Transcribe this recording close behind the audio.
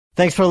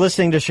Thanks for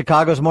listening to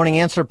Chicago's Morning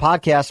Answer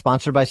podcast,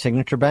 sponsored by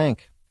Signature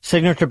Bank.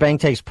 Signature Bank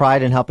takes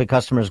pride in helping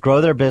customers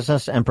grow their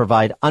business and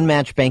provide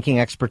unmatched banking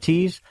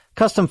expertise,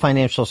 custom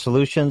financial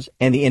solutions,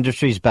 and the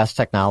industry's best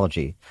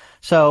technology.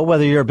 So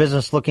whether you're a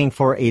business looking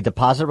for a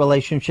deposit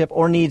relationship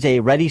or needs a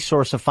ready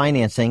source of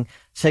financing,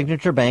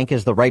 Signature Bank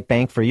is the right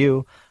bank for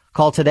you.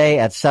 Call today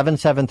at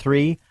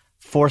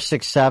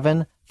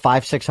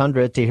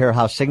 773-467-5600 to hear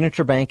how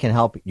Signature Bank can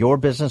help your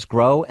business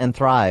grow and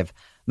thrive.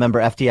 Member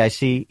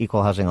FDIC,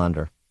 Equal Housing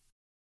Lender.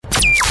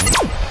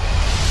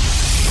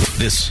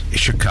 This is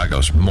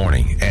Chicago's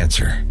Morning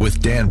Answer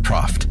with Dan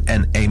Proft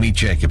and Amy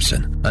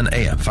Jacobson on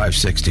AM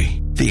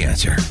 560. The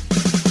Answer.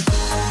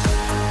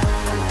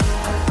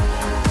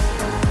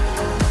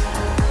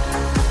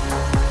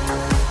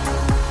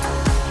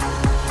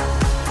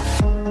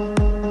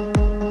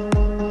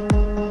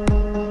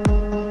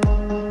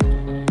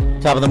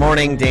 Top of the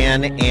morning,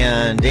 Dan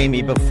and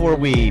Amy. Before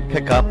we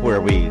pick up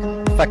where we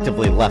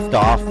effectively left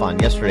off on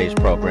yesterday's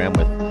program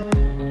with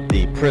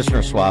the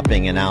prisoner swap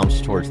being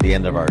announced towards the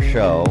end of our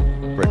show,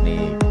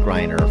 Brittany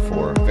Griner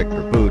for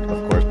Victor Bout,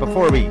 of course.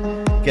 Before we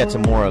get to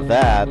more of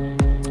that,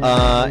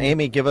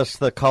 Amy, give us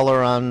the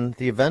color on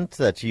the event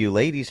that you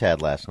ladies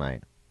had last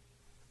night.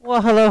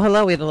 Well,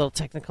 hello. We had a little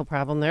technical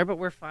problem there, but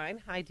we're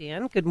fine. Hi,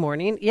 Dan. Good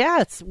morning.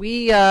 Yes,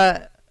 we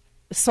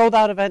sold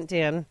out event,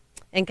 Dan.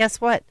 And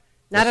guess what?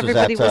 Not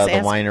everybody was at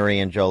the winery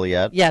in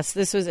Joliet? Yes,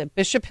 this was at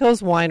Bishop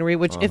Hills Winery,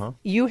 which if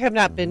you have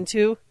not been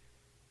to,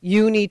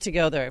 you need to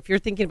go there. If you're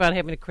thinking about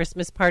having a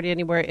Christmas party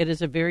anywhere, it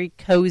is a very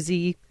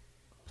cozy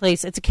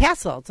place. It's a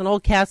castle. It's an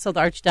old castle.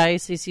 The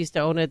Archdiocese used to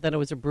own it. Then it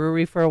was a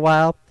brewery for a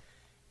while.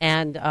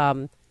 And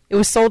it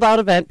was sold-out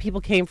event. People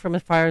came from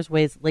as far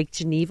away as Lake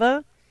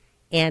Geneva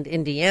and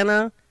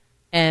Indiana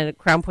and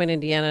Crown Point,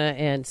 Indiana,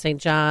 and St.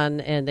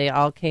 John, and they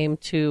all came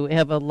to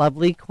have a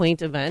lovely,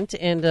 quaint event.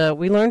 And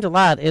we learned a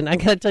lot. And I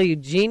got to tell you,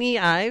 Jeannie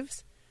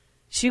Ives,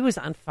 she was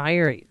on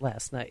fire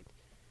last night.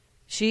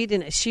 She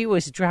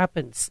was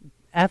dropping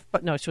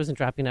no, she wasn't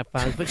dropping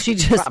F-bombs, but she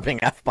just...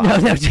 dropping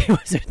F-bombs. No, she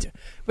wasn't.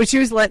 But she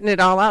was letting it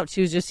all out.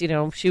 She was just,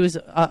 she was...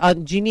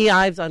 Jeannie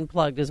Ives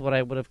Unplugged is what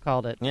I would have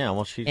called it. Yeah,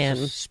 well, she's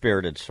a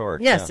spirited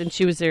sort. Yes, and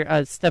she was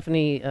there.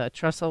 Stephanie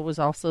Trussell was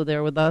also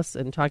there with us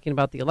and talking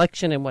about the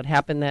election and what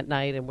happened that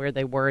night and where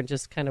they were and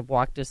just kind of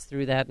walked us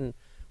through that and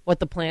what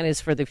the plan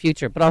is for the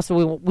future. But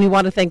also we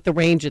want to thank the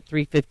Range at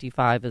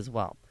 355 as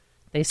well.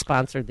 They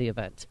sponsored the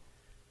event.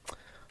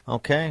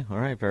 Okay, all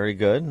right, very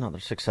good. Another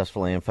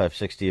successful AM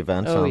 560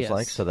 event, sounds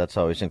like, so that's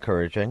always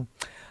encouraging.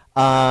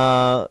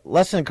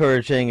 Less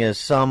encouraging is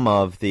some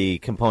of the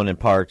component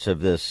parts of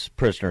this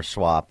prisoner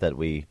swap that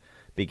we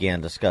began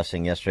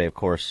discussing yesterday. Of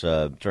course,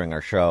 during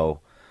our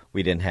show,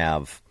 we didn't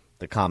have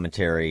the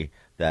commentary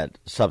that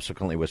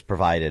subsequently was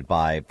provided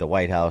by the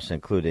White House,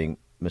 including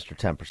Mr.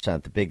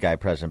 10%, the big guy,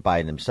 President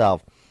Biden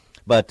himself.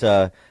 But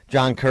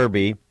John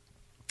Kirby,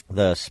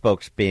 the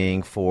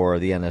spokesbeing for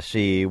the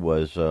NSC,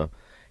 was...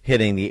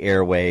 hitting the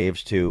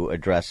airwaves to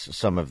address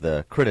some of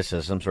the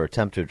criticisms or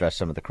attempt to address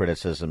some of the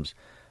criticisms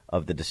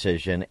of the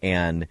decision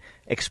and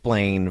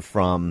explain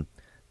from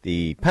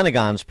the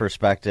Pentagon's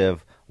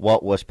perspective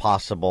what was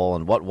possible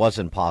and what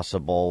wasn't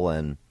possible,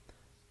 and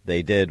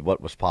they did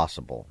what was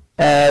possible.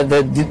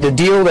 The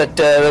deal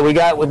that we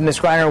got with Ms.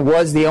 Griner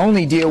was the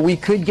only deal we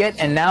could get,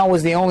 and now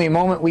was the only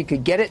moment we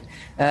could get it.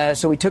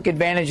 So we took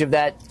advantage of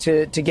that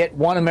to get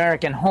one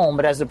American home.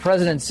 But as the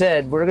president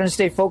said, we're going to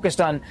stay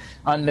focused on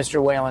Mr.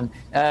 Whelan.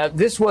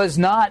 This was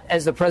not,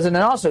 as the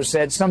president also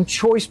said, some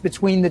choice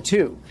between the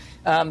two.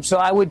 So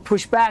I would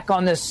push back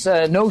on this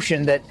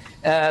notion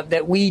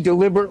that we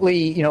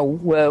deliberately,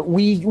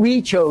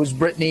 we chose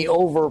Brittany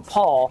over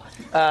Paul.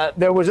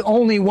 There was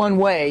only one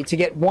way to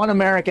get one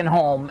American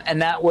home,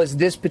 and that was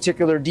this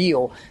particular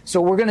deal.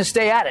 So we're going to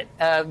stay at it.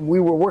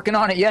 We were working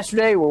on it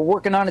yesterday. We're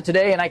working on it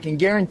today, and I can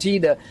guarantee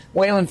the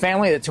Whelan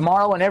family that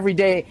tomorrow and every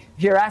day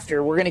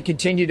hereafter, we're going to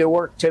continue to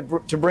work to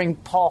bring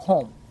Paul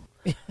home.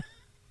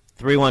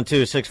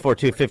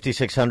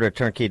 312-642-5600,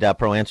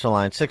 turnkey.pro answer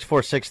line,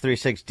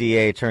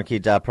 64636DA,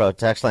 turnkey.pro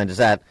text line. Does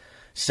that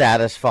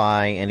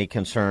satisfy any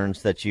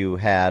concerns that you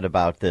had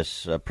about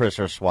this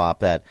prisoner swap,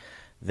 that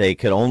they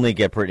could only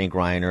get Brittany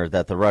Griner,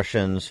 that the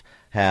Russians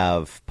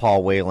have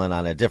Paul Whelan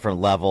on a different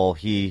level?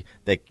 He's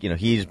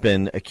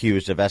been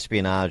accused of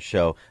espionage,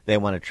 so they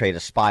want to trade a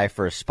spy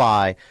for a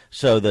spy.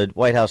 So the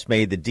White House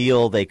made the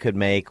deal they could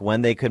make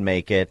when they could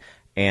make it,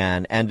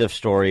 and end of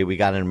story, we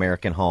got an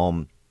American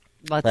home.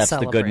 That's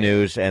celebrate. The good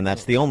news, and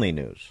that's the only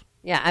news.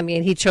 Yeah, I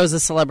mean, he chose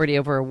a celebrity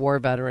over a war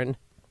veteran.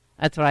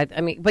 That's what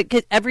I mean. But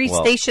every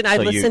station I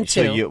listen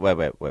to...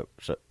 Wait.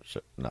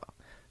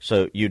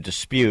 So you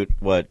dispute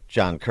what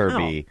John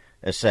Kirby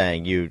is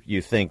saying.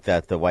 You think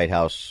that the White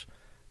House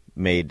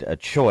made a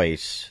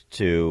choice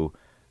to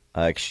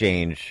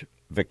exchange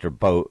Victor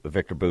Bout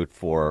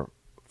for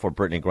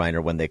Brittany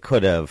Griner when they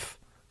could have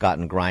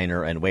gotten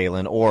Griner and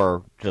Whelan,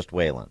 or just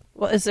Whelan.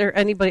 Well, is there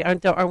anybody?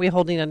 Are we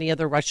holding any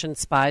other Russian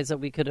spies that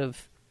we could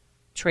have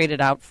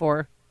traded out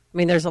for? I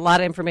mean, there's a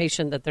lot of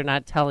information that they're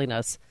not telling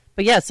us.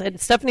 But yes, and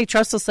Stephanie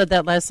Trussell said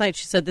that last night.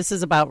 She said this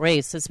is about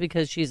race. It's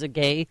because she's a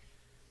gay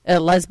a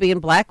lesbian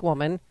black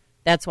woman.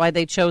 That's why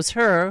they chose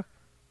her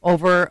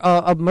over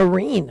a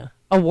Marine,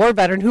 a war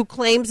veteran who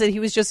claims that he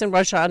was just in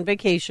Russia on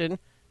vacation.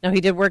 Now,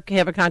 he did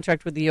have a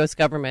contract with the U.S.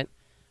 government,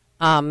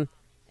 and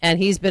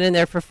he's been in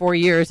there for 4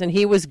 years, and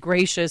he was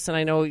gracious, and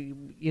I know,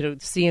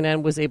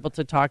 CNN was able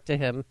to talk to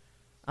him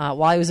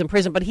while he was in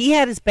prison, but he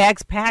had his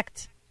bags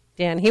packed,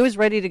 Dan. He was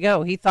ready to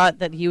go. He thought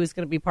that he was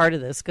going to be part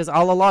of this, because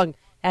all along,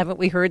 haven't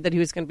we heard that he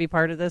was going to be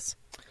part of this?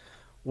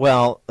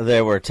 Well,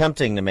 they were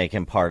attempting to make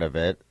him part of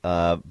it,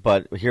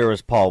 but here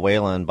was Paul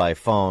Whelan by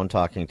phone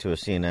talking to a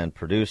CNN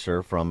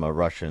producer from a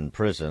Russian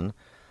prison.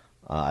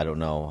 I don't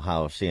know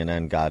how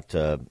CNN got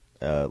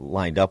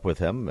lined up with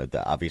him,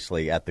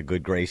 obviously at the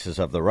good graces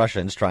of the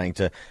Russians trying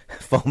to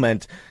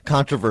foment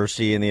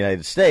controversy in the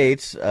United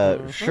States.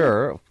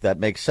 Sure, that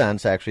makes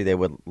sense. Actually, they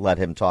would let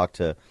him talk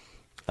to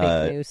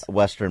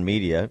Western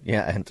media,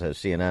 and to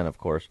CNN, of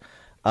course.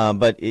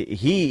 But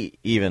he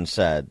even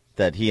said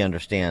that he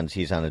understands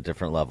he's on a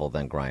different level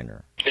than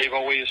Griner. They've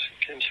always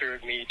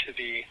considered me to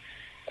be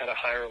at a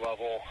higher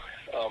level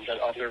than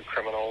other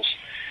criminals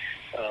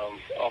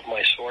of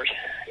my sort.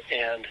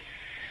 And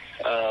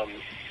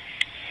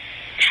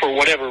for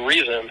whatever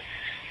reason,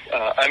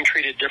 I'm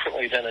treated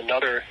differently than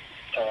another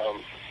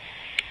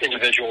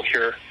individual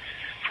here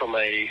from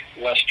a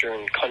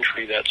Western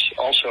country that's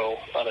also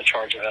on a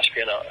charge of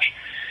espionage.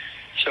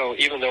 So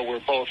even though we're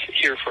both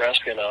here for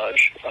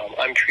espionage,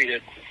 I'm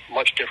treated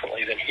much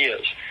differently than he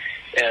is.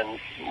 And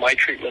my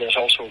treatment is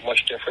also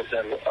much different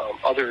than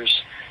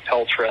others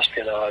held for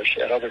espionage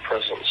at other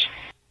prisons.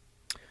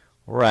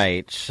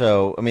 Right.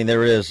 So, I mean,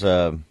 there is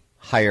a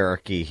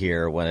hierarchy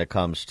here when it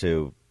comes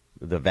to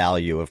the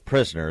value of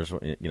prisoners,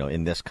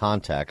 in this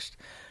context.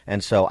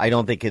 And so I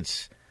don't think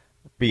it's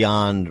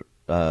beyond,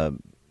 I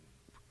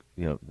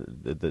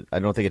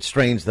don't think it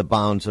strains the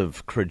bounds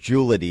of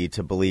credulity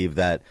to believe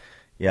that,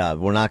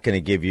 we're not going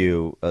to give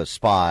you a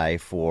spy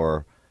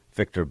for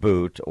Victor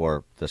Bout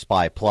or the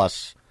spy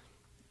plus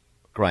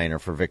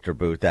Griner for Victor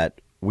Bout,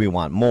 that we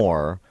want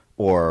more,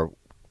 or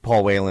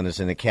Paul Whelan is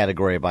in a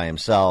category by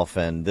himself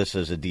and this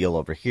is a deal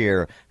over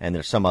here and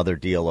there's some other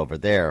deal over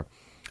there.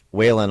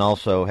 Whelan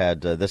also had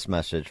this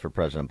message for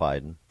President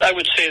Biden. I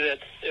would say that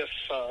if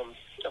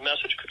a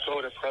message could go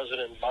to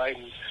President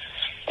Biden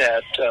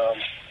that,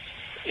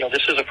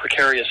 this is a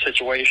precarious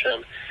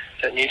situation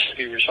that needs to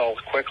be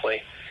resolved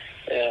quickly.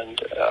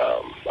 And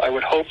I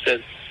would hope that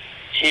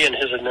he and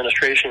his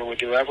administration would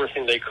do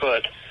everything they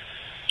could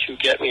to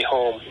get me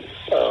home,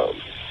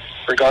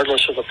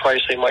 regardless of the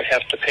price they might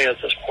have to pay at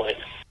this point.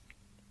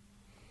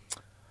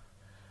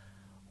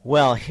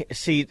 Well,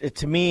 see,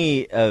 to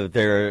me,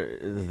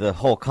 the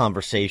whole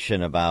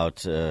conversation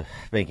about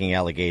making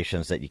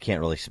allegations that you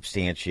can't really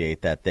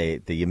substantiate, that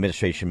the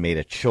administration made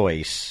a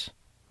choice,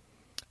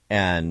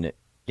 and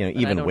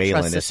even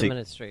Whelan is this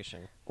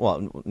administration.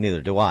 Well,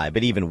 neither do I.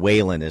 But even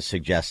Whelan is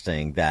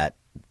suggesting that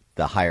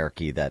the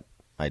hierarchy that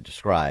I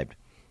described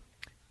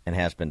and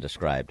has been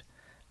described.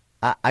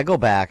 I go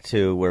back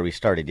to where we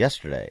started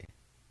yesterday.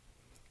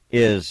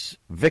 Is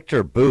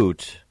Victor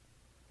Bout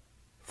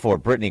for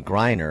Brittany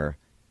Griner,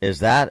 is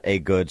that a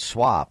good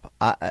swap?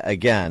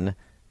 Again,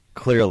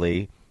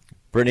 clearly,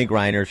 Brittany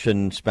Griner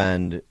shouldn't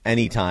spend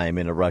any time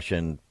in a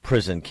Russian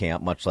prison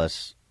camp, much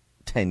less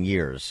 10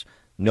 years.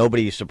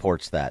 Nobody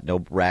supports that.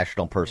 No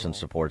rational person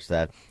supports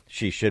that.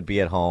 She should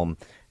be at home.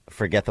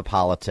 Forget the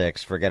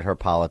politics. Forget her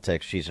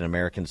politics. She's an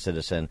American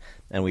citizen,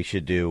 and we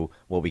should do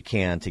what we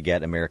can to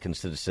get American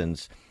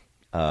citizens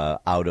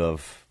out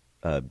of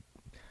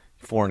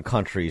foreign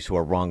countries who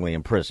are wrongly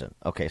in prison.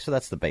 Okay, so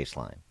that's the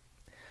baseline.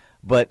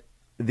 But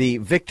the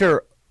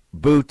Victor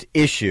Bout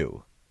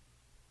issue,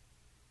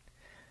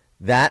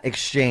 that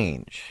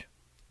exchange,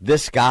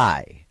 this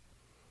guy,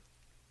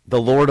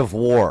 the Lord of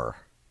War,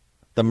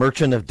 the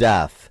Merchant of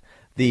Death,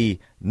 the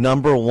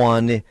number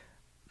one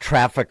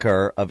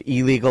trafficker of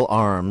illegal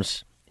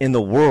arms in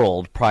the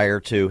world prior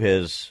to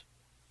his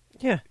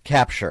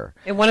capture.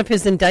 And one of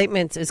his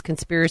indictments is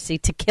conspiracy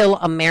to kill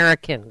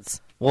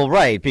Americans. Well,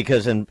 right,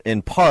 because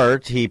in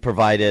part he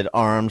provided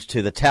arms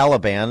to the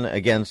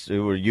Taliban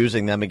who were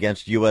using them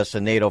against U.S.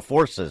 and NATO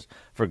forces,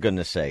 for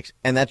goodness sakes.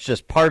 And that's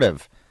just part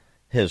of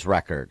his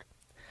record.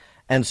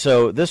 And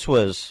so this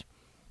was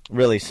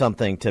really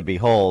something to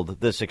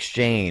behold, this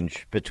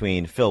exchange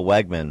between Phil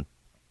Wegman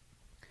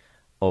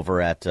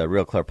over at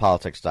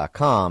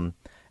RealClearPolitics.com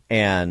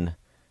and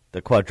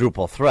the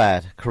quadruple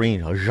threat,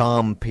 Karine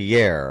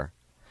Jean-Pierre,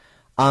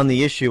 on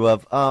the issue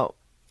of,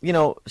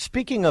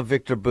 speaking of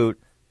Victor Bout,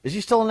 is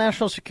he still a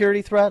national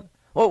security threat?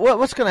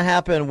 What's going to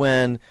happen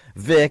when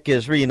Vic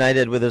is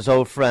reunited with his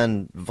old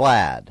friend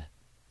Vlad?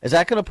 Is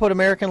that going to put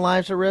American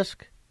lives at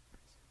risk?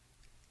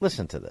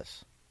 Listen to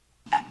this.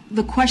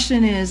 The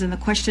question is, and the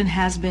question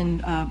has been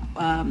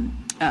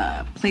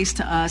placed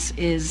to us,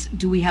 is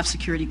do we have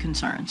security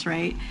concerns,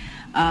 right?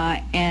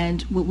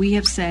 And what we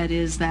have said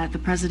is that the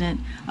president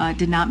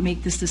did not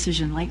make this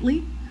decision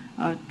lightly.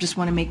 Just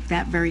want to make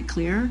that very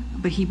clear.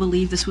 But he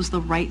believed this was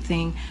the right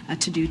thing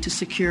to do to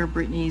secure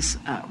Brittany's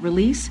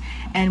release.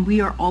 And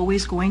we are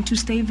always going to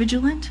stay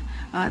vigilant.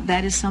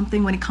 That is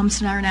something, when it comes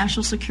to our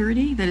national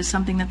security, that is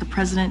something that the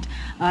president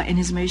and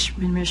his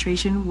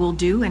administration will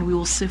do, and we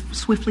will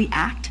swiftly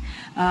act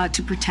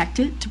to protect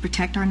it, to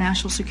protect our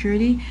national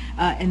security.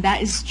 And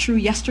that is true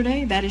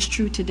yesterday, that is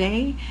true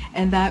today,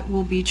 and that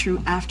will be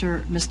true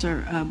after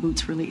Mr.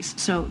 Bout's release.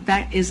 So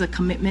that is a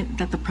commitment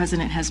that the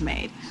president has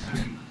made.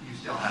 You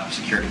still have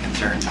security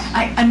concerns?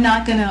 I'm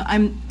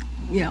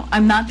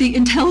not the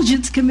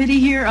intelligence committee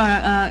here,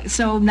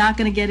 so I'm not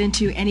going to get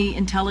into any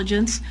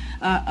intelligence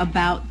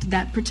about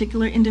that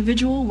particular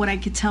individual. What I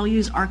could tell you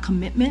is our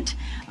commitment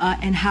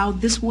and how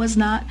this was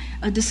not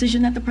a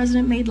decision that the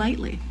president made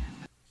lightly.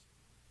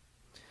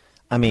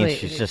 I mean,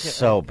 she's just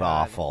so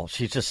awful.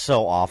 She's just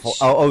so awful.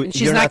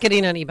 She's not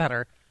getting any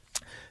better.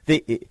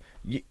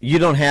 You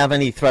don't have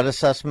any threat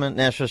assessment,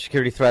 national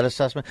security threat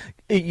assessment?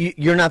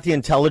 You're not the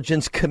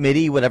intelligence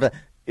committee, whatever.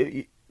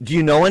 Do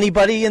you know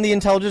anybody in the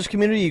intelligence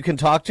community you can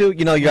talk to?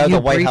 You know, you're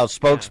the White House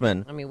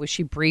spokesman. I mean, was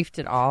she briefed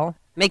at all?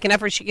 Make an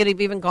effort. She could have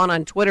even gone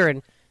on Twitter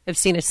and have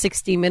seen a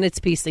 60 Minutes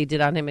piece they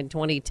did on him in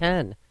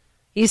 2010.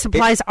 He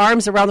supplies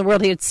arms around the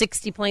world. He had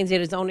 60 planes. He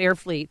had his own air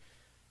fleet,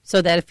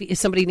 so that if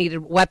somebody needed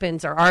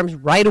weapons or arms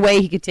right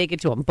away, he could take it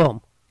to them.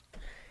 Boom.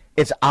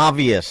 It's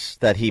obvious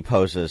that he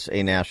poses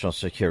a national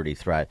security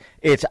threat.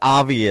 It's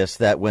obvious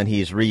that when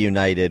he's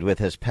reunited with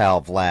his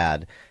pal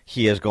Vlad,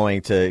 he is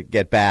going to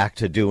get back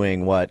to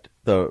doing what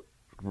the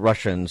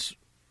Russians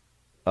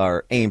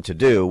are aimed to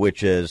do,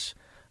 which is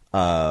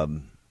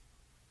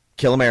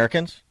kill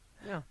Americans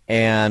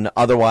and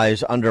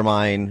otherwise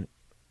undermine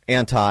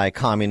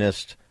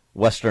anti-communist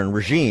Western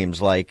regimes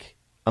like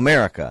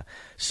America.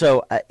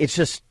 So it's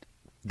just,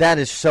 that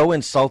is so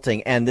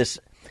insulting. And this,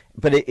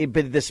 but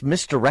this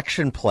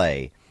misdirection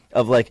play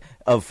of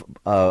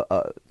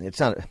it's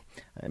not,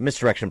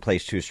 misdirection play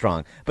is too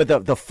strong,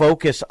 but the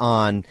focus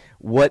on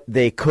what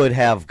they could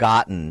have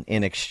gotten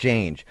in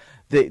exchange.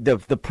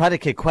 The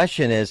predicate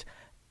question is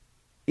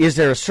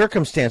there a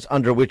circumstance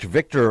under which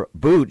Victor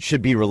Bout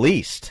should be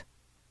released,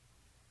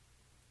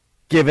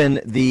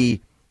 given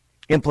the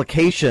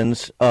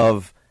implications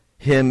of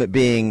him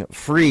being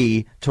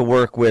free to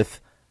work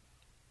with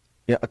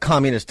a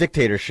communist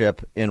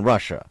dictatorship in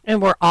Russia?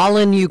 And we're all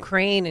in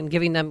Ukraine and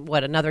giving them,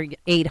 another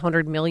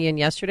 $800 million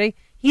yesterday?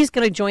 He's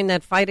going to join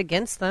that fight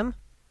against them.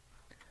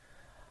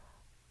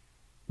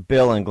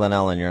 Bill and Glen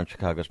Ellen, you're on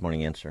Chicago's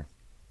Morning Answer.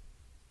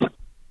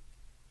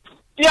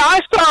 Yeah,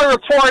 I saw a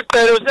report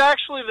that it was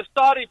actually the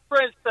Saudi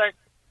prince, that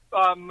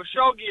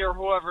Khashoggi or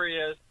whoever he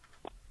is,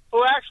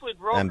 who actually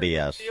broke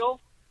MBS. the deal.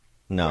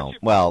 No,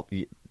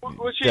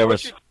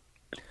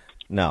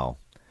 no.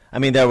 I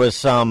mean, there was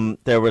some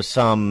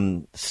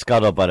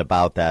scuttlebutt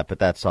about that, but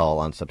that's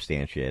all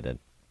unsubstantiated.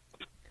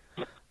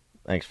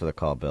 Thanks for the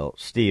call, Bill.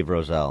 Steve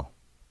Roselle.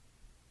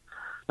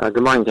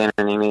 Good morning, Dan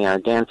and Amy.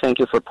 Dan, thank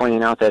you for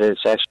pointing out that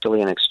it's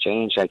actually an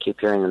exchange. I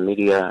keep hearing the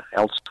media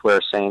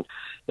elsewhere saying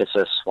it's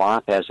a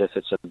swap, as if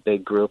it's a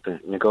big group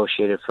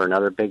negotiated for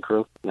another big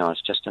group. No,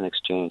 it's just an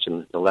exchange,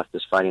 and the left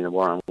is fighting the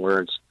war on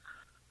words.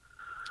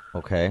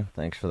 Okay,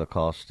 thanks for the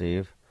call,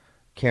 Steve.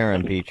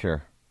 Karen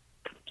Beecher.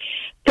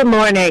 Good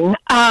morning.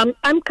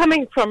 I'm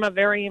coming from a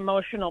very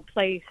emotional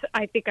place.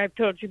 I think I've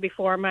told you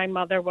before, my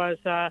mother was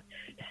a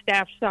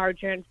staff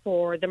sergeant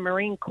for the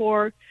Marine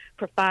Corps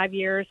for 5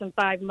 years and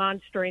 5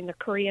 months during the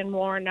Korean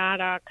War,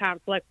 not a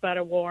conflict, but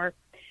a war.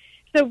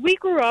 So we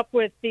grew up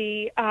with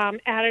the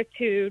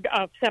attitude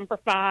of Semper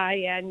Fi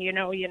and, you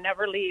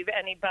never leave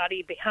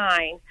anybody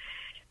behind.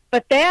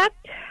 But that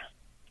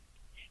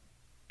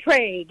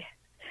trade,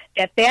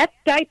 that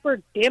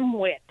diaper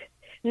dimwit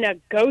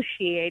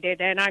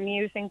negotiated, and I'm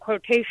using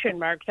quotation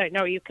marks, I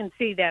know you can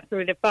see that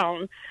through the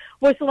phone,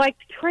 was like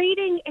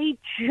trading a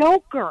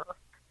joker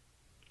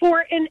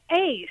for an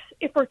ace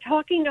if we're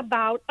talking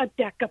about a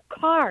deck of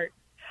cards.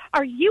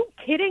 Are you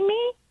kidding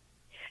me?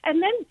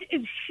 And then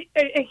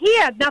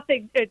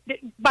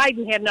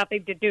Biden had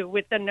nothing to do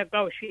with the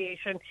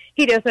negotiation.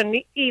 He doesn't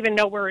even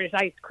know where his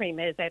ice cream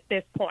is at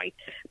this point.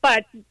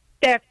 But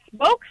that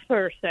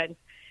spokesperson,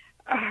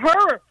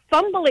 her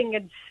fumbling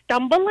and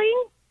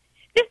stumbling,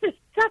 this is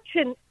such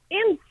an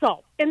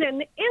insult, and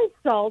an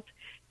insult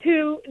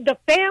to the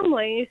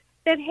families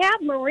that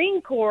have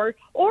Marine Corps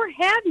or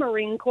had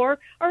Marine Corps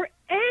or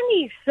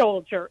any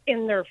soldier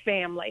in their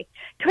family.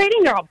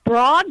 Trading a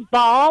broad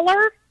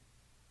baller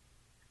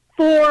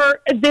for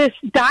this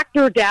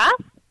Dr. Death?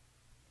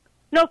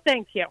 No,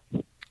 thank you.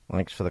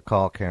 Thanks for the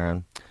call,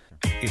 Karen.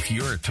 If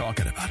you're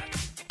talking about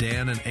it,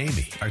 Dan and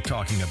Amy are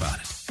talking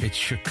about it. It's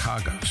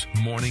Chicago's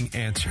Morning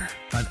Answer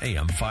on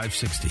AM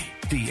 560.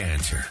 The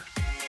Answer.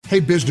 Hey,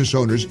 business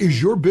owners,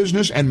 is your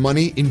business and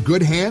money in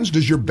good hands?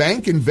 Does your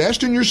bank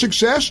invest in your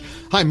success?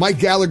 Hi, Mike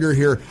Gallagher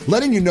here,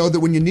 letting you know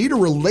that when you need a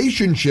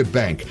relationship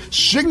bank,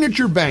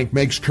 Signature Bank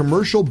makes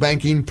commercial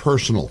banking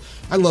personal.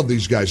 I love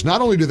these guys.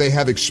 Not only do they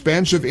have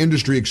expansive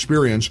industry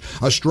experience,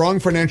 a strong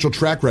financial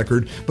track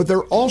record, but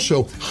they're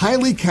also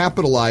highly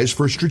capitalized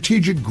for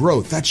strategic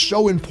growth. That's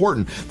so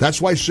important.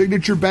 That's why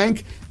Signature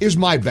Bank is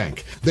my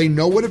bank. They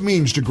know what it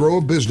means to grow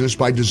a business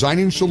by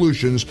designing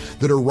solutions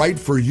that are right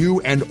for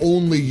you and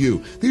only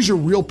you. These are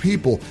real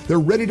people. They're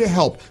ready to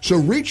help. So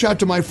reach out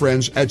to my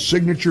friends at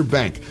Signature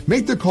Bank.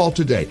 Make the call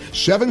today,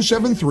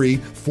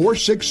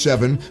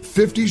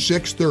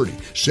 773-467-5630,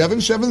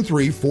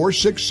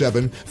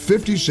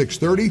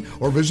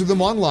 773-467-5630, or visit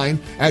them online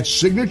at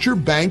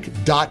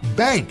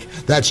signaturebank.bank.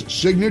 That's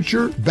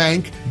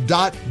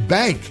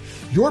signaturebank.bank.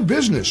 Your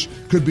business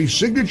could be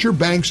Signature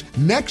Bank's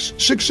next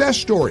success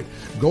story.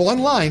 Go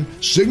online,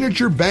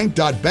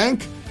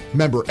 signaturebank.bank,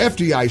 member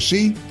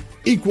FDIC,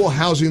 equal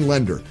housing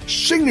lender.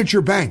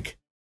 Signature Bank.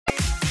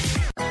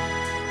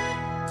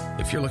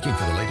 If you're looking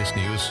for the latest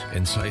news,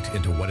 insight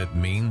into what it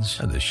means,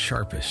 and the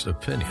sharpest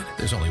opinion,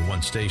 there's only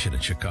one station in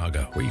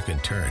Chicago where you can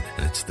turn,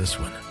 and it's this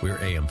one. We're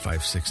AM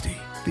 560,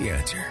 The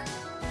Answer.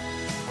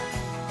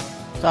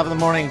 Top of the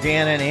morning,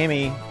 Dan and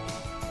Amy.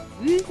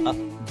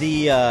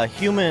 The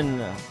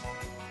human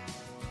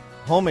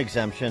home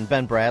exemption,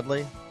 Ben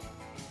Bradley.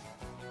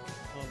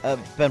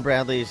 Ben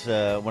Bradley's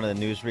one of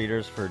the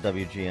newsreaders for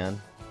WGN.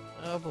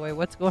 Oh, boy,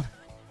 what's going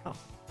on?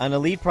 An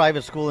elite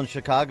private school in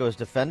Chicago is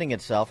defending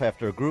itself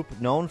after a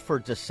group known for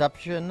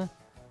deception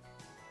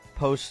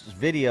posts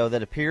video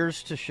that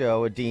appears to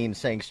show a dean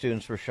saying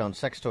students were shown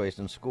sex toys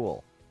in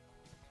school.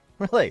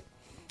 Really?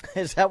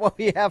 Is that what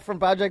we have from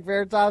Project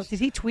Veritas? Did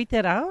he tweet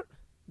that out?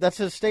 That's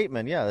his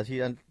statement, yeah.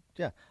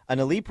 An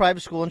elite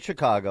private school in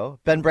Chicago,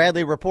 Ben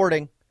Bradley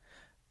reporting,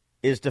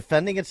 is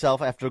defending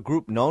itself after a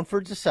group known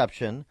for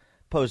deception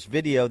post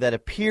video that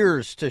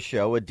appears to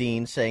show a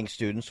dean saying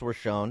students were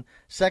shown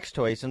sex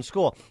toys in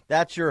school.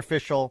 That's your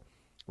official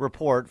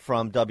report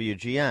from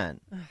WGN.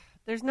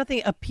 There's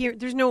nothing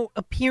there's no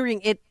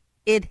appearing.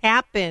 It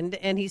happened,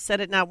 and he said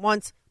it not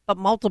once, but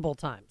multiple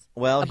times.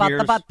 Well, about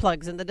the butt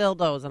plugs and the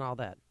dildos and all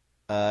that.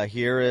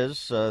 Here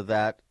is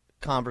that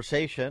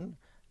conversation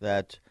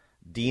that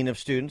Dean of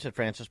Students at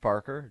Francis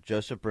Parker,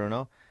 Joseph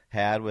Bruno,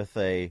 had with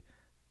a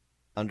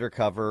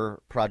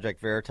undercover Project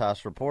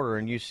Veritas reporter,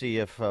 and you see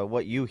if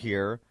what you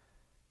hear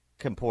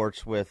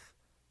comports with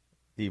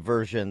the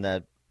version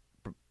that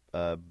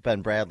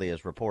Ben Bradley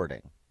is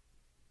reporting.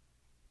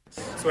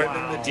 So I've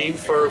been the dean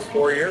for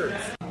 4 years.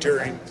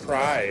 During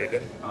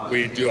Pride,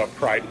 we do a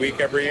Pride Week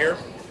every year,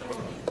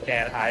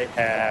 and I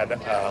had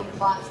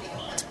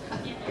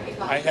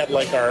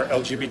like our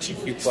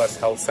LGBTQ plus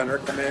health center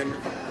come in.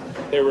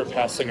 They were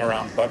passing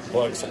around butt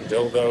plugs and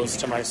dildos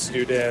to my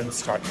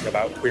students, talking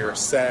about queer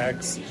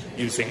sex,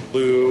 using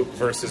lube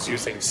versus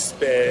using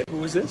spit.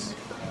 Who is this?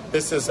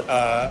 This is an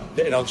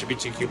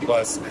LGBTQ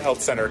plus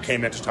health center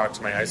came in to talk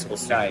to my high school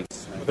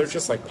students. Nice. They're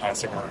just like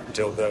passing around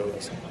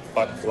dildos,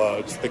 butt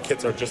plugs. The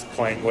kids are just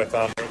playing with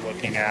them, they're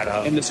looking at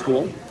them. In the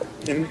school?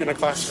 In a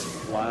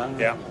classroom. Wow.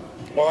 Yeah.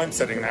 While I'm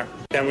sitting there.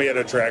 And we had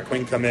a drag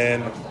queen come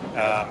in,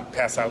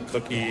 pass out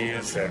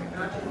cookies and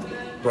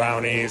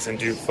brownies and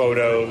do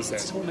photos.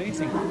 That's so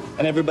amazing.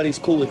 And everybody's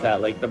cool with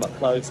that, like the butt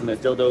plugs and the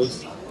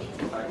dildos.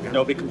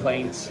 Nobody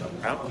complains.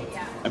 No.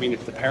 I mean,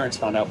 if the parents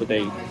found out, would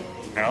they?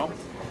 No.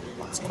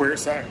 It's queer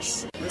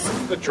sex. This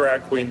is the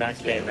drag queen that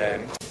came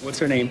in. What's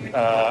her name?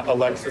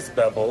 Alexis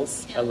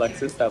Bevels.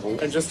 Alexis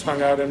Bevels. And just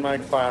hung out in my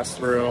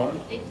classroom.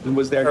 And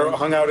was there? Or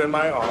hung out in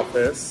my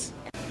office.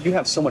 You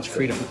have so much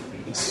freedom.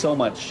 So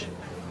much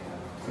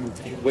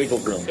wiggle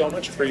room. So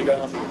much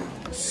freedom.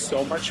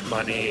 So much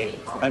money.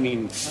 I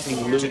mean,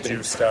 to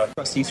do stuff.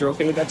 Trustees are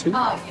okay with that too?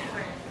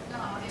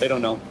 They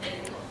don't know.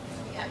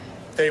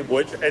 They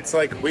would. It's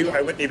like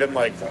I wouldn't even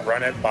like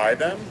run it by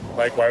them.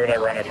 Like, why would I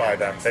run it by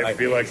them? They would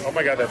be like, "Oh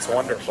my God, that's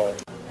wonderful."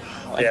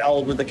 Like, how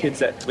old were the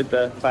kids with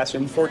the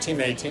classroom? 14,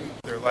 18.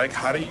 They're like,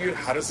 "How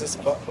does this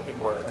butt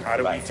work? How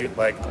do we do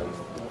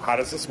how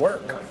does this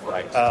work?"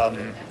 Right.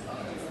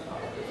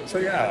 So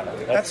yeah,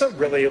 that's a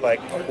really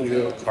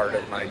cool part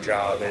of my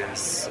job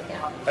is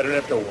I don't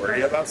have to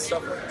worry about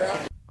stuff like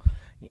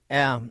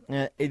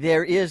that.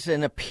 There is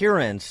an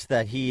appearance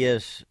that he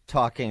is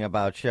talking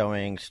about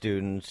showing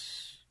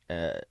students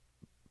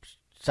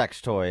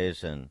sex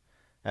toys and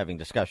having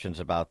discussions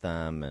about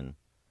them and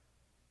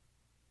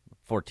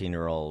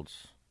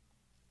 14-year-olds.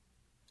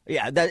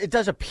 Yeah, it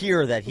does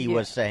appear that he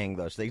was saying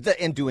those things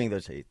and doing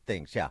those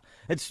things. Yeah,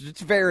 it's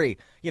very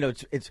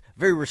it's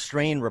very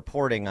restrained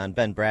reporting on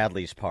Ben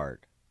Bradley's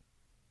part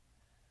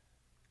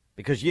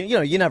because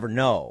you never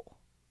know.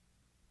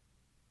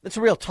 It's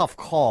a real tough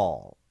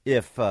call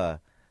if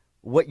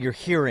what you're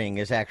hearing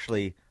is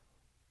actually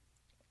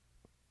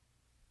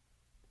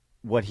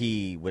what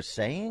he was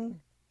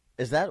saying.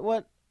 Is that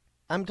what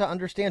I'm to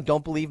understand?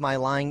 Don't believe my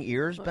lying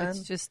ears, Ben?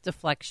 It's just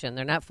deflection.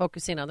 They're not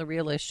focusing on the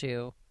real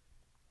issue.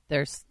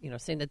 They're,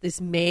 saying that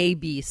this may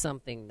be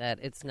something that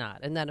it's not.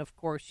 And then, of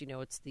course,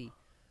 it's the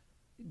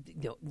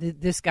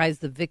this guy's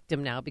the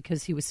victim now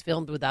because he was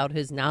filmed without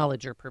his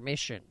knowledge or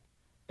permission.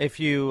 If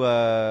you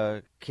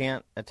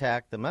can't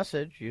attack the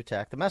message, you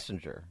attack the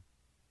messenger.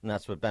 And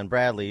that's what Ben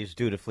Bradley's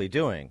dutifully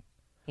doing.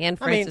 And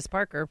Francis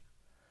Parker.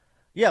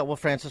 Yeah, well,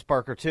 Francis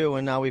Parker, too.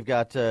 And now we've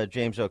got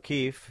James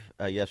O'Keefe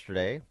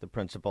yesterday, the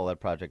principal at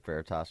Project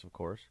Veritas, of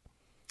course.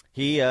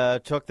 He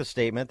took the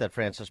statement that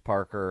Francis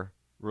Parker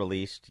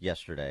released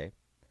yesterday,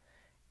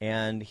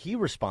 and he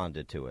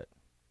responded to it.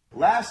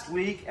 Last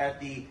week at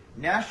the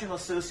National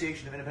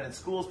Association of Independent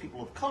Schools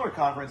People of Color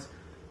Conference,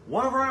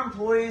 one of our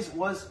employees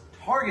was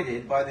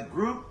targeted by the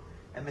group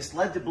and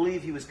misled to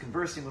believe he was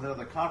conversing with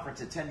another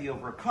conference attendee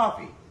over a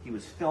coffee. He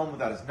was filmed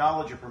without his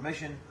knowledge or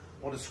permission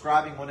while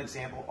describing one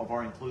example of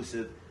our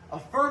inclusive,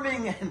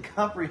 affirming, and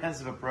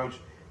comprehensive approach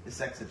to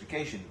sex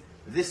education.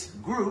 This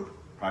group,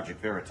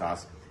 Project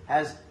Veritas,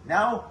 has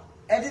now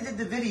edited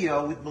the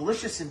video with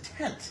malicious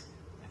intent.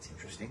 That's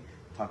interesting.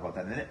 We'll talk about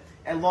that in a minute.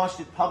 And launched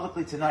it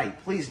publicly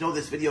tonight. Please know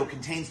this video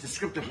contains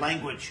descriptive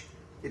language.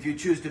 If you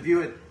choose to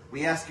view it,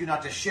 we ask you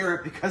not to share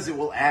it because it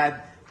will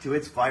add to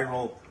its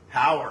viral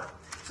power.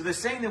 So they're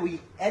saying that we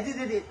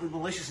edited it with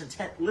malicious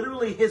intent.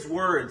 Literally his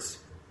words.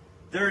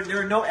 There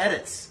are no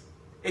edits.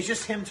 It's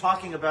just him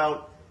talking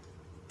about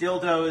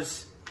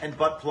dildos and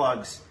butt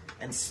plugs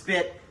and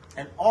spit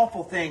and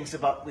awful things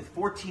about with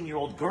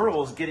 14-year-old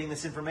girls getting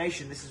this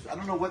information. This is, I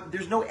don't know what,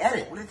 there's no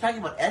edit. What are they talking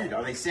about edit?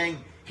 Are they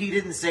saying he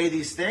didn't say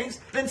these things?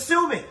 Then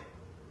sue me.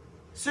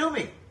 Sue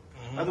me.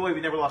 Mm-hmm. By the way,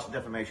 we never lost a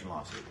defamation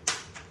lawsuit.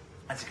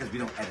 That's because we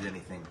don't edit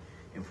anything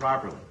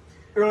improperly.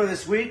 Earlier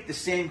this week, the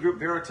same group,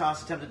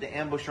 Veritas, attempted to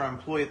ambush our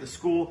employee at the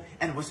school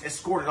and was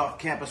escorted off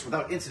campus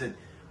without incident.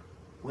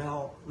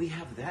 Well, we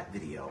have that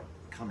video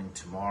coming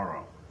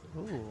tomorrow.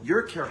 Ooh.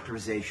 Your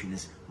characterization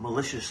is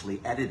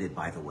maliciously edited,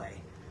 by the way,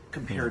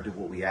 compared to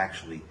what we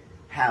actually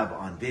have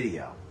on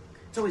video.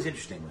 It's always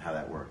interesting how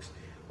that works.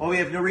 While we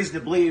have no reason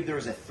to believe there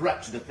is a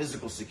threat to the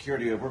physical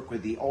security, I work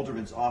with the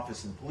Alderman's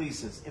office and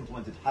police has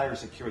implemented higher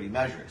security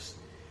measures.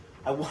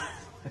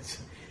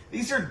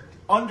 These are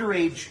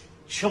underage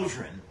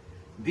children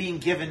being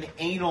given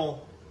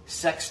anal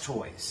sex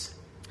toys.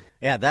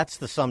 Yeah, that's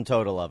the sum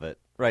total of it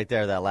right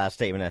there, that last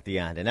statement at the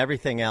end. And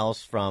everything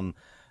else from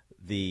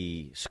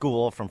the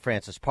school, from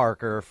Francis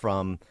Parker,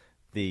 from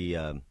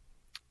the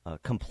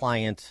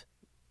compliant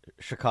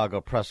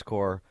Chicago press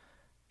corps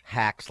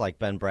hacks like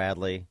Ben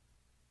Bradley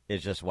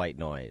is just white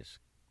noise.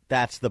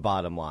 That's the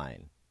bottom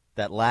line.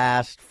 That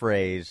last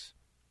phrase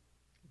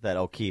that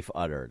O'Keefe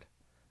uttered.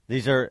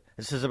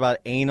 This is about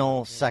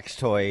anal sex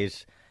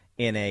toys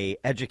in a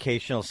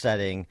educational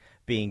setting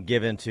being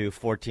given to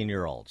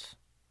 14-year-olds.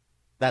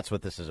 That's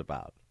what this is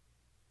about.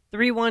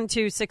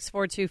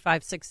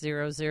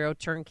 312-642-5600,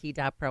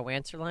 turnkey.pro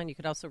answer line. You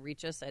could also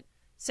reach us at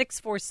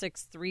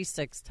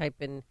 64636.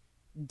 Type in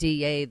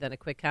DA, then a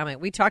quick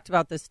comment. We talked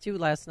about this, too,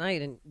 last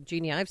night. And,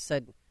 Jeannie, I've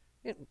said,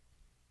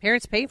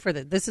 parents pay for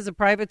this. This is a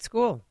private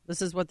school.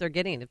 This is what they're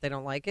getting. If they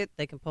don't like it,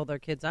 they can pull their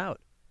kids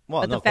out.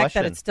 Well, but the fact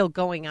that it's still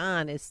going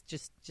on is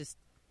just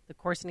the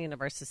coarsening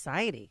of our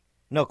society.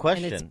 No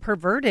question. And it's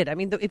perverted. I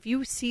mean, if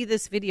you see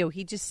this video,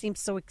 he just seems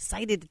so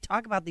excited to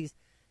talk about these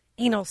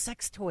anal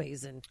sex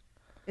toys, and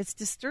it's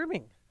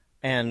disturbing.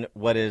 And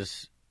what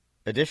is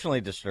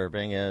additionally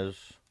disturbing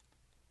is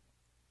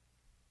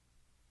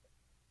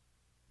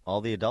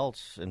all the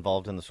adults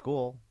involved in the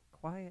school.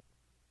 Quiet.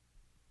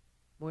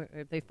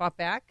 Have they fought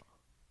back?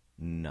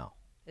 No.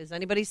 Has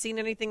anybody seen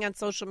anything on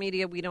social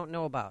media we don't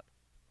know about?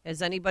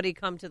 Has anybody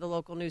come to the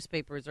local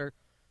newspapers or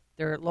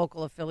their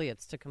local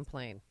affiliates to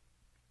complain?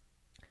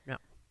 No.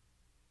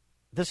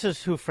 This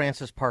is who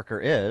Francis Parker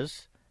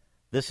is.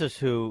 This is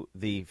who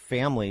the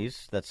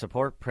families that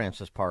support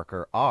Francis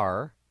Parker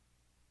are.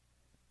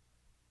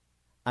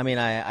 I mean,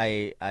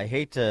 I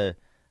hate to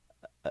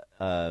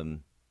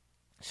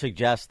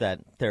suggest that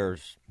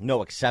there's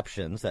no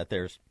exceptions, that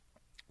there's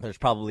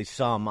probably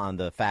some on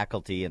the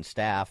faculty and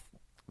staff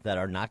that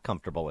are not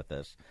comfortable with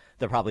this.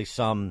 There are probably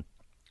some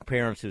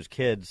parents whose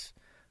kids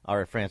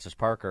are at Francis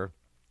Parker,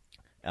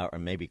 or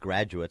maybe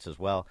graduates as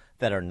well,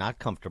 that are not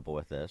comfortable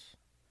with this.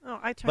 Oh,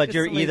 I talked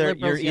to some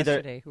liberals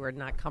yesterday who are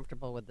not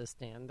comfortable with this,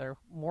 Dan. They're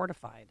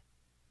mortified.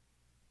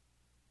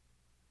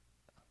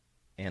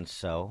 And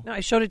so? No, I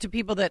showed it to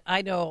people that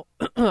I know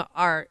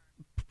are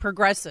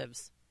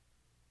progressives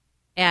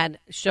and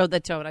showed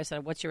that to them. I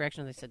said, what's your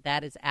reaction? They said,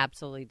 that is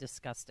absolutely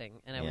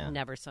disgusting, and I would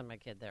never send my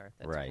kid there.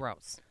 That's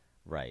gross.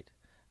 Right.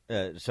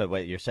 So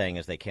what you're saying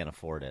is they can't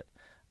afford it.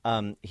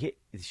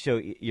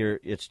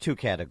 It's two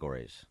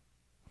categories.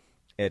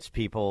 It's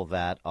people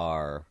that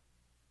are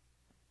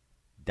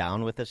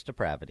down with this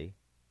depravity,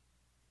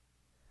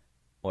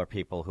 or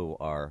people who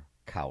are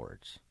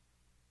cowards.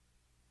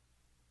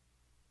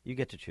 You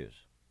get to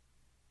choose.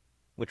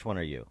 Which one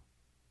are you?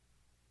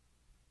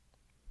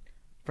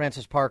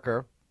 Francis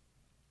Parker,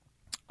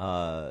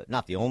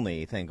 not the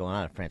only thing going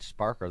on at Francis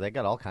Parker. They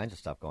got all kinds of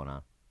stuff going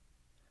on.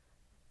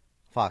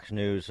 Fox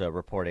News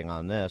reporting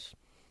on this.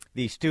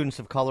 The Students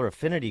of Color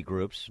affinity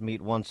groups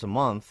meet once a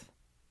month,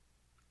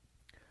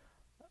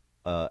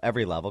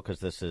 every level,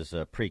 because this is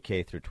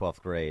pre-K through 12th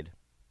grade.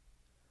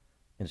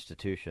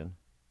 institution.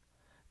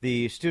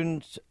 The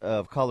Students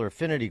of Color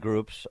Affinity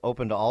Groups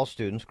open to all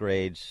students,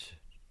 grades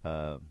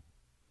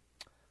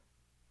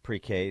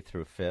pre-K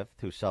through 5th,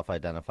 who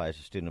self-identify as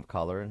a student of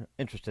color and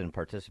interested in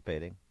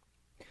participating.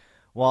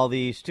 While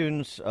the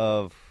Students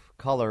of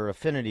Color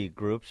Affinity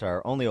Groups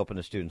are only open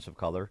to students of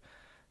color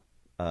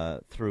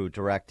through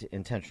direct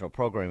intentional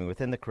programming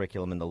within the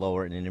curriculum in the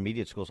lower and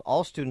intermediate schools,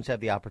 all students have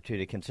the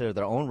opportunity to consider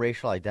their own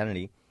racial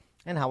identity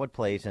and how it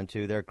plays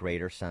into their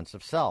greater sense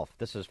of self.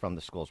 This is from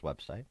the school's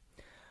website.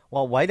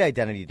 While white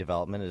identity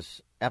development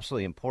is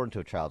absolutely important to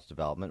a child's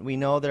development, we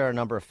know there are a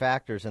number of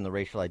factors in the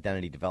racial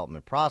identity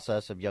development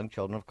process of young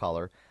children of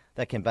color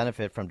that can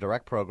benefit from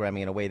direct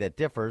programming in a way that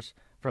differs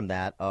from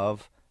that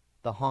of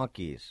the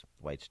honkies,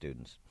 white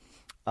students.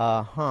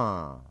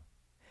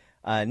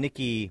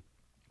 Nikki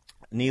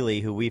Neely,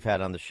 who we've had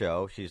on the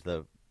show, she's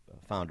the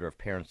founder of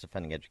Parents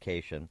Defending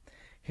Education.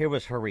 Here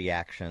was her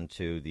reaction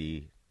to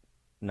the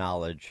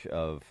knowledge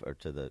of, or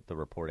to the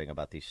reporting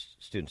about these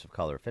Students of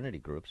Color Affinity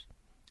Groups.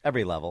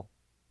 Every level,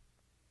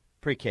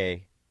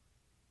 pre-K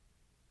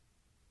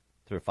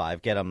through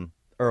 5, get them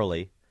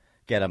early,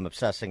 get them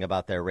obsessing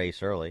about their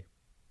race early,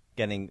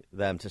 getting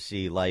them to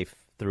see life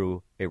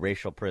through a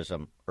racial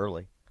prism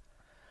early.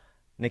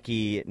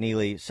 Nikki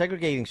Neely,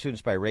 segregating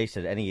students by race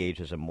at any age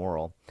is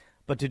immoral,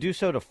 but to do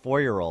so to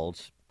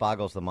 4-year-olds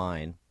boggles the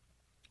mind.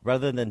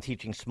 Rather than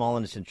teaching small,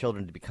 innocent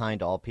children to be kind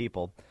to all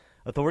people,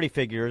 authority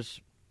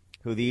figures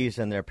who these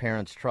and their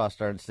parents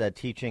trust are instead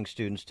teaching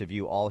students to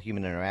view all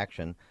human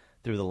interaction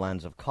through the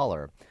lens of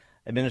color.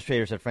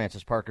 Administrators at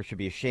Francis Parker should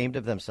be ashamed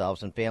of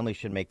themselves, and families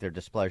should make their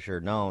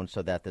displeasure known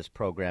so that this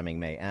programming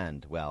may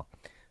end. Well,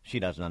 she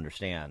doesn't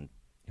understand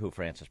who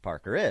Francis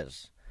Parker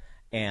is.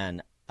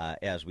 And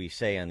as we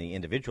say on the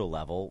individual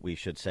level, we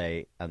should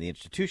say on the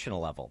institutional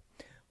level.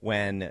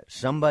 When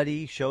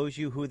somebody shows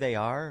you who they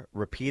are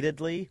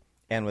repeatedly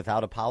and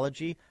without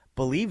apology,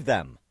 believe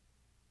them.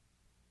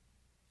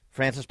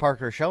 Francis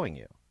Parker is showing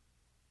you.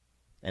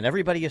 And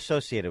everybody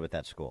associated with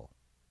that school.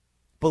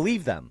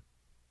 Believe them.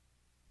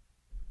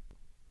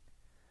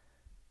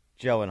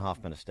 Joe in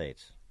Hoffman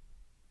Estates.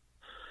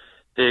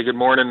 Hey, good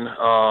morning.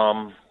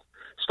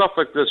 Stuff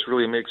like this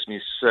really makes me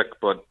sick,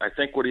 but I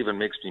think what even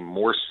makes me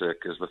more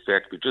sick is the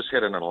fact we just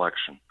had an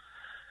election,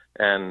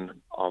 and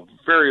a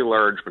very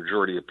large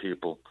majority of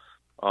people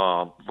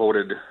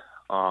voted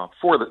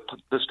for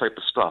this type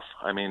of stuff.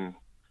 I mean,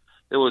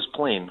 it was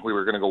plain. We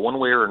were going to go one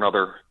way or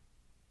another,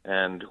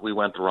 and we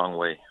went the wrong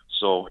way.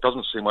 So it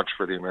doesn't say much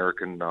for the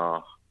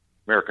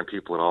American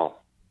people at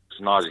all. It's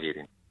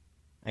nauseating.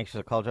 Thanks for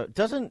the call, Joe.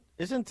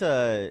 Isn't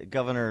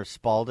Governor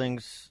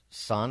Spalding's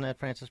son at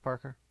Francis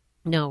Parker?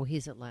 No,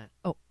 he's at Latin.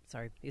 Oh,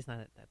 sorry, he's not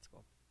at that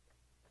school.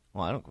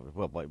 Well, I don't.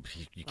 Well,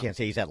 you can't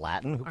say he's at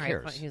Latin. Who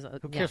cares?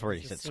 Who cares where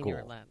he's at school?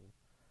 At Latin.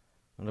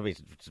 Nobody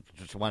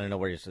just want to know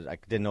where he's. I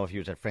didn't know if he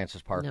was at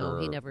Francis Parker. No,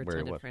 he never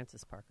attended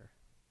Francis Parker.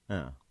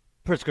 Yeah.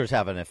 Pritzker's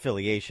have an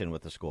affiliation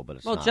with the school, but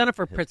it's not.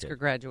 Jennifer Pritzker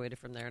graduated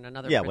from there, and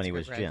another Pritzker when he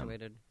was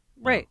graduated.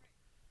 Jim. Right.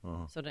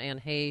 Uh-huh. So did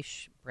Ann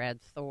Heche,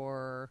 Brad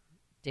Thor,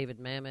 David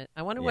Mamet.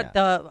 I wonder what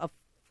a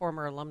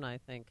former alumni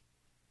think.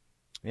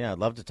 Yeah, I'd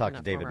love to talk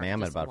to David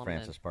Mamet about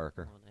Francis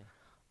Parker.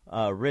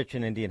 Rich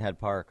in Indian Head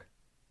Park.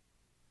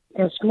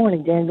 Yes, good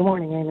morning, Dan. Good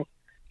morning, Amy.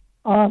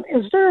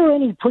 Is there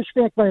any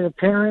pushback by the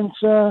parents,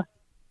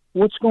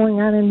 what's going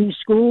on in these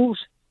schools?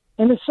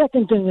 And the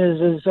second thing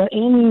is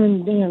Amy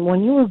and Dan,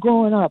 when you were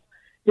growing up,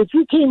 if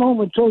you came home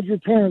and told your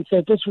parents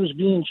that this was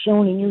being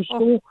shown in your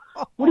school,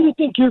 what do you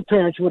think your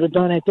parents would have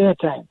done at that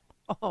time?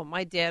 Oh,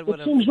 my dad would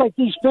have. It seems like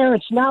these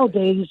parents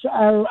nowadays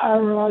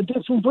are a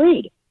different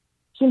breed.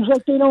 Seems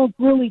like they don't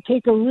really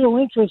take a real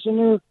interest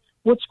in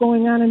what's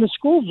going on in the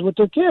schools with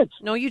their kids.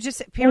 No,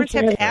 parents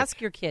have to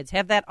ask your kids,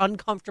 have that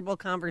uncomfortable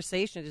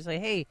conversation. Just say,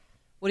 hey,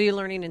 what are you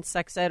learning in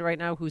sex ed right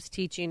now? Who's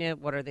teaching it?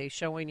 What are they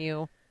showing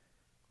you?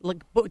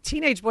 Look,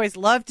 teenage boys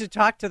love to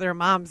talk to their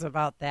moms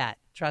about that.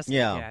 Trust me,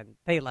 Dan.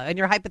 They love, and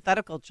your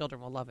hypothetical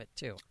children will love it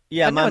too.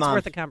 Yeah, but it's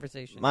worth a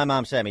conversation. My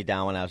mom sat me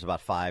down when I was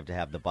about 5 to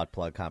have the butt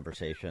plug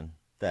conversation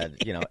that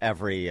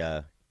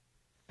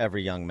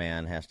every young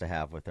man has to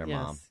have with their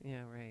mom.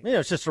 Yeah, right.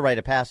 It's just a rite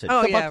of passage.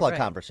 The butt plug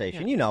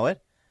conversation. Yeah. You know it.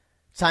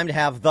 It's time to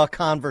have the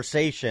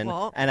conversation,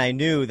 and I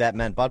knew that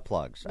meant butt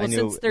plugs. I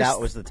knew that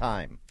was the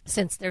time.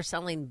 Since they're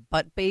selling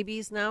butt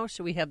babies now,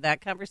 should we have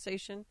that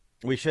conversation?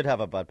 We should have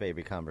a butt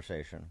baby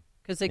conversation.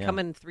 Because they come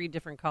in 3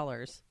 different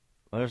colors.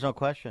 Well, there's no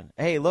question.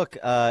 Hey, look,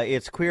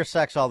 it's queer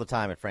sex all the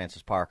time at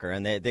Francis Parker,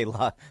 and they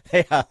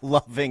are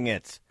loving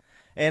it,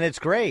 and it's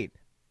great.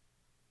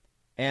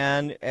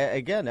 And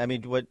again, I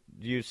mean, what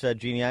you said,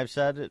 Jeannie, I've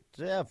said,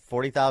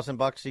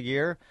 $40,000 a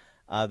year.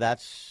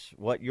 That's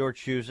what you're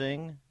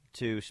choosing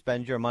to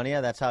spend your money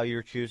on. That's how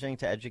you're choosing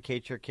to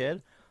educate your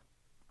kid.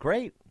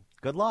 Great.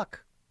 Good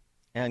luck.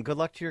 And good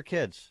luck to your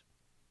kids.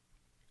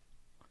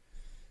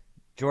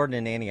 Jordan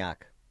in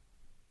Antioch.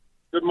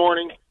 Good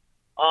morning.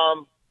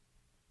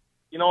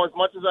 As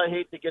much as I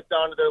hate to get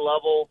down to their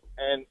level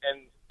and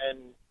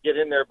get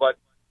in there, but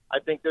I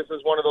think this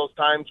is one of those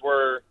times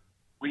where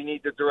we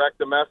need to direct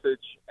the message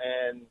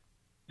and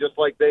just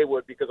like they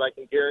would, because I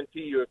can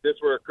guarantee you if this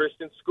were a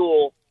Christian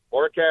school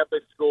or a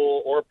Catholic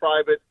school or a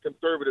private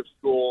conservative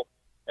school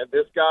and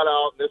this got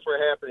out and this were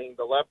happening,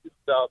 the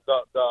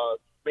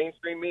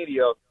mainstream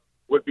media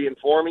would be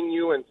informing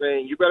you and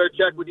saying, you better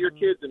check with your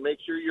kids and make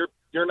sure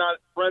you're not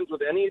friends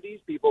with any of these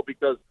people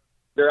because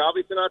they're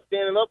obviously not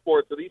standing up for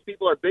it. So these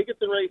people are bigots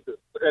and racists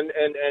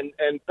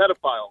and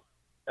pedophiles.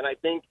 And I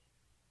think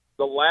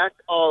the lack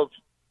of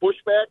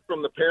pushback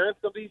from the parents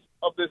of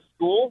this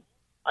school,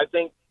 I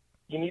think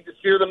you need to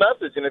steer the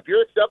message. And if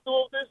you're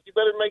acceptable with this, you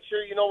better make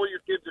sure you know where your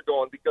kids are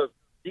going because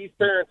these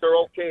parents are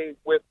okay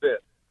with this.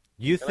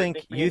 You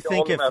think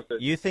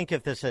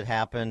if this had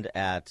happened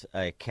at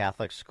a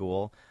Catholic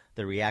school,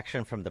 the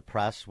reaction from the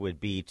press would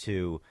be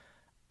to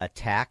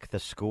attack the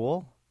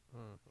school?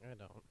 I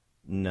don't.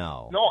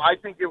 No. No, I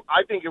think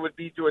it would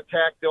be to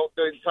attack the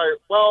entire.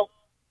 Well,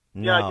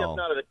 no. Yeah, I guess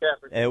not at a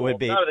Catholic school. It would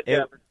be not at a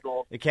Catholic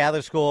school. A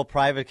Catholic school,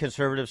 private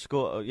conservative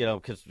school,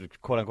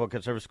 quote unquote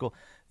conservative school.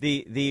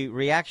 The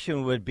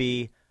reaction would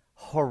be,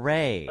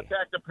 hooray!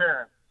 Attack the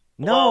parents.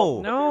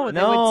 No,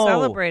 they would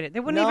celebrate it. They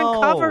wouldn't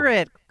even cover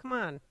it. Come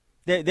on.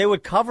 They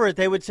would cover it.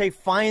 They would say,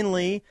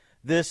 finally,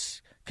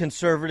 this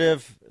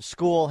conservative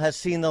school has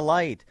seen the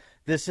light.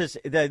 This is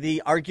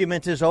the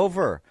argument is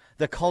over.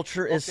 The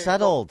culture is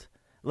settled.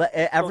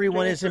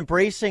 Everyone is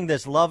embracing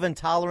this. Love and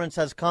tolerance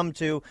has come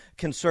to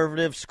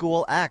conservative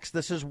school X.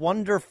 This is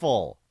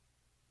wonderful.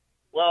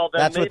 Well,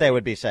 that's what they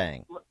would be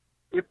saying.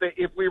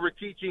 If we were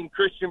teaching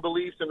Christian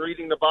beliefs and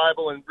reading the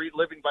Bible and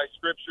living by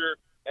Scripture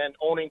and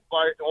owning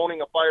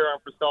a firearm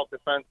for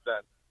self-defense,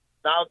 then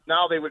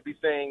now they would be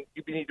saying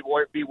you need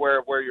to be aware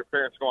of where your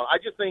parents are going. I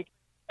just think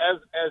as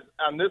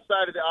on this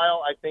side of the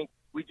aisle, I think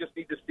we just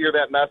need to steer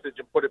that message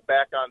and put it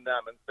back on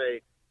them and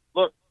say,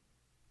 look,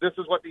 this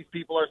is what these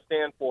people are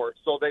stand for,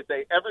 so that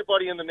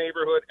everybody in the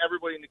neighborhood,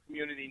 everybody in the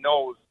community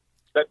knows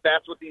that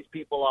that's what these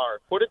people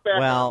are. Put it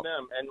back on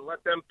them and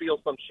let them feel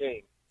some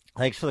shame.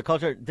 Thanks for the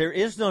culture. There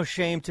is no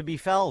shame to be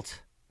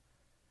felt.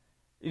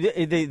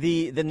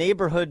 The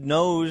neighborhood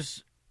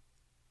knows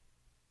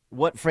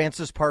what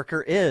Francis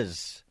Parker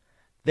is.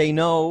 They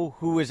know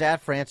who is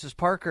at Francis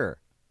Parker.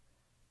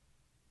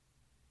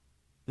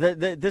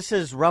 This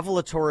is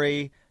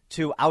revelatory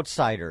to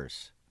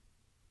outsiders,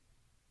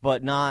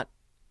 but not,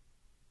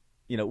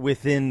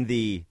 within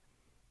the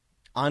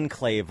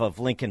enclave of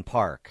Lincoln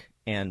Park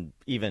and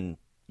even,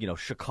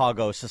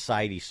 Chicago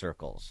society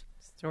circles.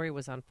 Story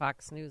was on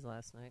Fox News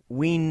last night.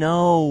 We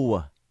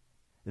know.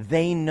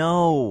 They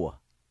know.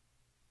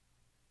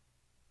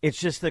 It's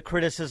just the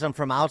criticism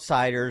from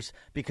outsiders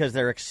because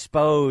they're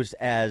exposed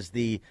as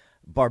the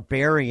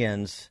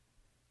barbarians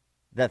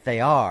that they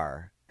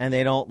are, and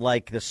they don't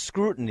like the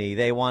scrutiny.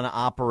 They want to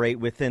operate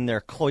within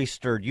their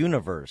cloistered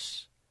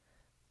universe.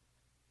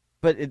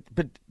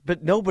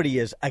 But nobody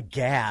is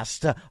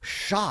aghast,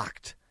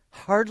 shocked.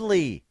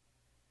 Hardly.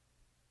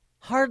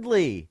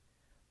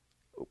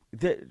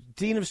 The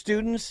dean of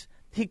students,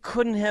 he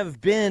couldn't have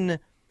been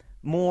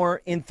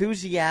more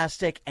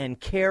enthusiastic and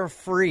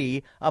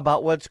carefree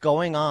about what's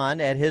going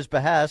on at his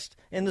behest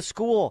in the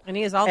school. And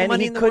he has all the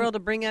money in the world to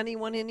bring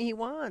anyone in he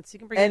wants. He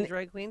can bring in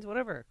drag queens,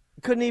 whatever.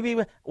 Couldn't he be?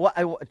 Well,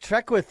 I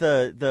check with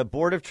the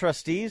board of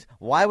trustees.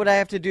 Why would I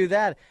have to do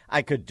that?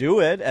 I could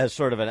do it as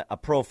sort of a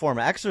pro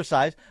forma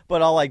exercise,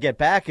 but all I get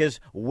back is,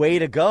 way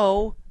to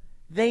go.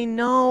 They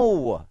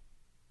know.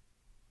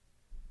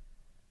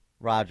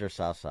 Roger,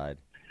 Southside.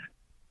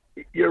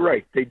 You're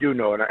right. They do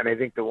know. And I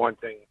think the one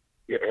thing,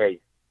 hey,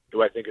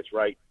 do I think it's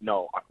right?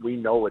 No. We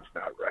know it's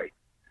not right.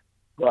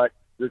 But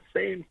the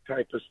same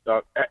type of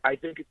stuff, I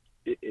think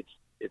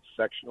it's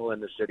sectional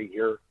in the city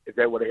here. If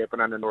that would have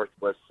happened on the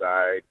northwest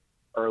side,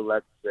 or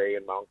let's say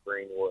in Mount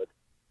Greenwood,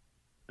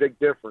 big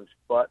difference.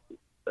 But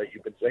as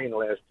you've been saying the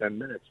last 10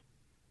 minutes,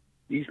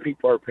 these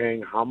people are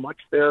paying how much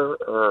there,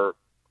 or,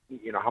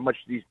 how much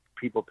these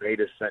people pay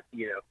to send,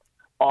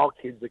 all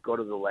kids that go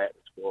to the Latin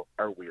school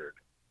are weird.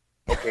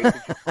 Okay?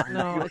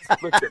 No,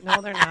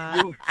 they're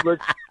not.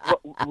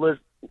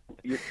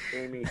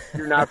 Amy,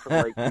 you're not from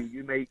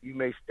Lakeview. You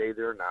may stay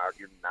there now.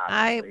 You're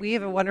not. We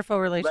have a wonderful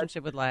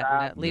relationship with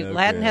Latin.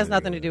 Latin has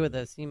nothing to do with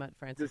this. You met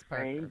Francis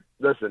Parker.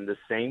 Listen, the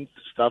same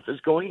stuff is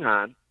going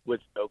on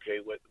with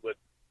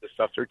the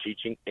stuff they're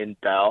teaching in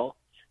Bell,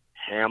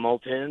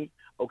 Hamilton.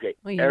 Okay,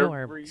 well, you know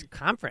our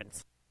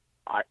conference.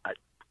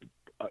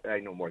 I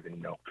know more than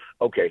you know.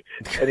 Okay.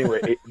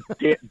 Anyway,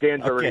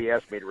 Dan's already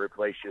asked me to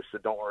replace you, so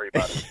don't worry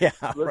about it. Yeah,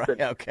 listen,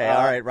 right. Okay.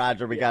 All right,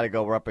 Roger, we got to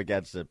go. We're up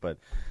against it, but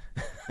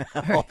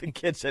all the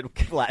kids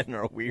at Latin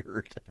are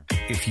weird.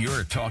 If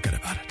you're talking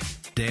about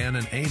it, Dan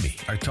and Amy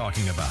are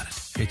talking about it.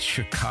 It's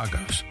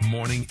Chicago's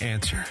Morning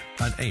Answer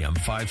on AM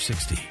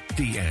 560.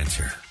 The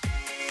Answer.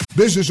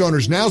 Business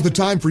owners, now's the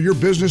time for your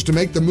business to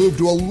make the move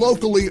to a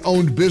locally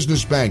owned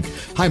business bank.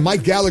 Hi,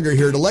 Mike Gallagher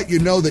here to let you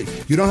know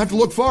that you don't have to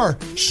look far.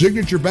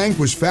 Signature Bank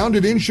was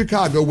founded in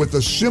Chicago with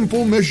a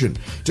simple mission: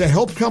 to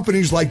help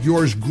companies like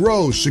yours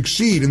grow,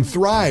 succeed, and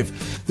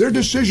thrive. Their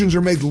decisions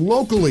are made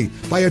locally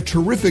by a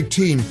terrific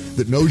team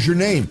that knows your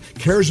name,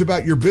 cares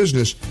about your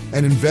business,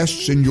 and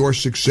invests in your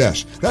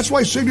success. That's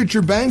why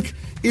Signature Bank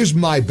is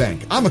my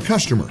bank. I'm a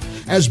customer.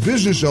 As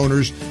business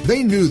owners,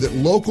 they knew that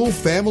local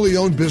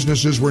family-owned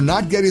businesses were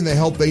not getting the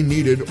help they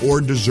needed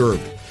or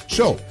deserved.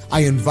 So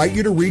I invite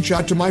you to reach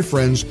out to my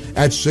friends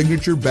at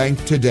Signature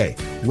Bank today.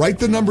 Write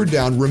the number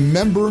down.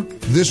 Remember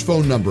this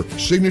phone number,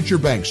 Signature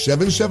Bank,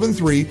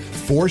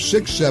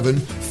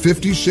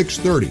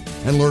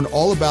 773-467-5630, and learn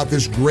all about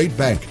this great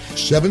bank,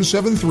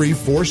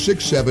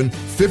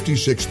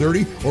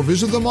 773-467-5630, or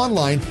visit them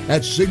online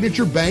at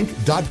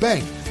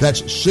signaturebank.bank.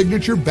 That's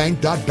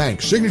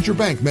signaturebank.bank. Signature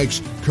Bank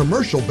makes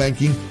commercial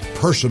banking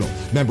personal.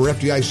 Member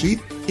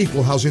FDIC,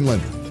 equal housing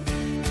lender.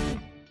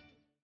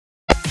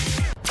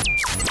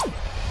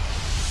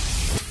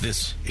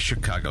 This is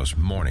Chicago's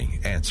Morning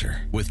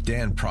Answer with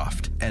Dan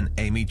Proft and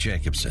Amy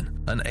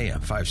Jacobson on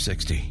AM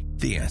 560.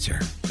 The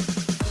Answer.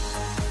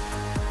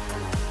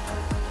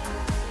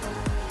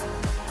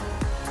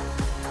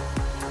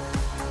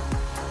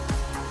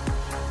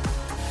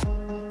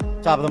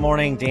 Top of the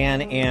morning,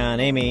 Dan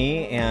and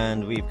Amy,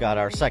 and we've got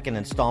our second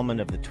installment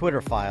of the Twitter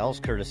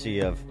files,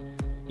 courtesy of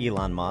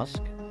Elon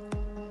Musk.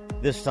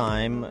 This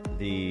time,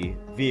 the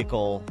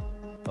vehicle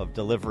of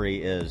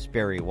delivery is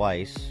Bari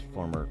Weiss,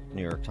 former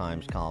New York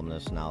Times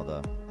columnist, now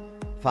the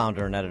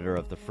founder and editor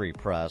of the Free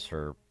Press.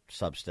 Her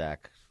Substack,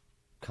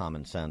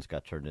 Common Sense,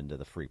 got turned into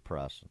the Free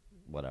Press,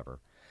 whatever.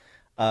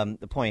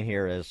 The point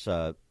here is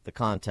the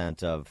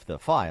content of the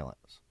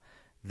filings.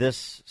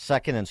 This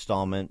second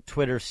installment,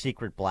 Twitter's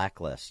secret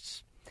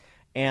blacklists.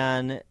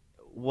 And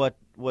what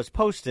was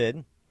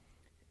posted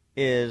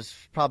is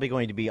probably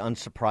going to be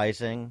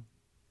unsurprising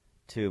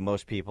to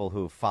most people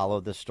who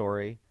follow this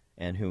story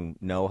and who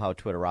know how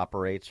Twitter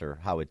operates, or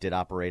how it did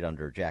operate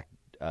under Jack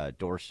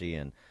Dorsey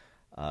and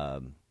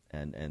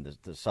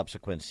the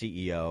subsequent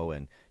CEO,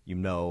 and you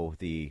know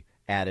the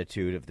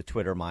attitude of the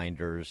Twitter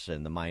minders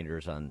and the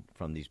minders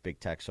from these big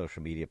tech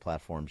social media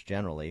platforms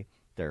generally.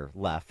 They're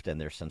left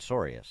and they're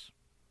censorious.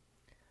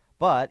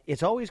 But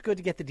it's always good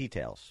to get the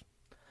details.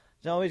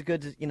 It's always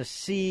good to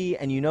see,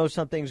 and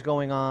something's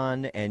going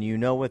on and you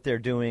know what they're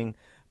doing.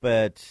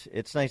 But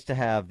it's nice to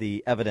have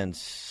the evidence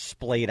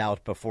splayed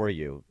out before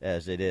you,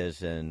 as it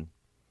is in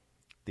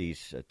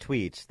these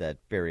tweets that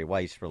Bari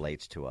Weiss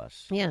relates to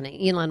us. Yeah, and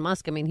Elon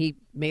Musk, he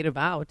made a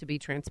vow to be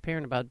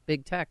transparent about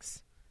big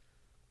tech's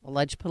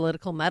alleged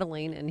political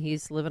meddling, and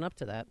he's living up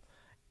to that.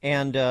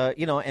 And,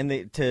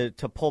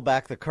 to pull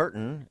back the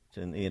curtain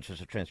in the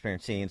interest of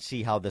transparency and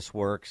see how this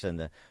works and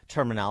the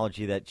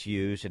terminology that's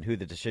used and who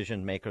the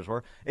decision makers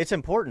were, it's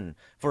important.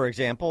 For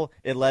example,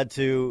 it led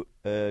to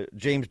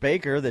James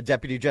Baker, the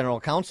deputy general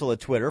counsel at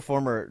Twitter,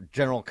 former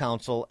general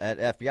counsel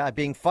at FBI,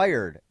 being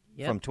fired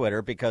from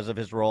Twitter because of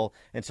his role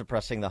in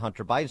suppressing the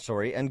Hunter Biden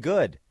story. And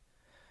good.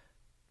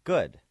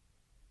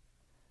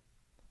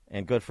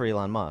 And good for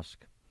Elon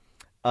Musk.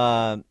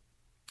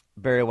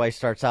 Bari Weiss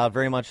starts out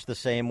very much the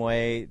same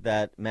way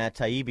that Matt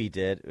Taibbi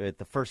did at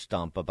the first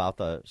dump about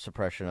the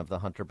suppression of the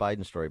Hunter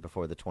Biden story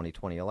before the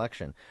 2020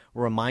 election,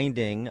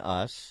 reminding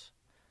us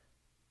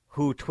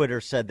who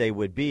Twitter said they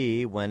would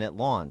be when it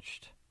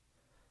launched.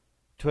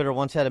 Twitter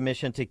once had a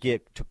mission to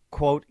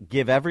quote,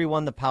 give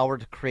everyone the power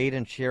to create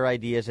and share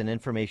ideas and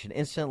information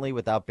instantly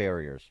without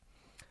barriers.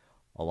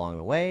 Along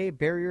the way,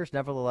 barriers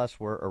nevertheless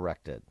were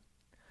erected.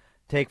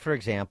 Take, for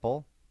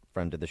example,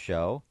 friend of the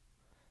show,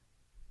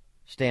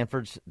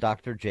 Stanford's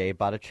Dr. Jay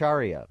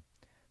Bhattacharya,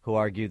 who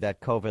argued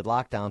that COVID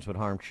lockdowns would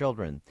harm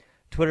children.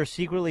 Twitter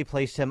secretly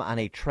placed him on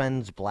a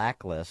trends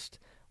blacklist,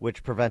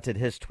 which prevented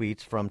his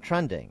tweets from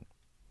trending.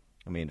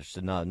 It's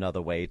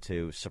another way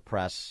to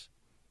suppress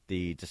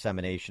the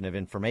dissemination of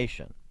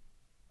information.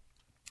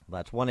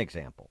 That's one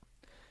example.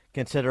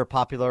 Consider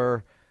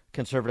popular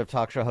conservative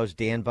talk show host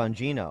Dan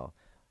Bongino.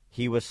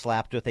 He was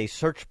slapped with a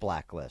search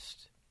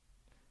blacklist.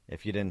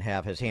 If you didn't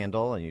have his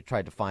handle and you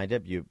tried to find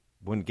it, you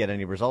wouldn't get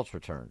any results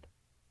returned.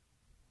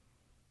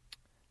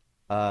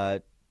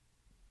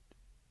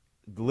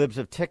 Libs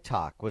of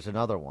TikTok was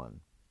another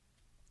one.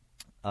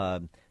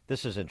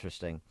 This is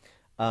interesting.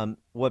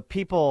 What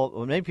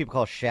many people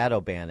call shadow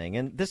banning,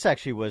 and this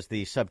actually was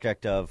the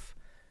subject of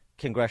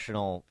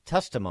congressional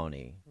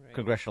testimony,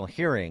 congressional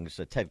hearings.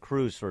 Ted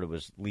Cruz sort of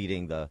was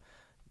leading the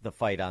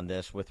fight on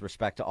this with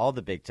respect to all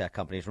the big tech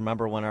companies.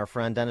 Remember when our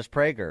friend Dennis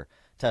Prager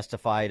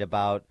testified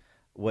about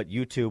what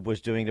YouTube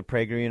was doing to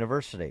Prager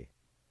University?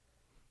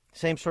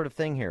 Same sort of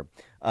thing here.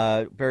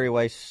 Bari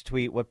Weiss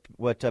tweet, what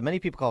many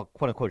people call,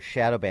 quote-unquote,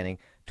 shadow banning.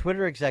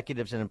 Twitter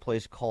executives and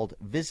employees called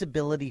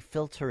visibility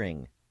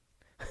filtering.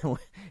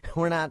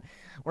 We're not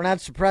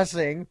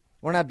suppressing.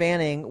 We're not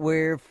banning.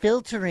 We're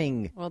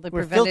filtering. Well,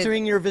 we're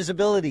filtering your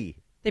visibility.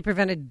 They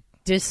prevented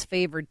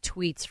disfavored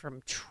tweets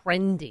from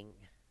trending.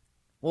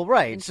 Well,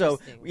 right.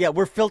 So, yeah,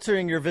 we're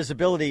filtering your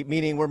visibility,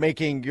 meaning we're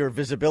making your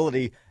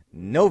visibility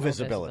no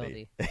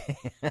visibility.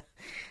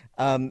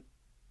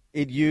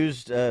 It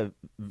used the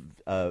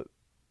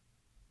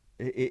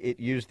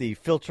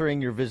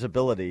filtering your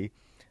visibility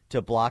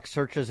to block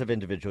searches of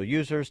individual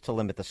users, to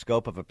limit the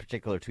scope of a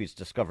particular tweet's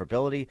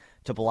discoverability,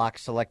 to block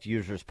select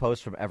users'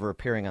 posts from ever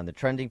appearing on the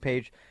trending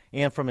page,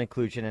 and from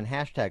inclusion in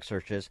hashtag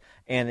searches.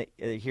 And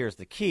here's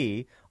the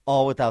key,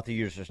 all without the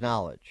user's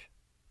knowledge.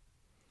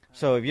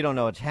 So if you don't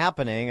know what's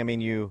happening, I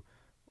mean, you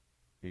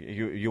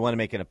want to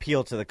make an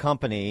appeal to the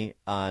company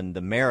on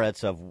the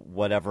merits of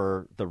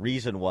whatever the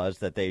reason was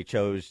that they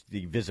chose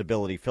the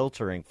visibility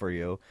filtering for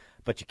you,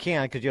 but you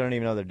can't because you don't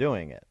even know they're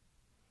doing it.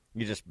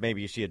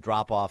 Maybe you see a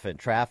drop off in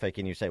traffic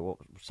and you say, well,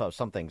 so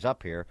something's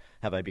up here.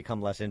 Have I become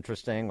less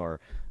interesting, or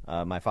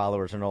my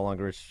followers are no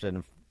longer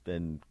interested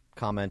in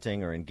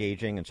commenting or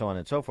engaging, and so on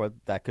and so forth?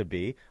 That could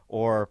be.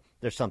 Or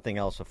there's something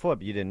else afoot,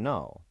 but you didn't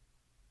know.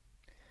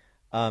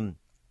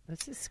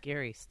 This is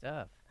scary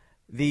stuff.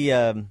 This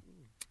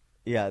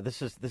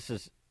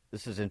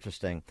is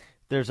interesting.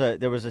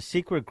 There was a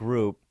secret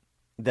group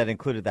that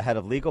included the head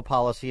of legal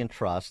policy and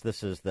trust.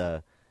 This is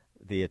the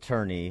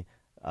attorney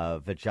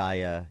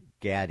Vijaya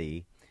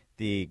Gadde,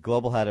 the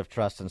global head of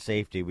trust and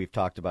safety. We've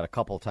talked about a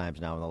couple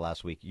times now in the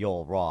last week,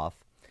 Yoel Roth,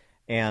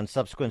 and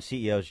subsequent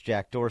CEOs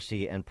Jack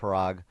Dorsey and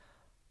Parag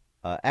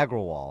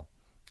Agrawal.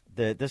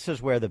 This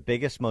is where the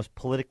biggest, most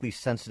politically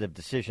sensitive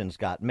decisions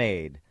got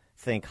made.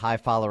 Think high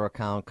follower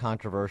count,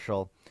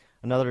 controversial.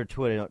 Another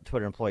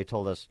Twitter employee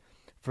told us,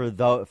 for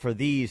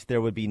these,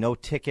 there would be no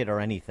ticket or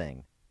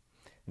anything.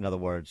 In other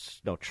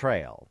words, no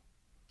trail.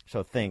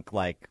 So think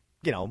like,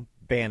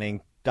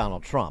 banning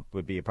Donald Trump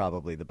would be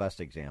probably the best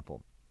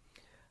example.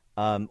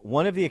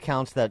 One of the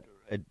accounts that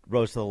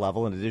rose to the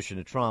level, in addition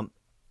to Trump,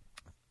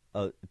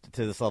 to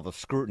this level of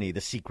scrutiny, the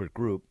secret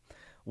group,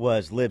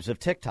 was Libs of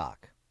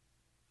TikTok,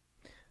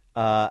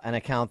 an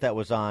account that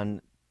was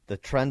on the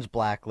Trends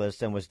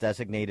blacklist and was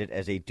designated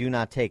as a do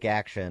not take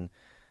action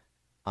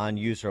on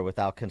user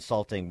without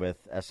consulting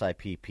with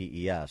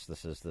SIPPES.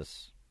 This is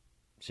this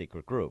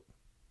secret group.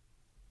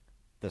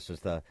 This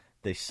is the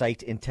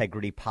Site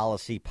Integrity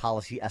Policy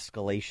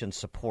Escalation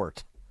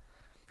Support.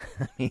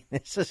 I mean,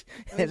 it's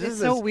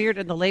so weird,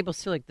 and the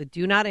labels too, like the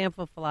do not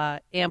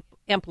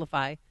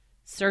amplify,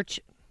 search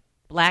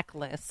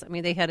blacklist. I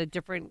mean, they had a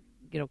different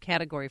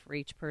category for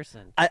each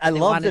person. I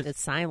love the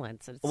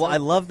silence. I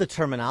love the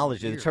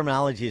terminology. Weird. The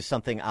terminology is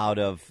something out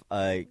of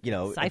a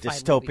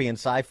dystopian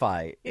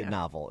sci-fi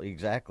novel.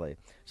 Exactly,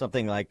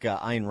 something like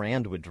Ayn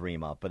Rand would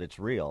dream up, but it's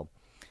real.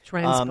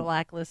 Trends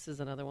blacklist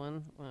is another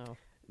one. Wow.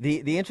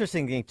 The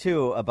interesting thing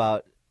too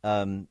about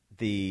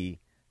the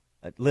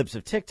Libs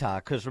of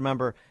TikTok, because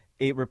remember,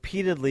 it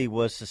repeatedly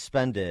was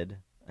suspended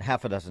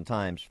half a dozen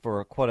times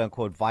for quote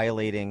unquote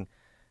violating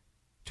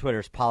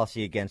Twitter's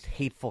policy against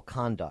hateful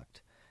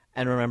conduct.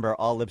 And remember,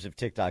 all Libs of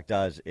TikTok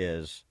does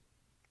is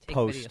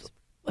post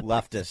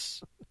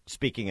leftists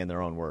speaking in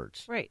their own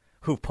words, right?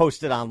 Who've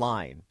posted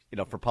online,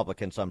 for public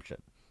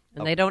consumption.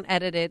 And they don't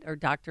edit it or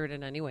doctor it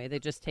in any way. They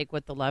just take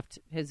what the left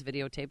has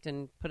videotaped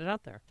and put it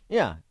out there.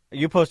 Yeah.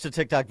 You post a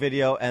TikTok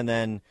video, and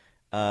then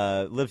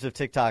Libs of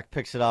TikTok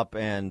picks it up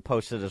and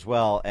posts it as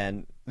well,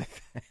 and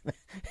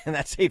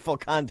that's hateful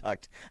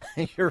conduct.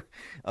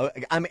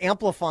 I'm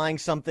amplifying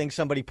something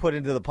somebody put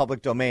into the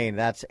public domain.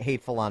 That's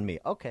hateful on me.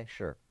 Okay,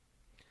 sure.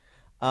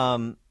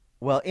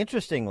 Well,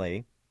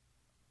 interestingly,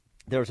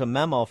 there was a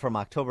memo from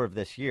October of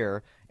this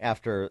year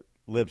after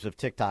Libs of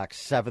TikTok's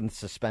 7th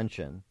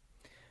suspension,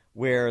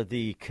 where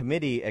the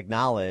committee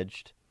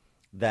acknowledged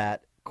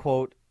that,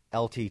 quote,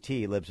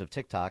 LTT, Libs of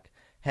TikTok,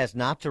 has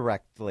not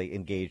directly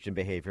engaged in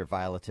behavior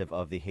violative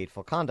of the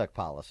hateful conduct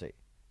policy.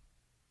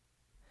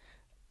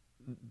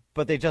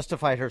 But they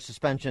justified her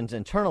suspensions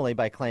internally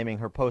by claiming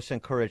her posts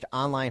encouraged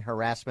online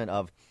harassment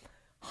of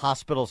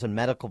hospitals and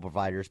medical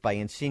providers by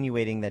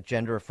insinuating that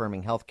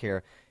gender-affirming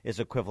healthcare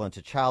is equivalent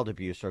to child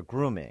abuse or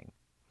grooming.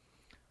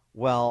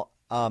 Well,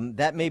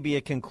 that may be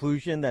a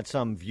conclusion that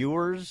some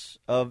viewers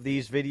of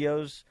these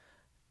videos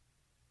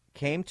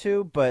came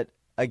to, but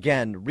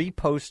again,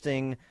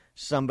 reposting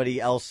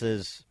somebody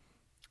else's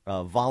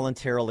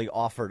voluntarily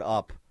offered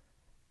up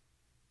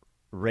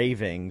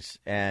ravings,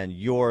 and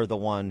you're the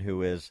one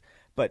who is,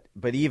 but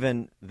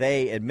even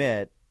they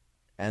admit,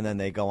 and then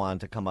they go on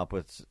to come up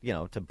with,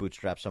 to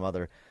bootstrap some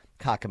other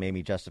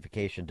cockamamie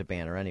justification to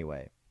ban her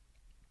anyway.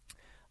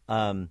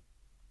 On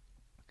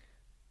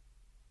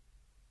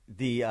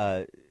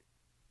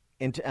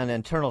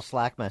internal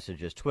Slack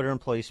messages, Twitter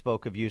employees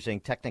spoke of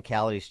using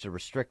technicalities to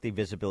restrict the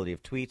visibility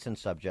of tweets and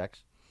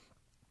subjects.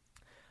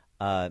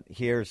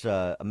 Here's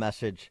a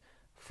message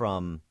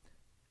from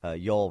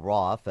Yoel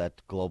Roth,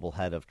 that global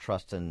head of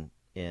trust and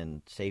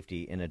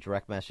safety, in a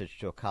direct message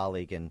to a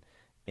colleague in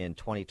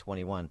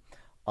 2021.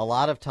 A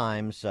lot of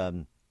times,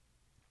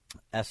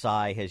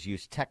 SI has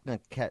used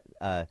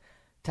technicality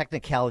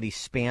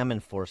spam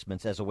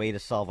enforcements as a way to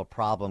solve a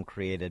problem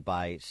created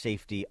by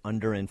safety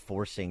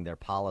under-enforcing their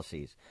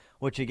policies,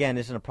 which, again,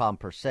 isn't a problem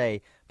per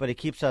se, but it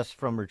keeps us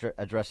from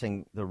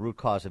addressing the root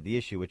cause of the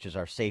issue, which is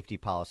our safety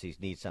policies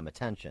need some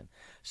attention.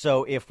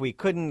 So if we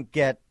couldn't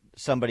get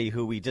somebody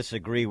who we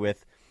disagree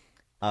with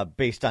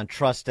based on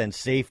trust and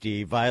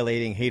safety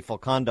violating hateful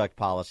conduct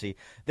policy,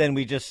 then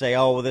we just say,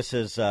 oh, well, this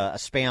is a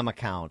spam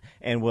account,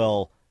 and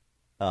we'll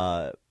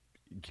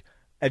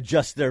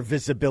adjust their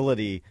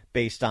visibility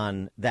based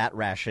on that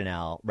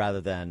rationale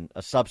rather than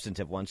a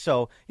substantive one.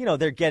 So,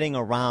 they're getting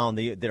around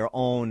their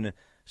own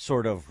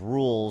sort of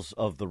rules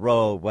of the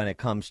road when it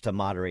comes to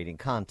moderating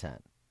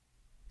content.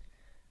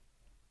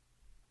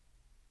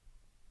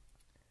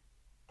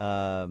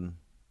 And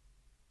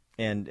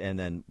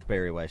then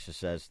Barry Weiss just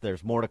says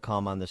there's more to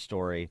come on this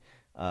story.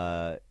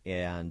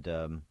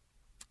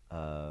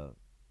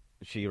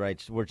 She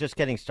writes, we're just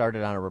getting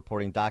started on our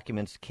reporting.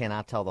 Documents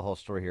cannot tell the whole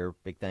story here.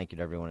 Big thank you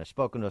to everyone who's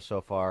spoken to us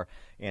so far.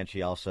 And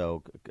she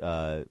also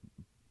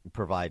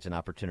provides an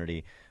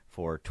opportunity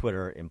for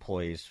Twitter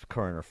employees,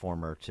 current or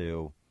former,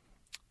 to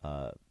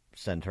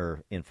send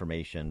her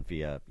information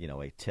via,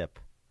 a tip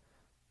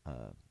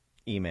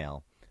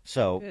email.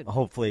 So Good.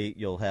 Hopefully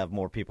you'll have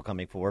more people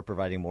coming forward,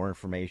 providing more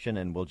information,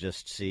 and we'll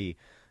just see,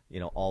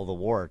 all the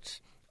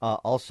warts.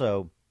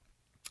 Also,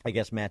 I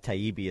guess Matt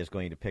Taibbi is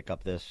going to pick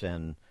up this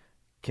and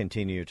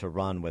continue to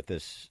run with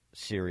this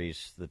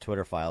series, the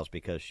Twitter Files,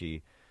 because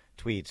she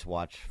tweets,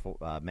 watch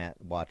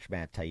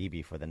Matt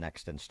Taibbi for the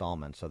next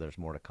installment. So there's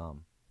more to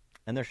come.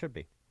 And there should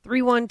be.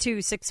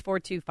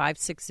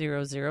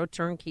 312-642-5600,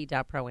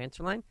 turnkey.pro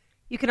answer line.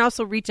 You can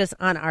also reach us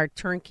on our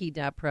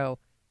turnkey.pro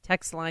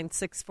text line,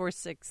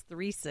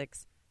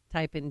 64636.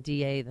 Type in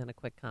DA, then a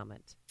quick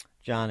comment.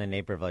 John in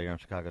Naperville, you're on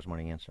Chicago's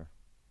Morning Answer.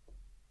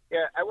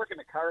 Yeah, I work in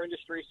the car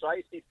industry, so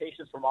I see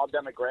patients from all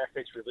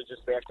demographics, religious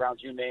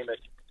backgrounds, you name it.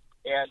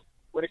 And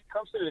when it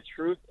comes to the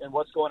truth and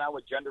what's going on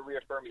with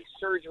gender-reaffirming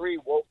surgery,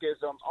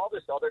 wokeism, all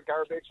this other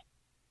garbage,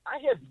 I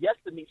have yet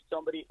to meet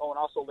somebody, and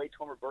also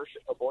late-term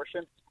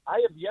abortion,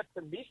 I have yet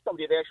to meet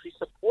somebody that actually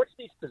supports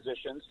these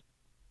positions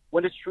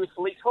when it's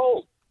truthfully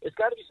told. It's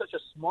got to be such a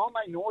small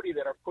minority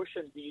that are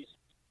pushing these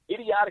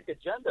idiotic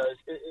agendas.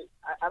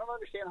 I don't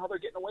understand how they're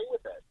getting away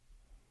with it.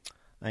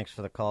 Thanks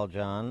for the call,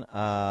 John.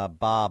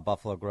 Bob,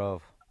 Buffalo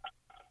Grove.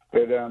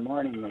 Good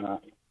morning,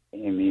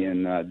 Amy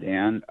and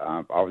Dan.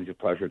 Always a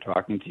pleasure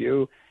talking to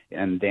you.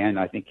 And Dan,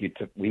 I think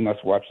we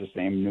must watch the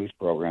same news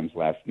programs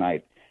last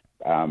night.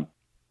 Dan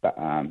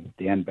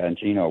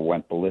Bongino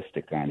went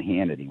ballistic on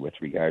Hannity with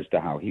regards to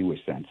how he was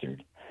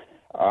censored.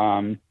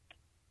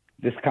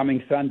 This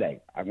coming Sunday,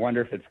 I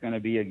wonder if it's going to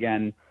be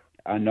again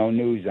no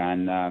news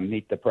on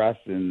Meet the Press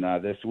in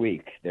this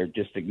week. They're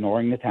just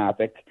ignoring the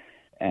topic,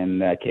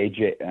 and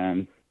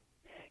KJP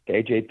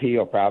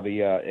will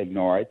probably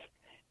ignore it.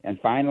 And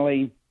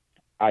finally,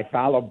 I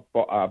follow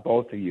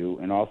both of you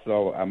and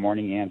also a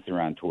Morning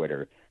Answer on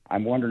Twitter.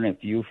 I'm wondering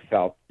if you've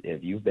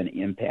been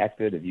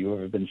impacted, have you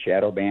ever been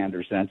shadow banned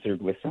or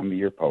censored with some of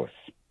your posts?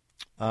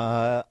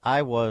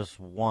 I was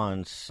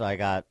once.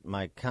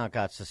 My account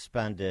got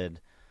suspended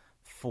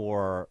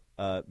for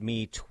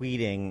me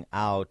tweeting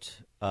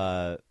out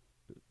to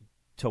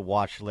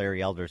watch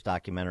Larry Elder's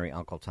documentary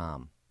Uncle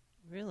Tom.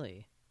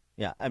 Really?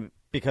 Yeah,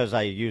 because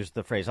I used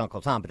the phrase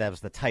Uncle Tom, but that was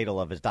the title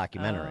of his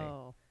documentary.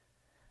 Oh.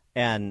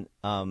 And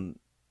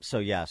so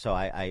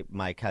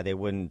they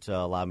wouldn't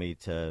allow me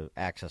to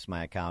access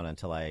my account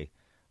until I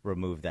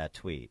removed that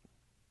tweet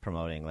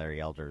promoting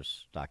Larry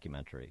Elder's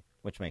documentary,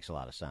 which makes a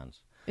lot of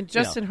sense. And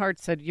Justin Hart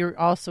said you're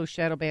also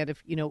shadow banned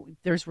if,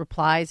 there's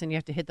replies and you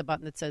have to hit the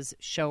button that says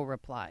show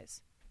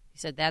replies. He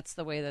said that's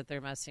the way that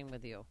they're messing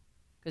with you.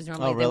 Because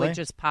normally they would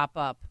just pop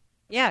up.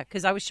 Yeah,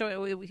 because I was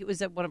showing, he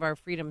was at one of our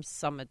Freedom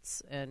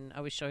Summits, and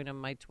I was showing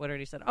him my Twitter,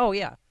 and he said, oh,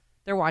 yeah,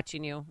 they're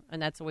watching you,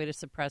 and that's a way to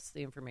suppress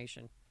the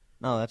information.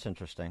 Oh, that's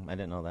interesting. I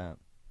didn't know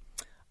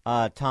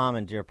that. Tom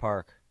in Deer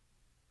Park.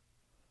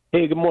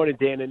 Hey, good morning,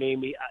 Dan and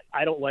Amy.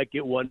 I don't like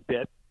it one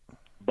bit,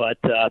 but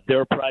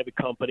they're a private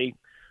company.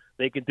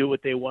 They can do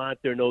what they want.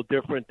 They're no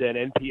different than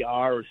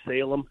NPR or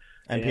Salem.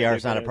 NPR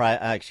is not a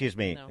private. Excuse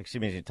me,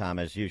 Tom.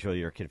 As usual,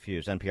 you're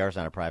confused. NPR is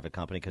not a private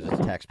company because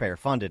it's taxpayer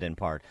funded in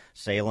part.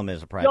 Salem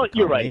is a private company.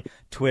 You're right.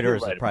 Twitter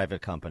is a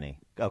private company.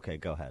 Okay,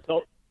 go ahead.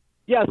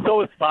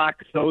 So is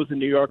Fox. So is the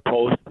New York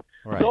Post.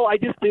 Right. So I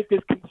just think as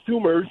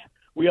consumers,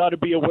 we ought to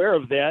be aware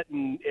of that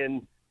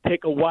and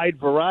take a wide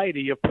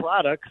variety of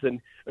products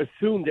and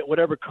assume that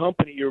whatever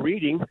company you're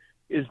reading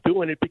is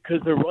doing it because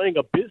they're running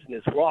a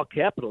business. We're all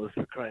capitalists,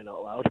 for crying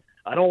out loud.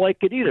 I don't like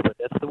it either, but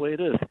that's the way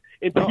it is.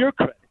 And to your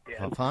credit,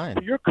 Dan,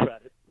 to your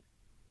credit,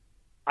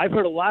 I've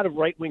heard a lot of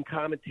right-wing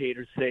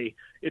commentators say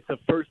it's a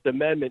First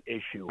Amendment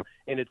issue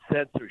and it's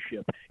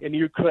censorship. And to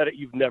your credit,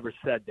 you've never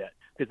said that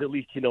because at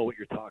least you know what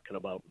you're talking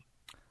about.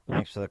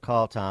 Thanks for the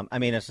call, Tom. I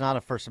mean, it's not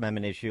a First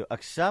Amendment issue,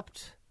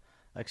 except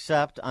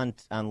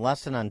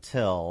unless and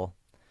until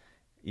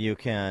you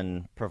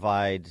can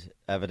provide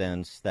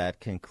evidence that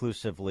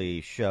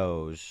conclusively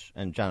shows,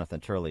 and Jonathan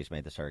Turley's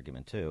made this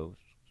argument too,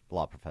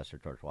 law professor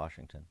George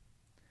Washington,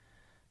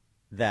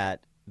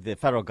 that the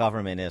federal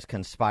government is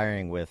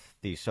conspiring with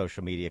these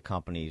social media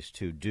companies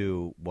to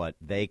do what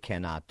they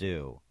cannot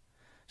do.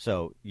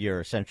 So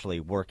you're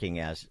essentially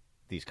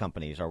these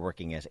companies are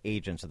working as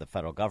agents of the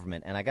federal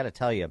government. And I got to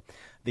tell you,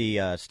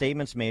 the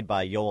statements made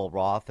by Yoel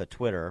Roth at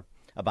Twitter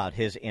about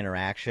his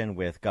interaction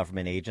with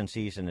government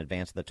agencies in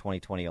advance of the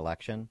 2020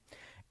 election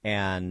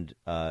And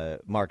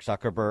Mark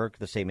Zuckerberg,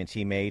 the statements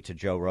he made to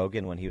Joe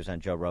Rogan when he was on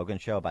Joe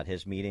Rogan's show about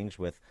his meetings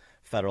with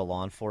federal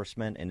law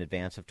enforcement in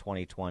advance of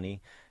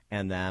 2020,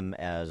 and them,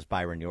 as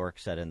Byron York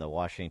said in the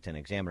Washington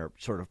Examiner,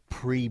 sort of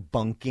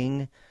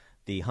pre-bunking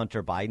the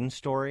Hunter Biden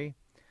story,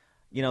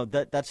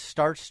 that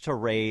starts to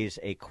raise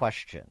a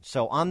question.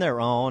 So on their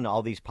own,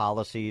 all these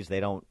policies,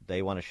 they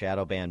want to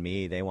shadow ban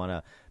me, they want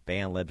to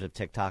ban libs of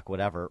TikTok,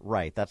 whatever.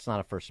 Right, that's not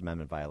a First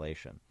Amendment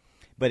violation.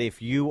 But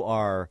if you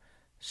are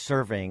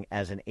serving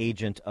as an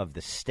agent of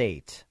the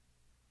state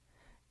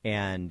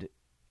and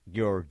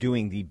you're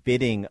doing the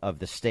bidding of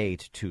the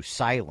state to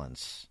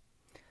silence,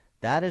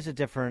 that is a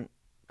different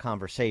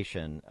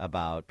conversation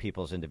about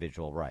people's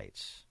individual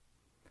rights.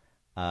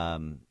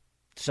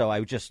 So I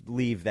would just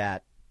leave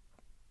that.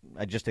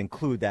 I just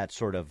include that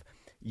sort of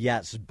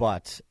yes,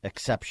 but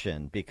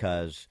exception,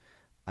 because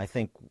I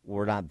think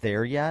we're not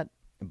there yet.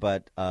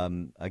 But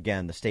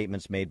again, the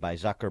statements made by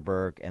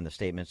Zuckerberg and the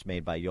statements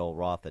made by Yoel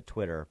Roth at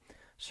Twitter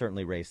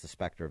certainly raise the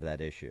specter of that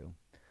issue.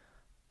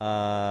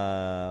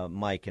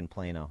 Mike in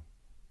Plano.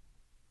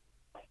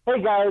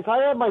 Hey guys, I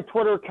had my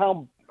Twitter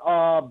account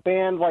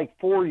banned like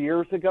 4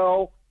 years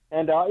ago.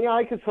 And,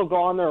 I can still go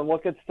on there and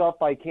look at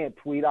stuff. I can't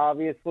tweet,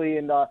 obviously.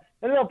 And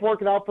ended up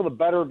working out for the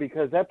better,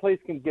 because that place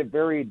can get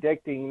very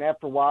addicting. And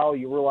after a while,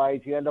 you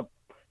realize you end up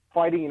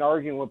fighting and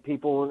arguing with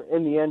people who,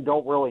 in the end,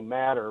 don't really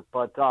matter.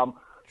 But the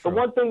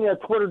one thing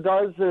that Twitter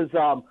does is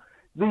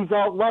these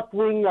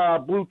left-wing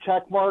blue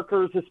check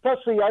markers,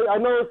 especially, I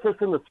noticed this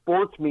in the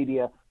sports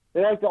media.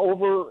 They like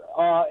to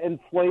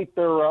inflate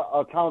their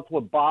accounts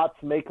with bots,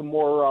 make them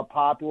more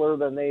popular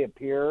than they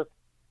appear.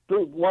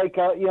 Like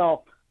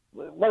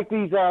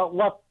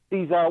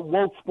these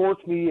woke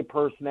sports media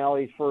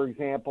personalities, for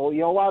example.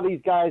 A lot of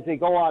these guys, they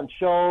go on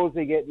shows,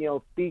 they get,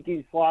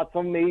 speaking slots,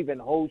 some may even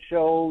host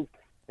shows,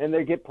 and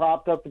they get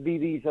propped up to be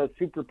these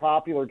super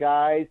popular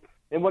guys.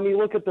 And when you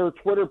look at their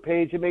Twitter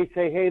page, it may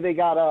say, hey, they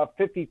got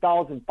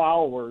 50,000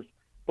 followers.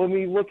 But when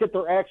you look at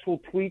their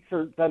actual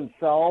tweets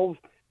themselves,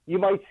 you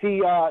might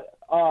see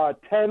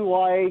 10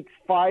 likes,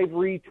 5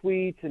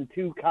 retweets, and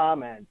 2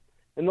 comments.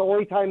 And the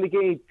only time they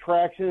gain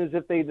traction is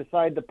if they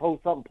decide to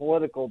post something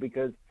political,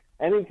 because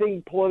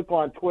anything political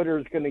on Twitter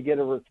is going to get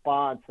a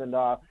response. And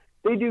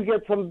they do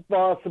get some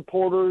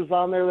supporters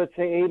on there that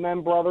say,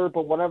 amen, brother,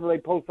 but whenever they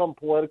post something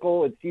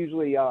political, it's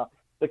usually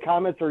the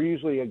comments are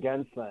usually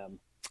against them.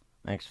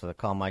 Thanks for the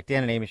call, Mike.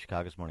 Dan and Amy,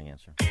 Chicago's Morning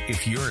Answer.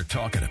 If you're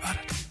talking about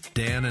it,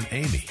 Dan and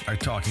Amy are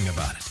talking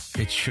about it.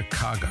 It's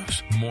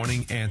Chicago's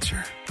Morning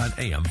Answer on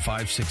AM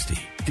 560.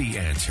 The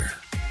Answer.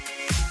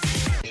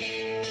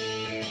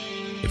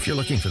 If you're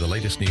looking for the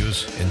latest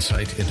news,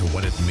 insight into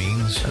what it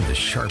means, and the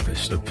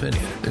sharpest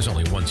opinion, there's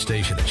only one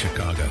station in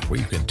Chicago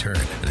where you can turn,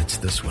 and it's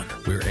this one.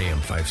 We're AM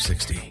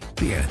 560.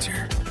 The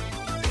Answer.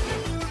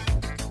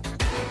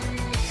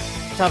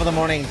 Top of the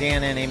morning,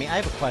 Dan and Amy. I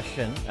have a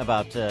question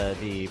about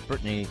the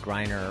Brittany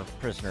Griner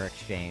prisoner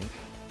exchange.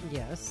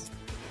 Yes.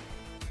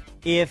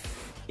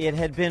 If it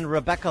had been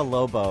Rebecca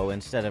Lobo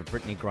instead of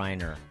Brittany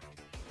Griner,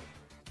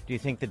 do you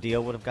think the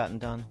deal would have gotten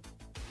done?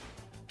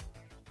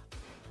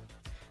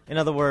 In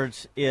other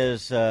words,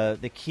 is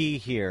the key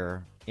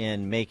here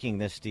in making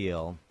this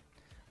deal,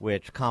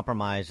 which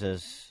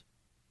compromises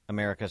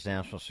America's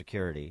national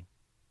security,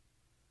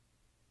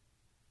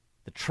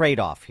 the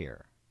trade-off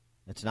here?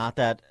 It's not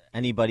that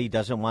anybody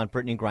doesn't want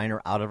Brittany Griner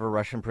out of a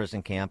Russian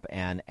prison camp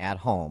and at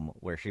home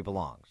where she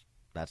belongs.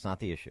 That's not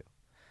the issue.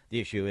 The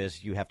issue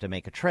is you have to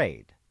make a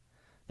trade.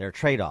 There are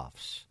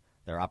trade-offs.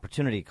 There are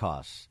opportunity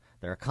costs.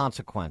 There are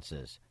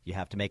consequences. You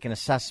have to make an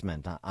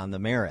assessment on the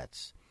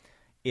merits.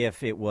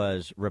 If it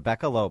was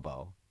Rebecca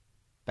Lobo,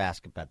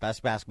 best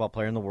basketball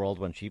player in the world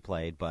when she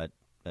played, but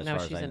as now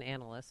far she's as an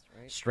analyst,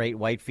 right? Straight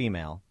white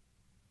female,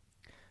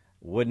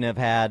 wouldn't have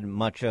had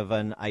much of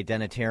an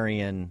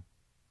identitarian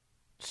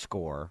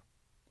score.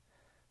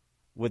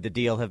 Would the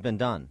deal have been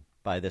done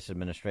by this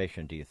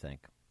administration, do you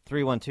think?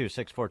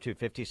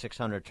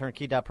 312-642-5600,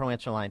 turnkey.pro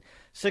answer line,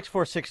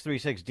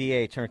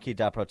 64636DA,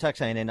 turnkey.pro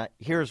text line. And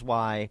here's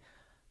why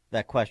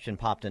that question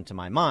popped into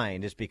my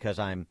mind, is because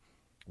I'm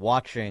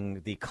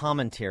watching the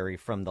commentary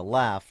from the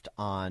left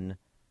on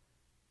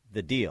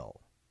the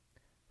deal.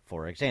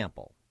 For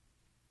example,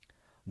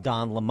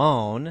 Don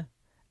Lemon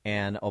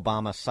and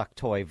Obama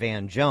suck-toy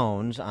Van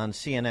Jones on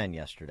CNN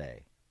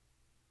yesterday.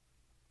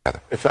 I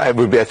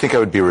think I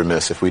would be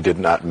remiss if we did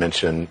not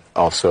mention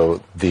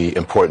also the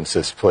importance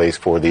this plays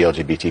for the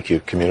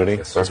LGBTQ community.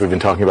 Yes, as we've been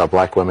talking about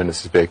black women,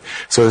 this is big.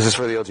 So this is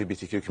for the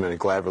LGBTQ community.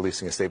 GLAAD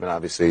releasing a statement,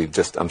 obviously,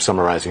 just I'm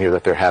summarizing here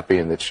that they're happy,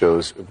 and it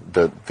shows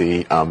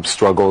the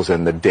struggles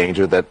and the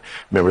danger that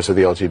members of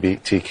the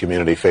LGBT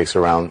community face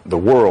around the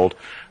world.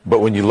 But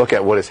when you look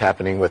at what is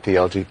happening with the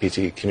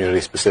LGBT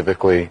community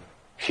specifically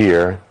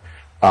here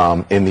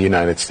in the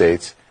United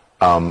States,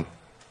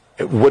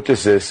 what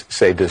does this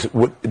say? Does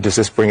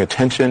this bring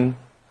attention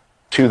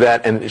to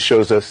that? And it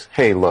shows us,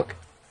 hey, look,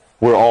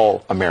 we're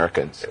all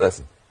Americans.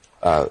 Listen,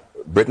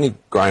 Brittany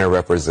Griner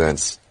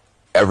represents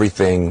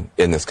everything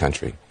in this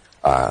country.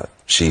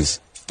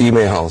 She's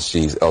female,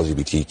 she's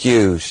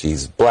LGBTQ,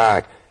 she's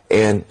black,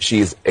 and she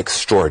is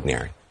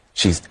extraordinary.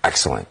 She's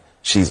excellent.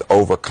 She's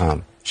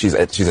overcome. She's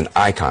an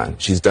icon.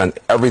 She's done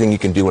everything you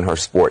can do in her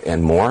sport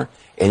and more,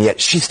 and yet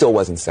she still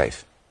wasn't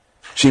safe.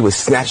 She was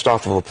snatched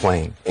off of a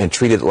plane and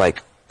treated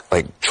like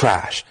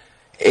trash,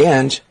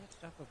 and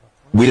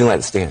we didn't let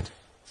it stand.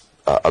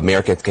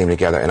 Americans came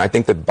together, and I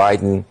think that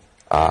Biden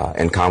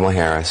and Kamala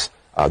Harris,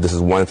 this is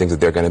one of the things that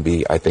they're going to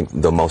be, I think,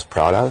 the most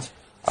proud of.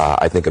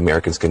 I think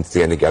Americans can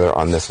stand together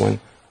on this one.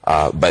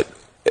 But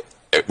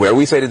where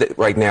we say that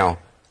right now,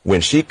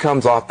 when she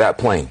comes off that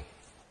plane,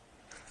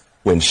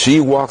 when she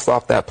walks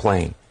off that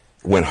plane,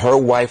 when her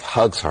wife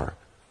hugs her,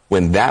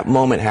 when that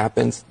moment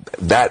happens,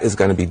 that is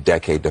going to be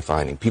decade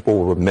defining. People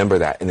will remember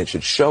that, and it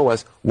should show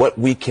us what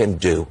we can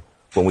do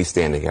when we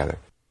stand together.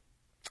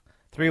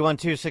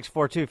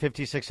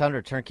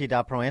 312-642-5600,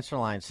 Turnkey.pro answer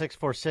line,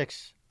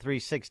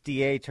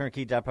 646-36DA,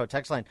 Turnkey.pro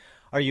text line.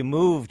 Are you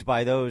moved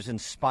by those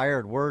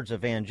inspired words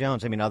of Van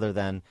Jones? I mean, other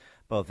than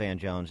both Van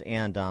Jones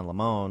and Don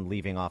Lemon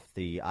leaving off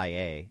the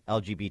IA,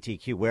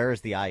 LGBTQ. Where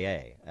is the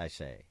IA, I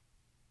say?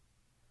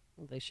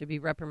 They should be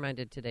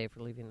reprimanded today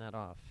for leaving that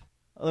off.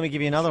 Let me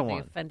give you another one.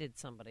 They offended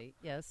somebody,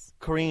 yes.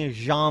 Karine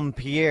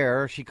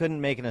Jean-Pierre, she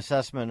couldn't make an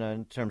assessment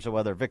in terms of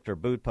whether Victor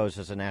Bout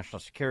poses a national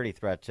security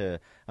threat to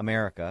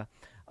America.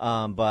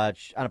 But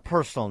on a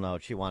personal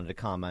note, she wanted to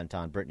comment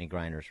on Brittany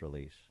Griner's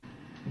release.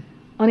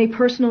 On a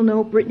personal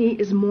note, Brittany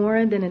is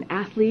more than an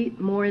athlete,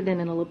 more than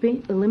an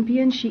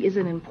Olympian. She is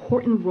an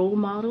important role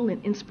model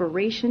and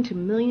inspiration to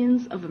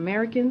millions of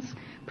Americans,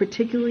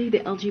 particularly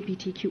the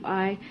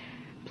LGBTQI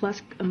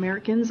plus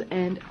Americans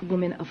and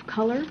women of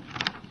color.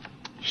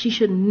 She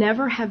should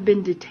never have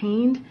been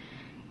detained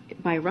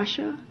by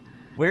Russia.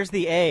 Where's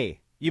the A?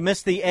 You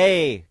missed the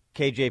A,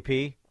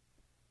 KJP.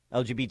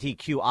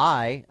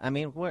 LGBTQI. I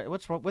mean,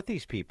 what's wrong with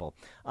these people?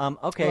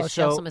 Okay, well,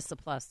 she also missed the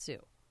plus, too.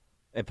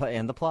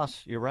 And the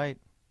plus, you're right.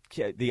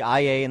 The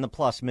IA and the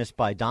plus missed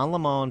by Don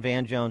Lemon,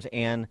 Van Jones,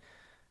 and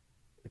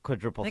the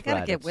quadruple threat. They got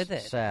to get with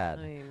it. Sad.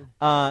 I mean...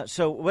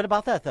 So what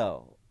about that,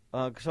 though?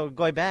 So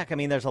going back, I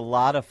mean, there's a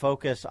lot of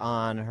focus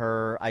on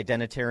her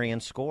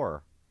identitarian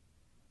score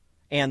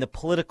and the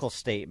political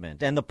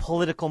statement and the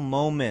political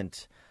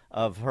moment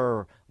of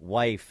her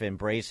wife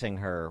embracing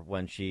her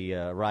when she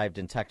arrived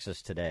in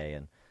Texas today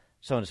and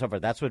so on and so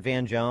forth. That's what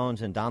Van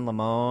Jones and Don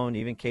Lemon,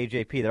 even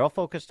KJP, they're all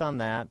focused on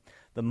that,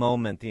 the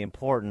moment, the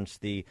importance,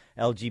 the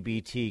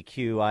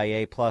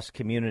LGBTQIA plus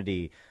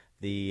community,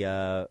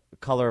 the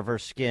color of her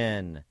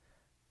skin.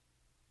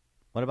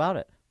 What about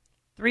it?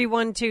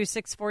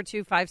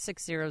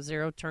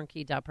 312-642-5600,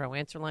 Turnkey.pro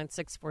answer line,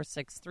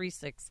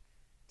 64636.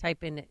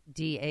 Type in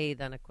DA,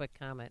 then a quick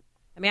comment.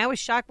 I mean, I was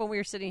shocked when we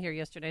were sitting here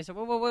yesterday. I said,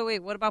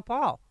 wait, what about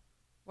Paul?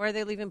 Why are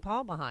they leaving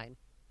Paul behind?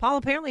 Paul,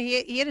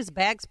 apparently, he had his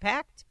bags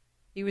packed.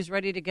 He was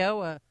ready to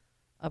go.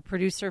 A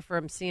producer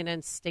from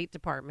CNN's State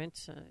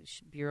Department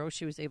Bureau,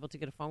 she was able to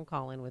get a phone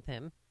call in with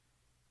him.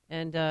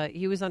 And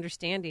he was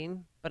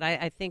understanding. But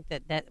I think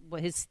that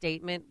his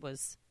statement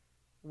was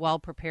well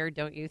prepared,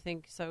 don't you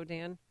think so,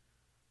 Dan?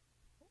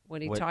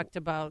 When he talked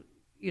about,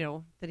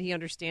 that he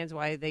understands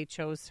why they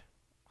chose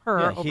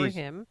her over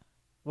him.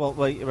 Well,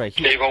 right.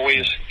 They've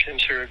always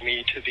considered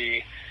me to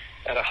be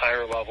at a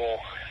higher level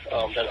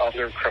than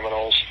other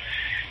criminals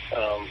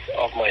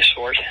of my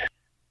sort.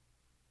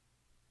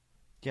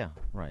 Yeah,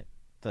 right.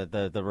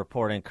 The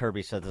reporting,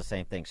 Kirby said the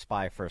same thing,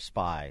 spy for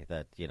spy,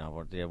 that,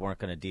 they weren't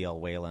going to deal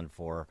Whalen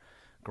for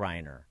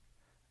Griner.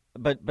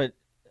 But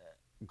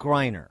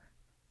Griner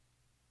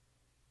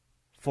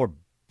for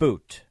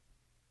Bout.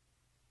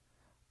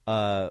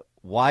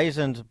 Why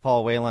isn't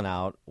Paul Whalen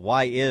out?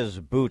 Why is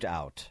Bout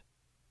out?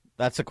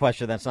 That's a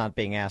question that's not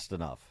being asked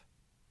enough.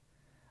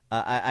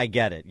 I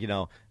get it.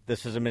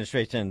 This is an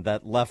administration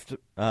that left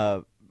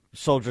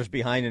soldiers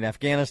behind in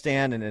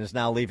Afghanistan and is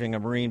now leaving a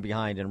Marine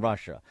behind in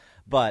Russia.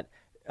 But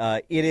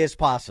it is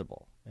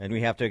possible, and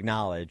we have to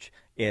acknowledge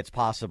it's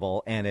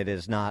possible, and it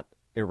is not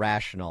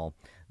irrational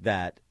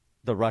that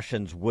the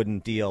Russians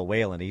wouldn't deal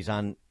Whalen. He's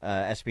on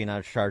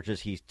espionage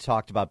charges. He's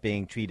talked about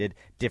being treated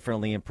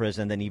differently in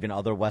prison than even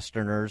other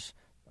Westerners,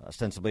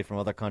 ostensibly from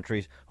other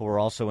countries, who are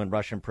also in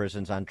Russian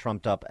prisons on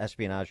trumped-up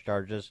espionage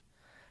charges.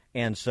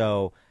 And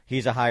so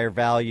he's a higher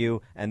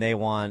value, and they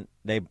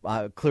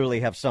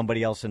clearly have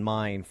somebody else in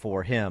mind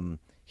for him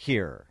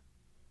here.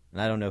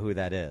 And I don't know who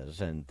that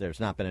is, and there's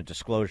not been a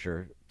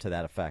disclosure to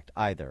that effect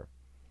either.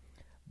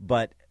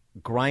 But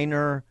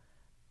Griner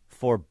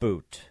for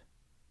Bout.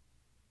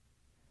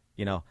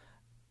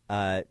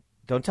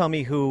 Don't tell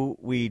me who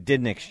we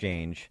didn't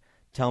exchange.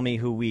 Tell me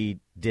who we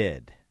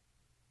did.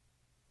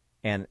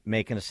 And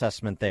make an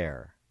assessment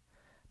there.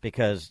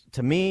 Because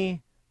to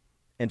me,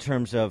 in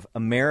terms of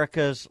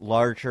America's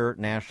larger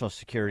national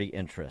security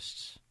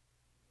interests,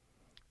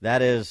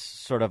 that is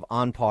sort of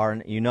on par.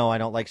 And I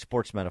don't like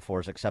sports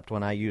metaphors except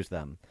when I use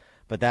them.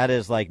 But that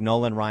is like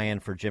Nolan Ryan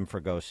for Jim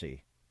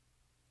Fregosi.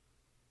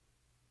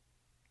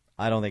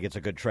 I don't think it's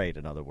a good trade,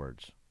 in other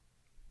words.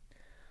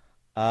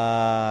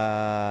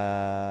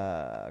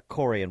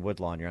 Corey in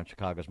Woodlawn, you're on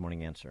Chicago's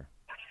Morning Answer.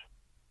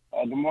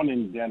 Good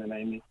morning, Dan and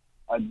Amy.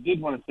 I did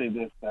want to say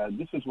this, that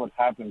this is what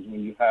happens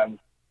when you have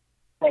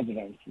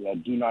presidents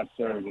that do not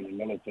serve in the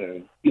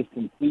military is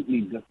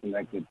completely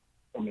disconnected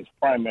from his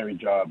primary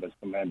job as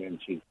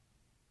commander-in-chief.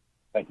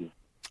 Thank you.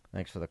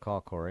 Thanks for the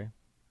call, Corey.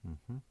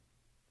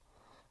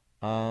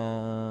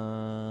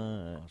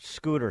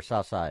 Scooter,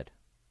 Southside.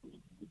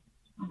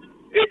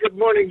 Hey, good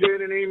morning,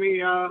 Dan and Amy.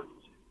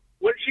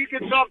 When she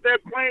gets off that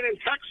plane in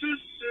Texas,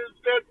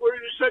 is that where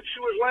you said she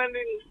was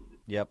landing?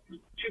 Yep.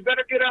 She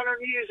better get on her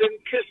knees and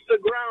kiss the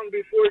ground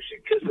before she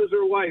kisses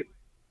her wife.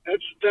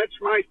 That's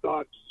my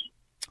thoughts.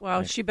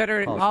 Well, she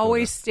better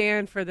always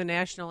stand for the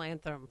national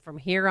anthem from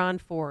here on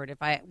forward. If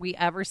we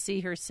ever see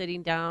her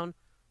sitting down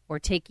or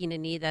taking a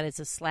knee, that is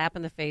a slap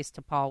in the face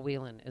to Paul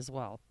Whelan as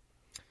well,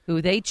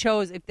 who they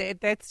chose. If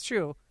that's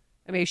true,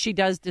 I mean, if she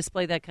does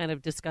display that kind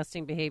of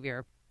disgusting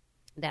behavior,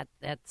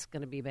 that's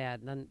going to be bad.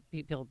 And then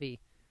people will be,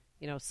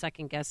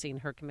 second guessing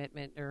her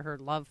commitment or her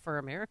love for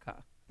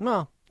America.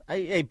 No,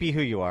 hey, be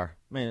who you are.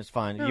 I mean, it's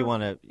fine. No, if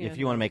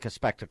you want to make a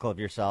spectacle of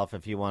yourself,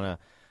 if you want to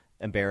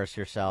embarrass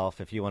yourself,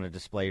 if you want to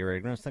display your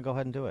ignorance, then go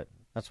ahead and do it.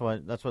 That's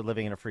what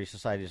living in a free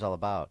society is all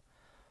about.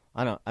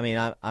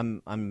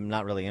 I'm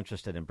not really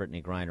interested in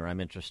Brittany Griner. I'm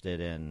interested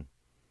in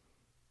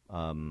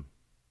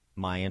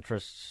my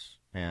interests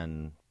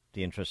and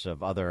the interests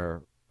of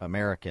other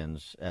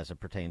Americans as it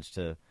pertains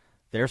to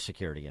their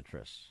security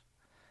interests.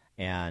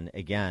 And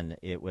again,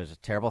 it was a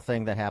terrible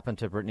thing that happened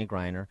to Brittany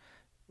Griner.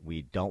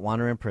 We don't want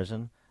her in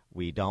prison.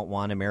 We don't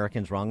want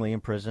Americans wrongly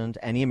imprisoned.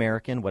 Any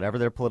American, whatever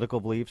their political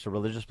beliefs or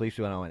religious beliefs,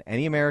 we don't want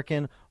any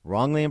American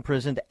wrongly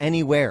imprisoned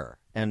anywhere,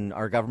 and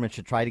our government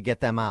should try to get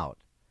them out.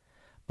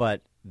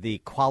 But the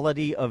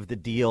quality of the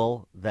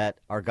deal that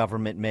our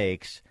government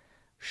makes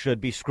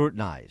should be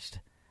scrutinized,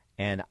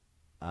 and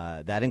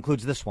that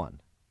includes this one.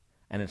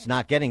 And it's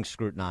not getting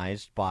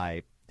scrutinized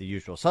by the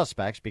usual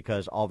suspects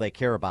because all they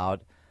care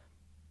about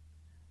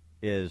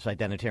is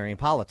identitarian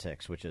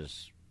politics, which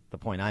is the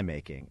point I'm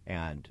making.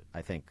 And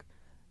I think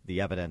the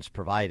evidence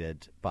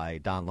provided by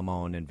Don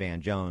Lemon and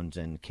Van Jones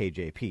and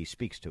KJP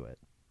speaks to it.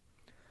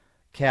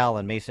 Cal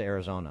in Mesa,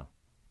 Arizona.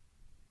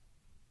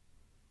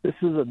 This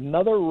is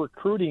another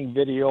recruiting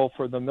video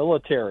for the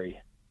military.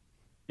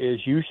 Is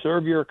you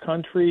serve your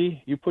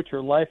country, you put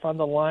your life on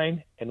the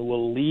line, and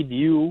we'll leave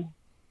you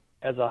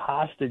as a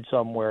hostage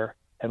somewhere,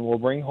 and we'll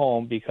bring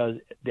home because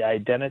the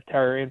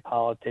identitarian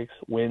politics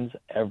wins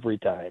every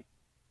time.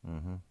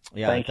 Mm-hmm.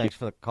 Yeah, thanks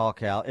for the call,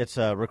 Cal. It's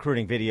a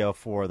recruiting video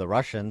for the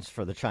Russians,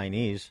 for the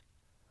Chinese.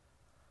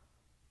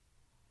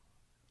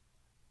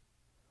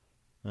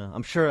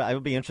 I'm sure it will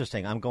be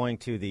interesting. I'm going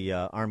to the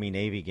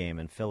Army-Navy game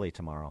in Philly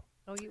tomorrow.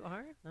 Oh, you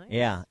are? Nice.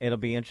 Yeah, it'll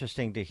be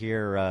interesting to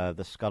hear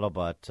the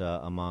scuttlebutt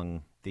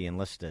among the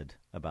enlisted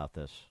about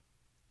this.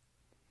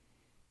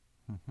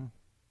 Mm-hmm.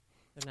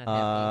 They're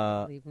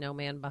not happy. Leave no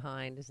man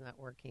behind is not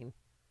working.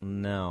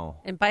 No.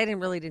 And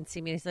Biden really didn't see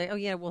me. He's like, oh,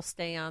 yeah, we'll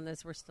stay on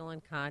this. We're still in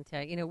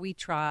contact. We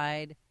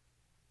tried.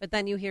 But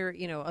then you hear,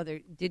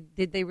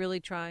 did they really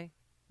try? I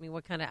mean,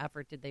 what kind of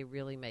effort did they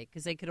really make?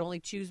 Because they could only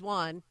choose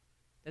one.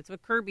 That's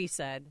what Kirby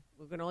said.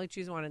 We could only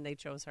choose one, and they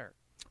chose her.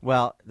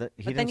 Well, but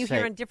then you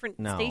hear on different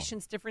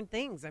stations different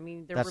things. I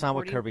mean, that's not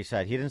what Kirby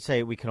said. He didn't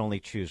say we can only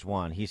choose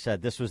one. He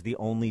said this was the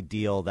only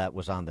deal that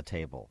was on the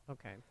table.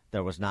 Okay.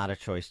 There was not a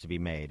choice to be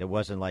made. It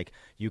wasn't like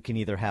you can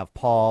either have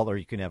Paul or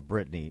you can have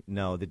Brittany.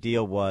 No, the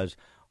deal was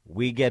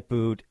we get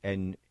Boot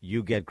and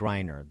you get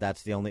Griner.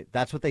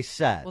 That's what they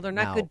said. Well, they're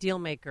not good deal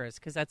makers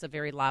because that's a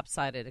very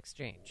lopsided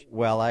exchange.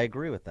 Well, I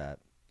agree with that.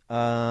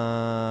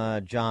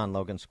 John,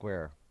 Logan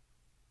Square.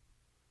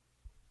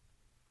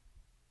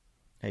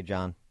 Hey,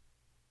 John.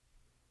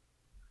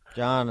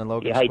 John and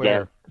Logan Square. Hi,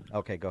 Dan.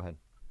 Okay, go ahead.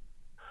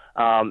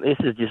 This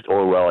is just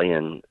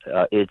Orwellian.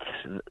 It's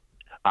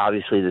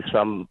obviously that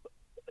some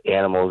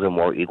animals are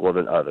more equal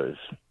than others.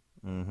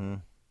 Mm-hmm.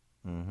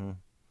 Mm-hmm.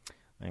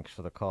 Thanks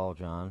for the call,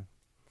 John.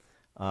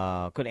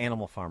 Good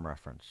Animal Farm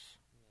reference.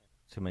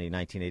 Too many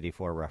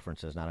 1984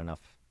 references, not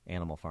enough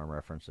Animal Farm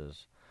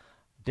references.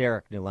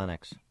 Derek, New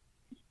Lenox.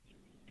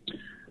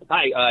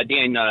 Hi,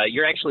 Dan.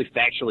 You're actually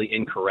factually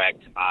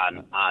incorrect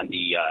on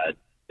the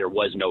there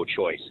was no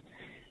choice.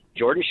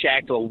 Jordan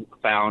Schachtel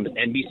found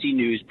NBC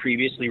News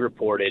previously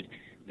reported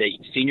that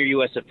senior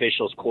U.S.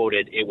 officials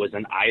quoted it was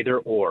an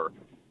either-or.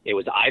 It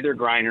was either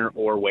Griner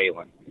or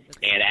Whelan.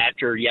 And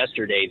after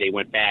yesterday, they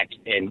went back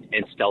and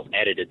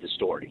stealth-edited the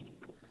story.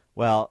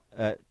 Well,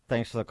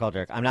 thanks for the call,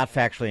 Derek. I'm not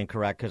factually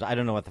incorrect because I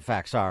don't know what the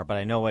facts are, but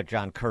I know what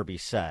John Kirby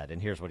said,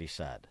 and here's what he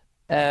said.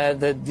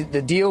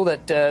 The deal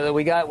that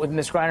we got with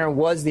Ms. Griner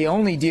was the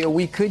only deal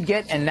we could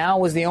get, and now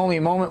was the only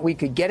moment we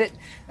could get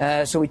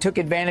it. So we took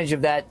advantage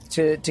of that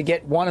to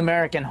get one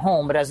American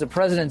home. But as the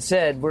president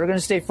said, we're going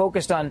to stay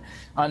focused on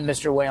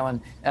Mr.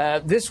 Whelan.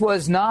 This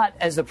was not,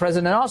 as the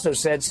president also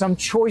said, some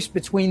choice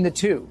between the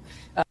two.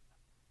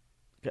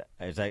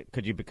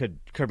 Could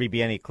Kirby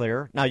be any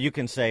clearer? Now, you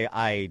can say,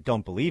 I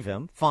don't believe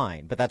him.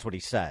 Fine, but that's what he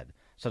said.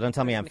 So don't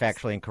tell me I'm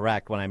factually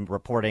incorrect when I'm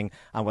reporting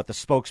on what the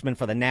spokesman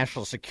for the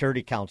National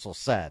Security Council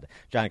said,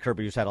 John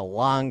Kirby, who's had a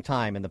long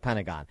time in the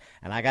Pentagon.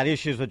 And I got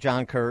issues with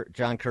John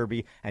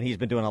Kirby, and he's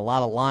been doing a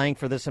lot of lying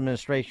for this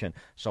administration.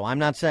 So I'm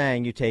not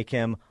saying you take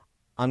him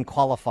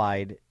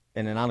unqualified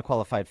in an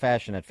unqualified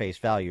fashion at face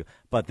value.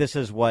 But this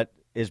is what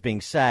is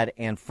being said.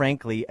 And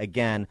frankly,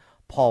 again,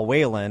 Paul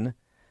Whelan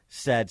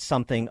said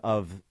something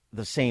of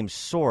the same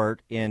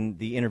sort in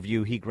the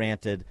interview he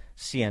granted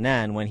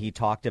CNN when he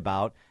talked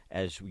about,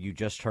 as you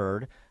just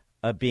heard,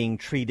 being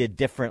treated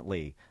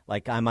differently,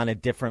 like I'm on a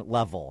different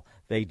level.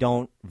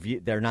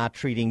 They're not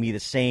treating me the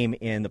same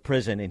in the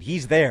prison, and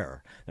he's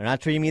there. They're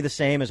not treating me the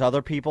same as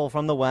other people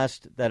from the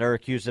West that are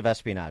accused of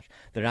espionage.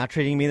 They're not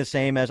treating me the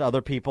same as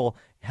other people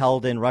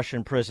held in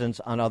Russian prisons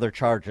on other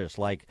charges,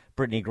 like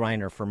Brittany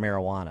Griner for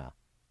marijuana.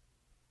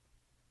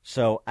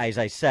 So, as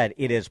I said,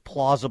 it is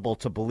plausible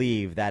to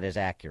believe that is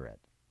accurate.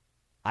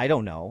 I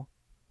don't know,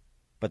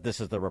 but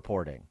this is the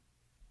reporting,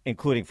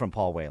 including from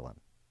Paul Whelan.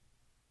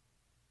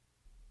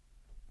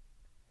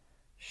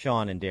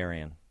 Sean and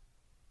Darian.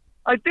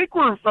 I think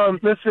we're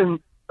missing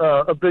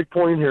a big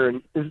point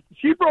here. Is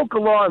she broke a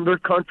law in their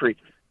country.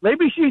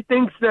 Maybe she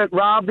thinks that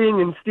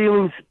robbing and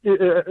stealing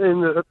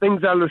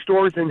things out of the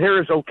stores in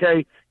here is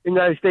okay in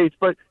the United States,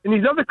 but in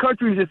these other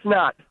countries it's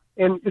not.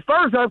 And as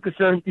far as I'm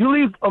concerned, you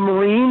leave a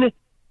Marine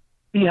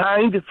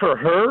behind for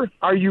her?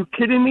 Are you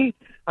kidding me?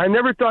 I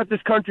never thought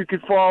this country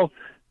could fall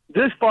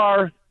this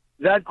far,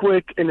 that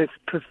quick, and it's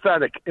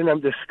pathetic, and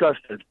I'm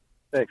disgusted.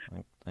 Thanks.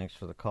 Thanks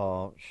for the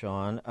call,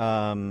 Sean.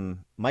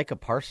 Micah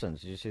Parsons,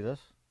 did you see this?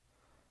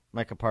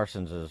 Micah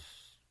Parsons is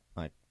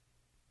the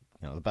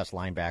best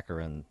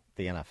linebacker in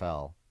the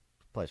NFL.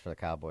 Plays for the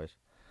Cowboys.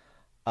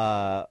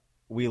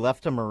 We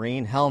left a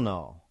Marine? Hell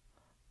no.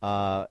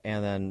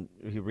 And then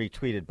he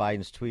retweeted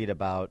Biden's tweet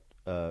about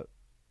Brittany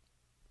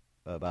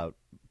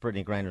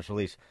Griner's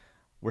release.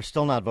 We're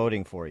still not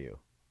voting for you.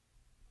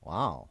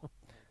 Wow.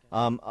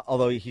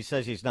 Although he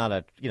says he's not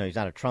a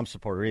Trump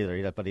supporter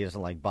either, but he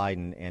doesn't like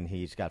Biden, and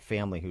he's got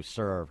family who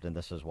served, and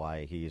this is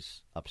why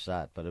he's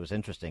upset. But it was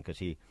interesting because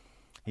he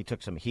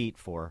took some heat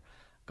for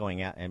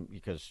going out, and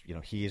because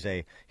he is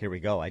here we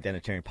go,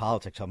 identitarian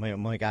politics. Oh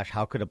my gosh,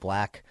 how could a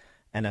black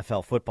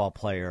NFL football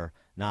player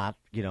not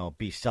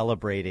be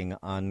celebrating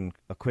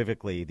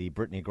unequivocally the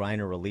Brittany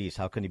Griner release?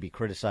 How can he be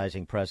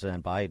criticizing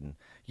President Biden?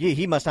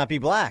 He must not be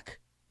black.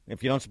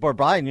 If you don't support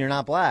Biden, you're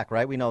not black,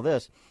 right? We know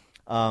this.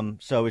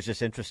 So it was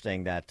just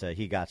interesting that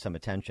he got some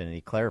attention and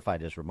he clarified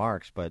his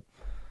remarks. But,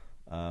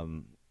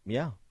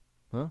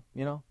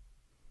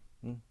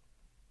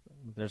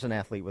 there's an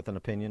athlete with an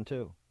opinion,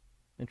 too.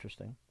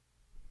 Interesting.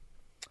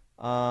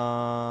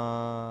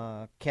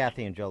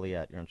 Kathy and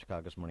Joliet, you're on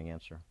Chicago's Morning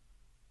Answer.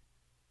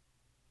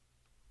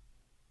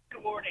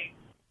 Good morning.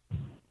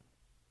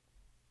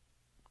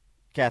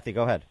 Kathy,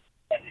 go ahead.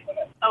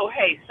 Oh,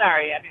 hey,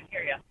 sorry, I didn't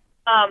hear you.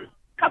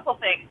 Couple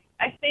things.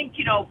 I think,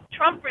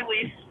 Trump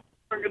released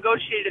or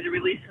negotiated the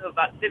release of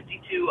about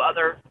 52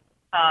 other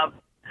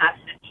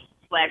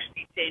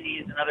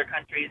hostage/detainees in other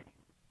countries.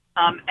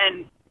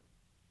 And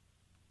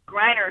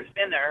Griner's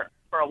been there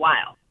for a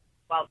while,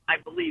 while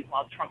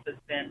Trump was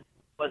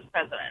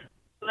president.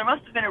 So there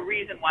must have been a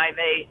reason why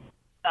they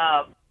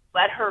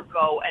let her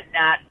go and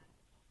not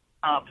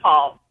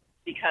Paul,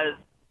 because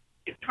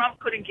if Trump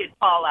couldn't get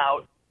Paul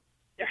out,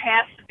 there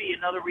has to be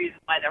another reason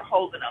why they're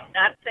holding him.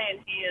 Not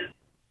saying he is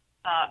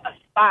a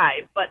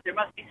spy, but there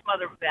must be some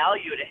other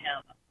value to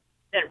him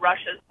that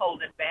Russia's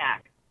holding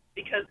back.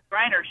 Because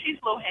Griner, she's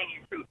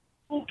low-hanging fruit.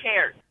 Who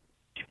cares?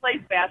 She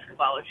plays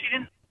basketball. If she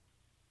didn't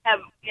have,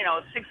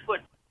 a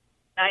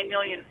 6'9"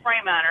 million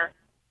frame on her,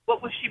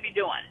 what would she be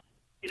doing?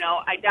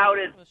 I doubt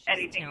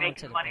anything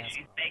makes the money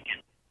she's making.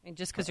 I mean,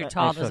 just because you're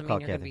tall doesn't mean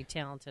you're going to be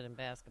talented in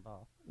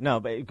basketball. No,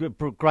 but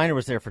Griner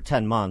was there for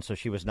 10 months, so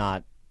she was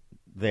not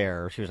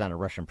there. She was on a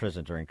Russian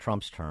prison during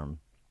Trump's term.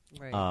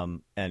 Right.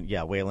 And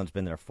Whelan's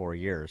been there 4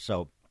 years.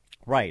 So,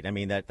 right. I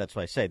mean, that's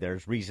what I say.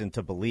 There's reason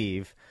to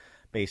believe,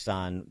 based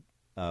on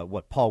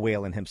what Paul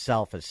Whelan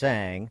himself is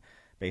saying,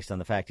 based on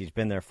the fact he's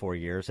been there 4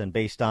 years, and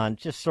based on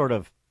just sort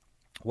of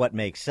what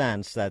makes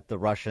sense, that the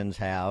Russians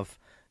have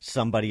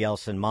somebody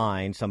else in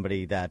mind,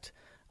 somebody that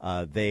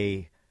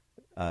that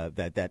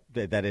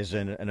is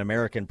in an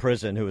American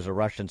prison who is a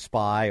Russian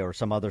spy or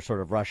some other sort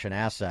of Russian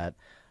asset,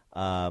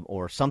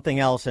 or something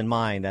else in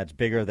mind that's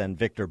bigger than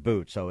Victor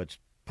Bout. So it's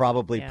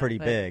probably pretty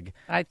big.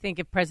 I think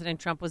if President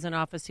Trump was in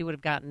office, he would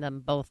have gotten them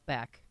both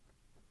back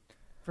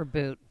for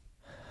Bout.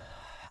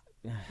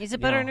 He's a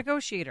better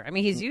negotiator. I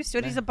mean, he's used to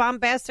it. He's a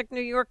bombastic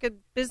New York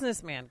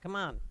businessman. Come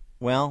on.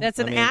 Well, that's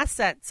an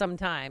asset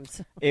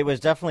sometimes. It was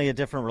definitely a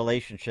different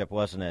relationship,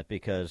 wasn't it?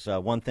 Because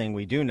one thing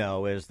we do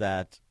know is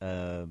that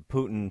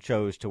Putin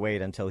chose to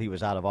wait until he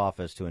was out of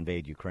office to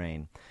invade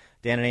Ukraine.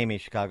 Dan and Amy,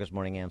 Chicago's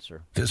Morning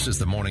Answer. This is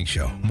the morning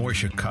show more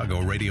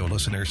Chicago radio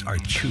listeners are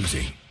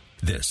choosing.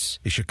 This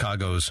is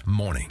Chicago's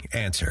Morning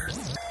Answer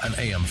on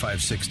AM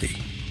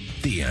 560.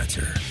 The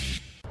Answer.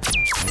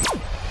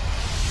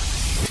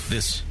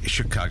 This is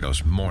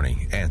Chicago's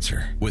Morning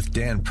Answer with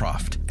Dan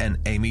Proft and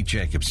Amy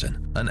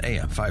Jacobson on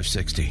AM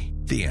 560.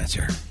 The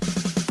Answer.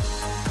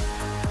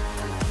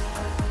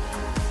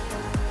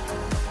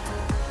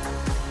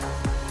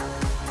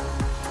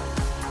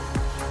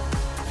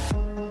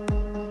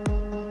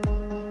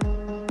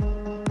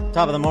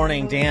 Top of the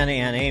morning, Dan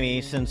and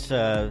Amy. Since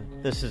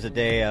this is a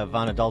day of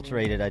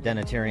unadulterated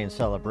identitarian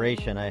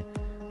celebration, I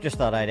just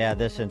thought I'd add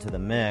this into the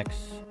mix.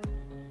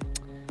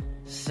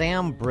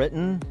 Sam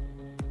Britton,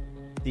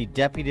 the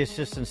Deputy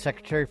Assistant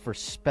Secretary for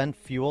Spent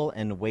Fuel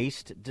and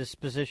Waste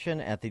Disposition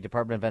at the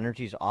Department of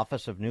Energy's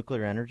Office of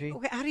Nuclear Energy.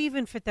 Okay, how do you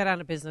even fit that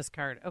on a business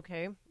card?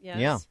 Okay, yes.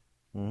 Yeah.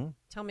 Mm-hmm.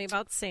 Tell me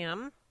about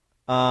Sam.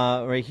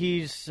 Right,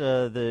 he's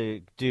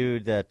the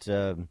dude that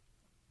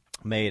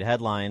made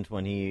headlines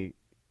when he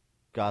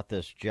got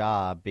this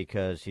job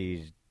because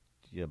he's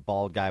a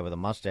bald guy with a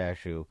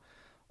mustache who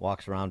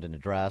walks around in a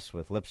dress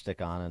with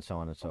lipstick on and so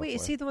on and so forth. Wait,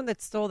 is he the one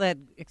that stole that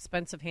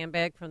expensive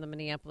handbag from the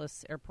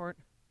Minneapolis airport?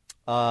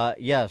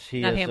 Yes,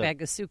 he Not is.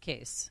 handbag, a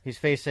suitcase. He's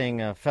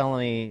facing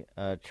felony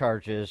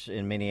charges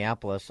in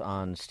Minneapolis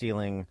on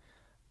stealing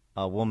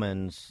a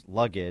woman's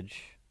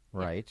luggage,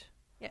 right?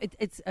 Yeah,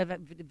 it's a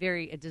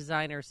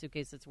designer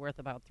suitcase that's worth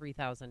about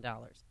 $3,000.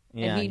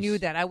 Yeah, and he knew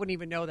that. I wouldn't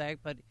even know that,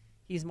 but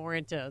he's more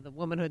into the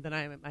womanhood than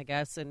I am, I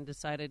guess, and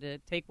decided to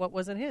take what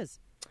wasn't his.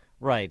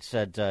 Right,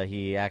 said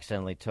he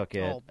accidentally took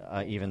it,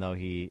 even though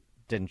he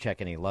didn't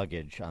check any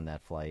luggage on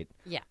that flight.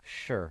 Yeah.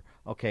 Sure.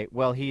 Okay,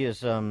 well, he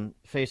is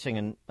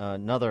facing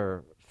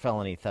another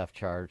felony theft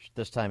charge,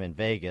 this time in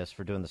Vegas,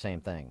 for doing the same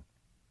thing.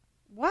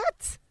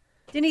 What?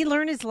 Didn't he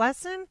learn his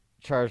lesson?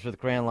 Charged with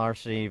grand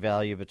larceny,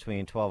 value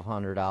between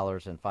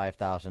 $1,200 and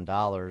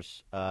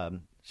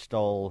 $5,000,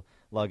 stole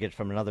luggage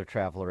from another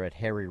traveler at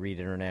Harry Reid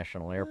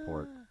International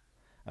Airport,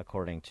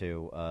 according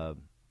to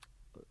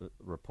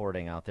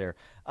reporting out there.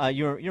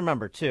 You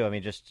remember, too, I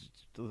mean, just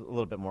a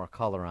little bit more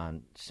color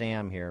on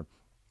Sam here.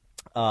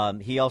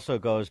 He also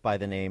goes by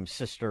the name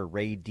Sister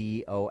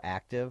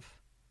Radioactive.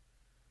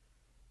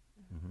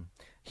 Mm-hmm.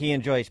 He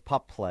enjoys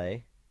pup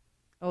play.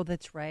 Oh,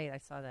 that's right. I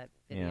saw that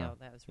video. Yeah.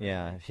 That was really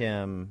nice.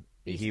 Him.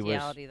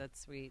 Bestiality, that's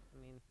sweet. I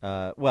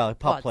mean,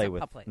 pup play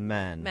with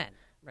men. Men,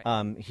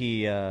 right.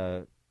 He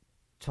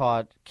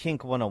taught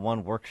Kink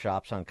 101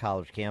 workshops on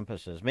college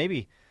campuses.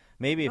 Maybe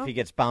if he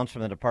gets bounced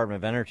from the Department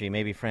of Energy,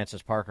 maybe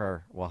Francis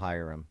Parker will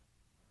hire him.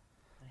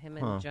 Him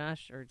and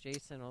Josh or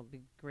Jason will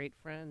be great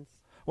friends.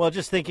 Well,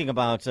 just thinking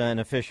about an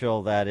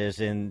official that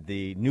is in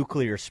the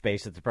nuclear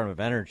space at the Department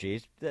of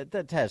Energy,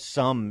 that has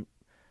some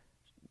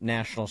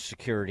national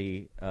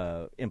security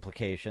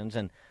implications.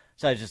 And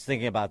so I was just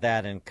thinking about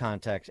that in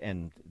context,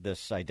 and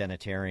this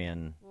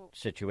identitarian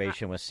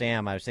situation with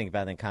Sam. I was thinking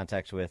about it in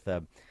context with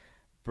the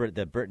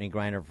Brittany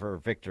Griner for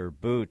Victor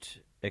Bout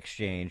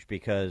exchange,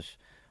 because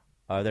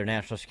are there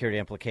national security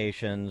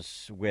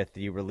implications with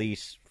the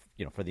release,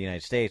 for the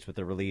United States, with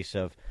the release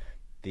of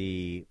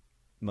the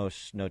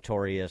most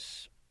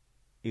notorious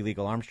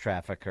illegal arms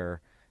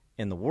trafficker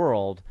in the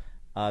world?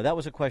 That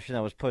was a question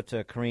that was put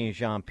to Karine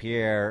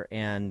Jean-Pierre,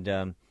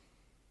 and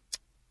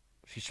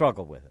she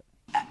struggled with it.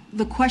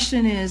 The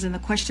question is, and the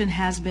question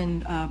has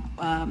been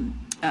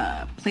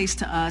placed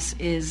to us,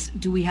 is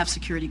do we have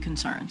security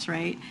concerns,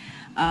 right?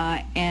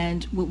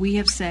 And what we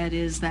have said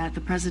is that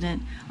the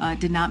president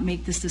did not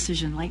make this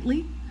decision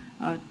lightly.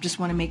 Just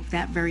want to make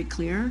that very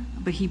clear.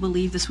 But he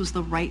believed this was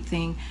the right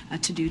thing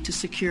to do to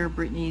secure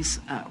Brittany's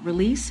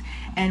release.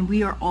 And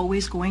we are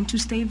always going to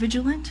stay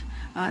vigilant.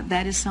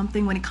 That is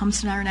something, when it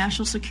comes to our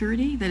national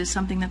security, that is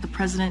something that the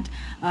president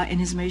and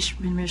his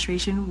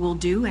administration will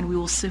do, and we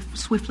will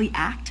swiftly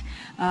act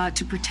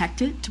to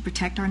protect it, to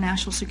protect our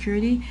national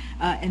security.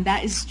 And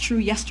that is true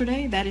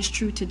yesterday, that is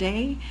true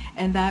today,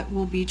 and that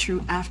will be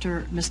true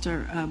after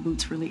Mr.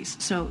 Bout's release.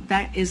 So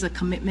that is a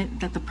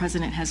commitment that the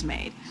president has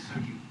made. So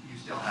you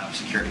still have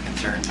security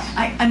concerns?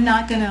 I'm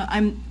not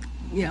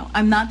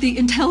the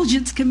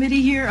intelligence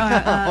committee here,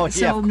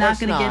 so I'm not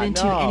going to get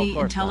into any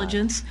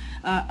intelligence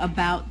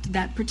about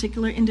that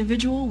particular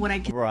individual.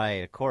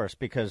 Right, of course,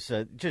 because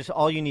just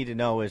all you need to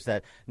know is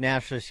that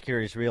national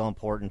security is real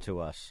important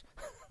to us.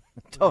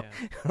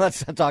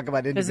 Let's not talk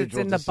about individual because it's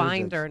in decisions. the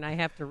binder, and I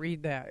have to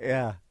read that.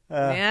 Yeah.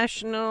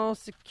 National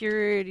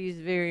security is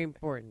very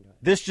important.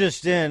 This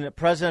just in,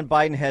 President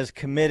Biden has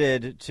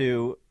committed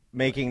to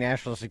making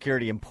national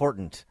security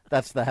important.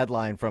 That's the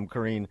headline from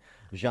Karine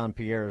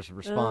Jean-Pierre's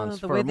response.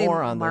 The For way more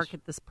they on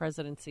market this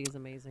presidency is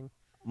amazing.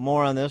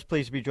 More on this,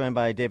 please be joined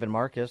by David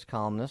Marcus,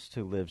 columnist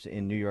who lives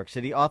in New York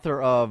City,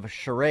 author of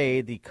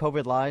Charade, The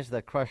COVID Lies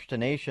That Crushed a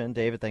Nation.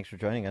 David, thanks for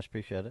joining us.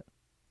 Appreciate it.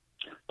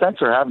 Thanks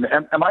for having me.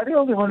 Am I the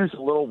only one who's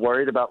a little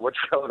worried about what's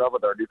going on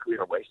with our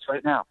nuclear waste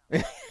right now?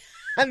 No,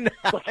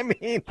 I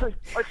mean,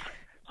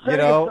 setting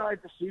aside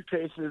the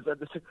suitcases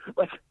and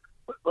like,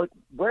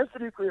 where's the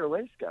nuclear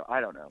waste go? I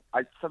don't know.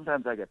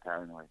 Sometimes I get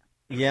paranoid.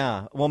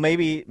 Yeah, well,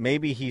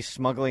 maybe he's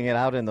smuggling it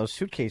out in those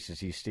suitcases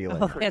he's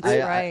stealing. Oh, that's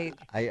right.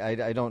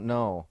 I don't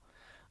know.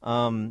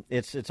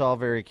 It's all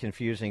very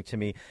confusing to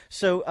me.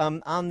 So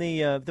on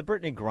the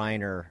Brittany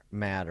Griner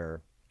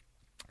matter,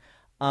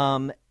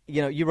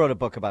 you wrote a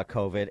book about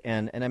COVID,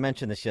 and I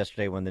mentioned this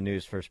yesterday when the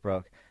news first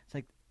broke. It's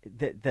like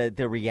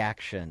the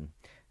reaction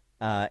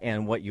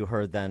and what you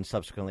heard then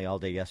subsequently all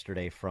day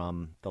yesterday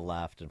from the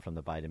left and from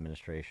the Biden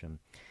administration.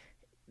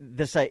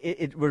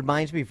 It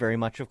reminds me very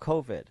much of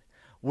COVID.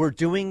 We're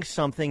doing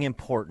something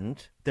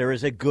important. There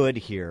is a good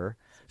here.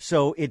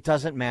 So it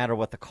doesn't matter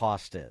what the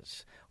cost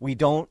is. We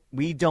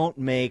don't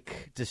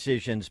make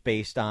decisions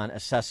based on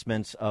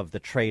assessments of the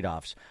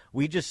trade-offs.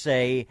 We just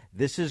say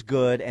this is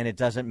good and it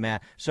doesn't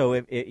matter.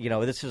 So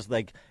this is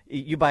like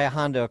you buy a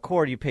Honda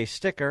Accord, you pay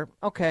sticker.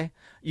 Okay.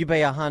 You buy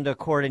a Honda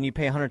Accord and you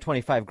pay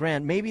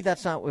 $125,000. Maybe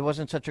it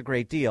wasn't such a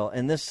great deal.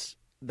 And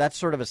that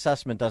sort of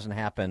assessment doesn't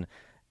happen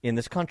in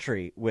this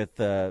country with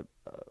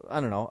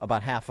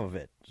about half of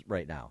it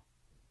right now.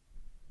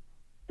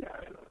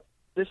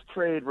 This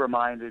trade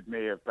reminded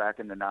me of back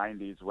in the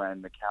 90s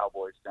when the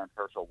Cowboys sent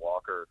Herschel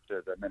Walker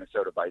to the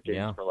Minnesota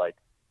Vikings for like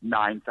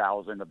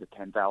 9,000 of the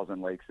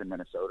 10,000 lakes in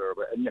Minnesota.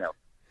 And,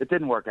 it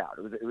didn't work out.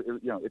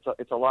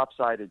 It's a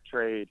lopsided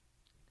trade.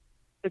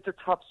 It's a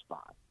tough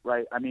spot,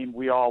 right? I mean,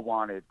 we all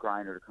wanted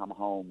Griner to come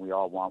home. We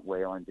all want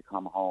Whalen to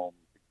come home.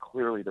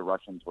 Clearly the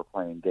Russians were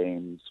playing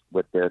games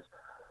with this.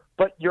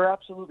 But you're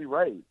absolutely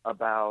right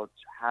about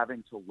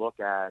having to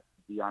look at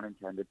the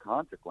unintended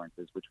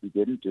consequences, which we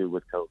didn't do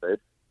with COVID,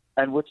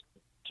 and which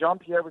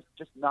Jean-Pierre was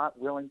just not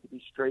willing to be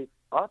straight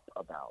up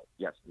about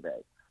yesterday.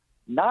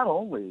 Not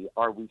only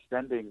are we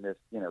sending this,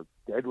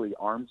 deadly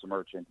arms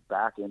merchant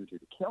back into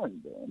the killing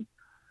game,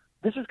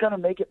 this is going to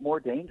make it more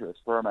dangerous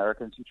for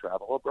Americans who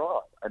travel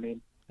abroad. I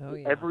mean,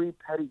 every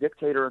petty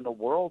dictator in the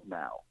world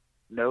now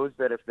knows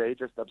that if they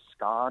just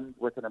abscond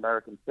with an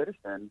American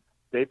citizen,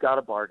 they've got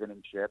a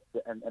bargaining chip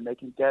and they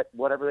can get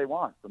whatever they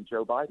want from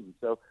Joe Biden.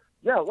 So,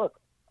 look,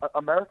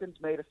 Americans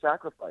made a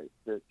sacrifice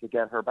to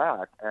get her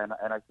back, and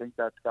I think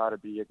that's got to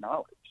be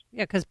acknowledged.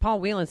 Yeah, because Paul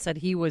Whelan said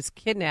he was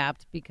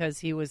kidnapped because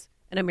he was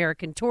an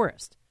American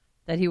tourist,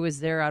 that he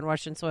was there on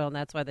Russian soil, and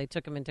that's why they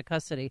took him into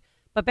custody.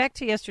 But back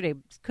to yesterday,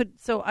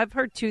 so I've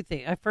heard two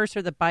things. I first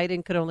heard that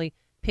Biden could only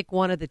pick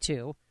one of the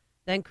two.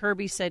 Then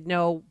Kirby said,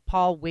 no,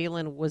 Paul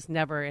Whelan was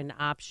never an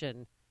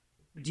option.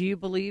 Do you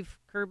believe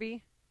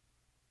Kirby?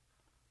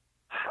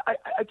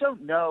 I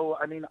don't know.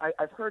 I mean,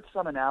 I've heard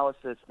some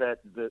analysis that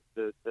the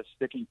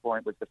sticking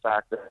point was the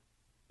fact that,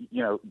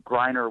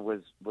 Griner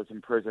was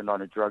imprisoned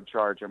on a drug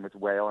charge, and with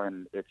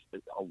Whalen, it's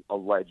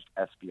alleged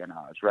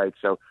espionage, right?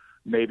 So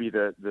maybe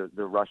the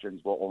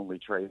Russians will only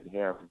trade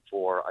him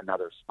for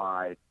another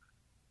spy.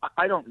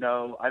 I don't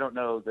know. I don't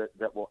know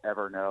that we'll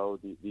ever know.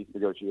 These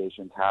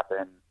negotiations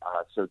happen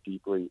so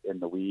deeply in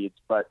the weeds.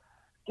 But,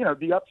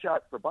 the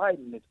upshot for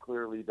Biden is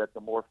clearly that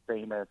the more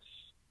famous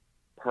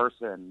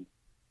person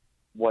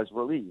was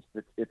released.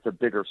 It's a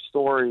bigger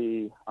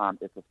story.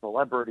 It's a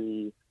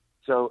celebrity.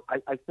 So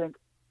I think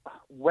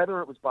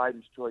whether it was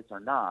Biden's choice or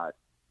not,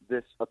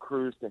 this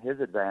accrues to his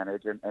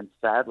advantage and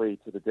sadly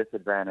to the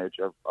disadvantage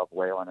of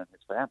Whalen and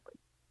his family.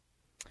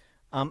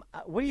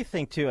 What do you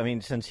think, too? I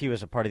mean, since he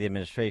was a part of the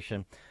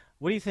administration,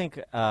 what do you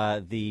think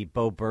the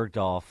Bo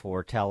Bergdahl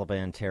for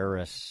Taliban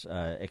terrorists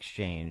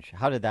exchange,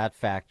 how did that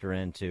factor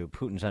into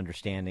Putin's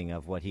understanding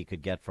of what he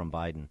could get from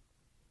Biden?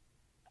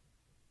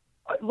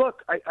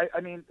 Look, I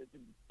mean,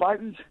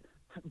 Biden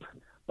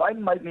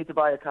might need to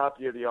buy a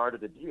copy of The Art of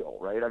the Deal,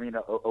 right? I mean,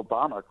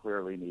 Obama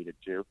clearly needed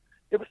to.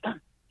 It was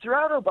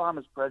throughout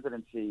Obama's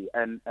presidency,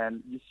 and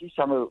you see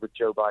some of it with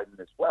Joe Biden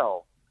as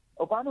well.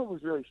 Obama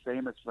was really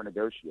famous for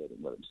negotiating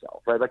with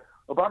himself, right? Like,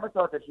 Obama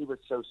thought that he was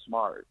so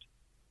smart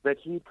that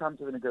he'd come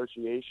to the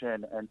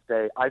negotiation and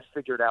say, I've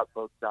figured out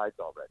both sides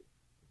already.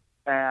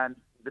 And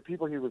the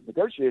people he was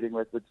negotiating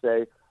with would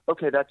say,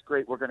 okay, that's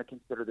great. We're going to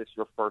consider this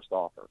your first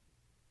offer.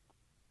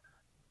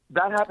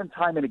 That happened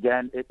time and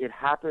again. It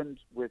happened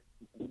with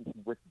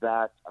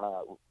the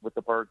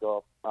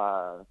Bergdahl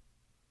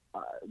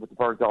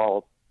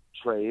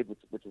trade,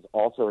 which is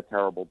also a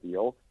terrible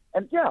deal.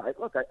 And I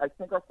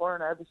think our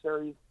foreign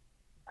adversaries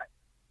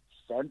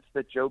sense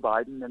that Joe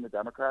Biden and the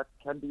Democrats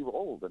can be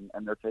rolled, and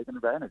they're taking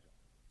advantage.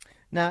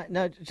 Now,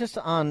 just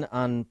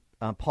on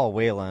Paul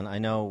Whelan, I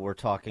know we're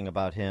talking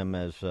about him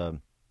as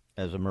a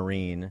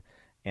Marine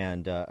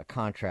and a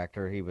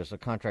contractor. He was a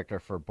contractor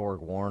for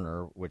Borg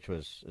Warner, which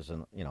is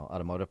an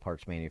automotive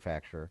parts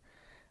manufacturer.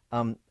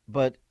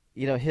 But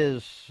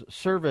his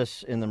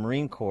service in the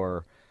Marine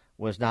Corps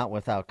was not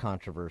without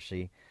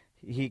controversy.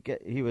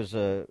 He was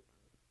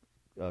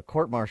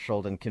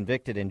court-martialed and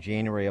convicted in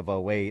January of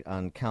 2008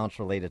 on counts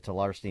related to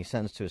larceny,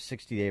 sentenced to a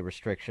 60-day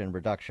restriction,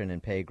 reduction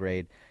in pay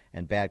grade,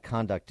 and bad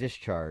conduct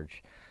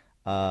discharge.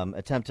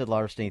 Attempted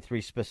larceny,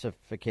 3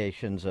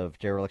 specifications of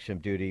dereliction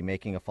of duty,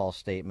 making a false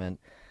statement.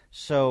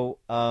 So,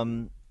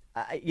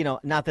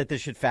 not that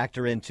this should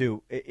factor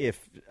into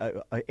if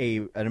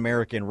an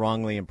American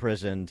wrongly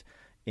imprisoned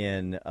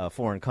in a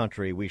foreign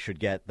country, we should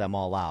get them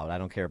all out. I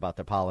don't care about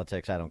their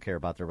politics. I don't care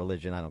about their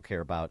religion. I don't care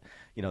about,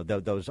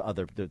 those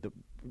other,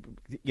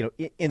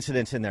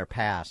 incidents in their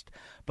past.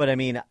 But I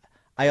mean,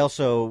 I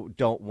also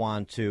don't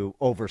want to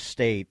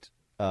overstate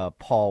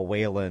Paul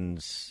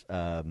Whelan's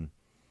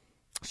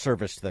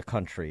service to the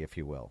country, if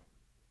you will.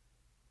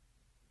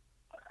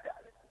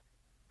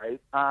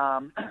 Right.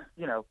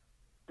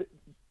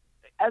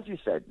 As you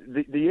said,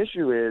 the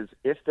issue is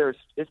if there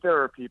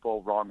are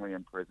people wrongly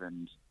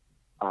imprisoned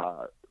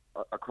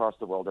across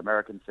the world,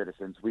 American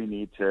citizens, we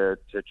need to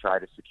try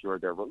to secure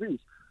their release.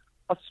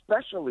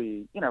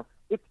 especially,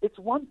 it's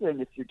one thing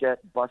if you get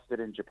busted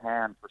in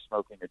Japan for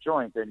smoking a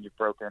joint and you've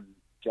broken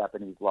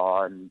Japanese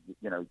law and,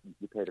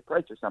 you paid a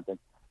price or something.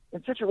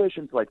 In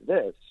situations like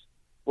this,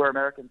 where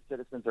American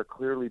citizens are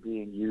clearly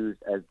being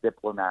used as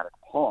diplomatic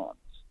pawns,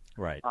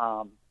 right?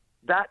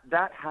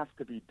 That has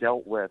to be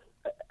dealt with,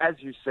 as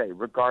you say,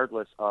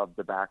 regardless of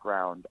the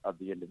background of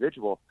the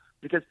individual,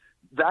 because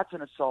that's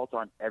an assault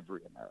on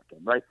every American,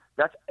 right?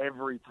 That's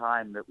every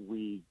time that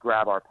we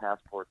grab our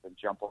passports and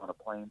jump on a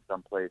plane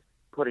someplace,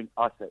 putting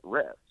us at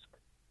risk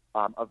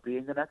of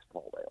being the next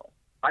Paul Whelan.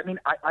 I mean,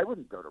 I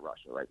wouldn't go to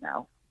Russia right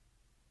now.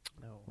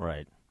 No.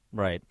 Right.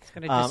 It's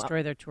going to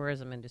destroy their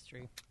tourism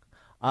industry.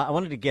 I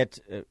wanted to get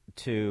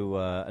to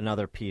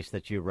another piece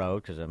that you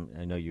wrote, because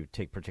I know you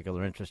take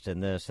particular interest in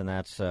this, and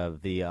that's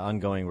the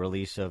ongoing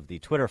release of the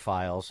Twitter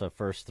files,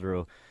 first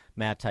through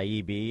Matt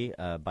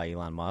Taibbi by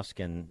Elon Musk,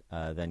 and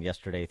then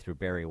yesterday through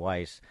Barry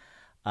Weiss.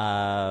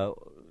 Part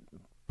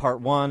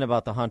one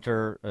about the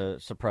Hunter the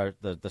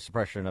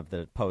suppression of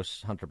the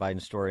post-Hunter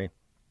Biden story.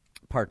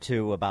 Part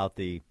two about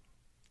the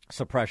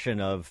suppression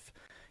of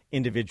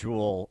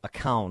individual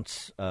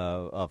accounts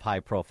of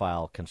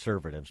high-profile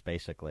conservatives,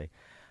 basically.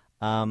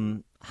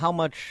 How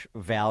much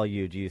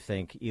value do you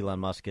think Elon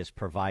Musk is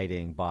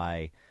providing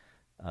by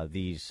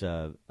these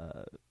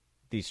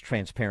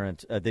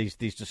transparent these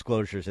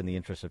disclosures in the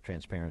interest of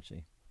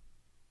transparency?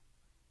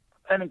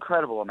 An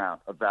incredible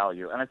amount of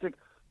value, and I think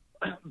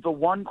the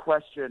one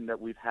question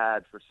that we've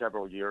had for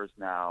several years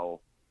now,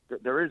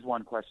 there is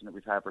one question that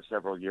we've had for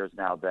several years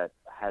now that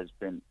has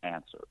been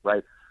answered,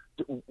 right?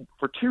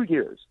 For 2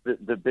 years,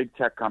 the big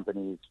tech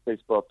companies,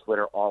 Facebook,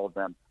 Twitter, all of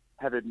them,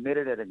 have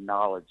admitted and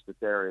acknowledged that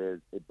there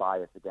is a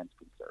bias against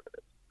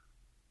conservatives.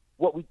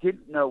 What we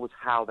didn't know was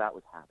how that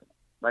was happening,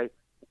 right?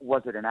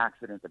 Was it an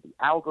accident of the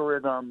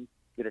algorithm?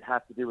 Did it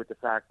have to do with the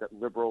fact that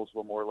liberals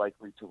were more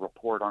likely to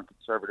report on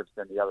conservatives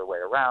than the other way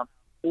around?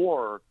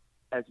 Or,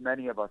 as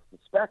many of us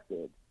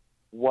suspected,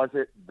 was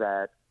it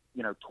that,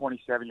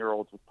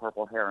 27-year-olds with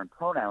purple hair and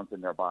pronouns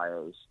in their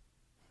bios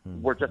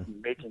were just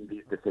making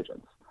these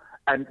decisions?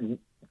 And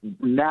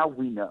now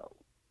we know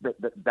that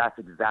that's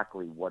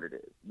exactly what it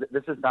is.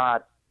 This isn't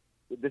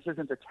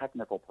a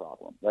technical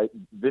problem, right?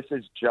 This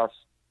is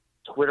just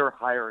Twitter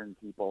hiring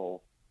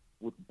people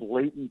with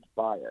blatant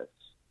bias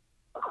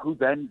who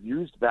then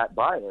used that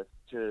bias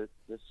to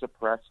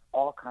suppress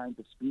all kinds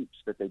of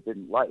speech that they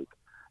didn't like.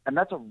 And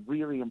that's a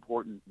really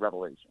important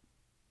revelation.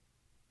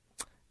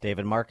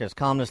 David Marcus,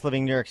 columnist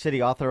living in New York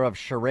City, author of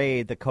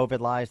Charade, The COVID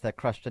Lies That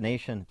Crushed a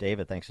Nation.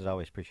 David, thanks as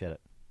always. Appreciate it.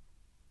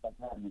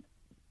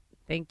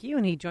 Thank you.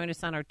 And he joined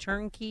us on our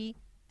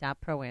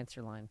turnkey.pro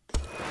answer line.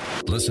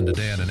 Listen to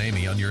Dan and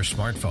Amy on your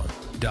smartphone.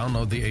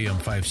 Download the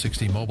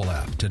AM560 mobile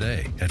app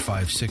today at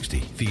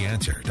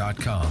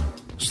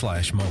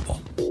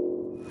 560theanswer.com/mobile.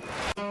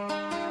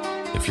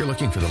 If you're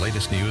looking for the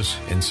latest news,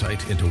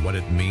 insight into what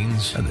it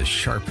means, and the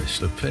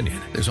sharpest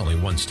opinion, there's only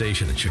one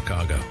station in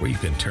Chicago where you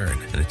can turn,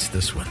 and it's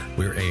this one.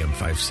 We're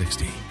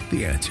AM560,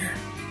 The Answer.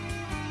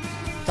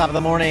 Top of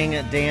the morning,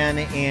 Dan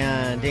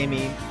and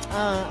Amy.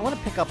 I want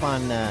to pick up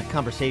on a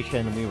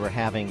conversation we were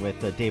having with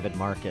David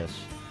Marcus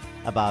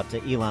about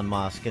Elon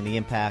Musk and the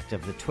impact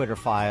of the Twitter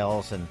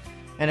files and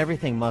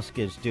everything Musk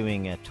is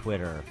doing at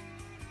Twitter.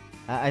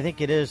 I think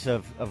it is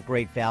of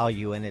great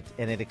value, and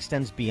it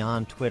extends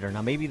beyond Twitter.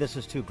 Now, maybe this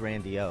is too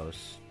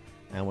grandiose,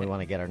 and we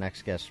want to get our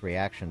next guest's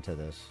reaction to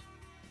this.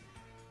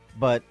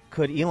 But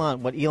could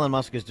what Elon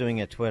Musk is doing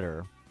at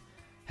Twitter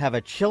have a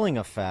chilling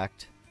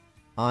effect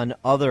on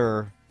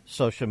other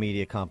social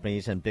media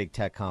companies and big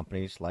tech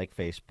companies like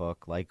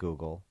Facebook, like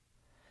Google,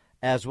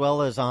 as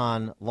well as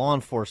on law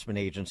enforcement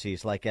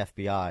agencies like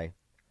FBI,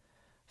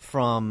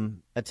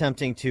 from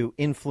attempting to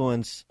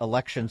influence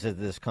elections in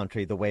this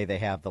country the way they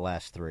have the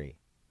last three?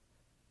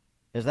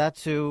 Is that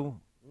too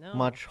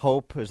much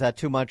hope? Is that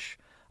too much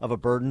of a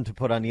burden to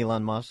put on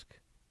Elon Musk?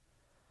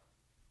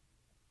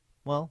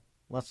 Well,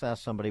 let's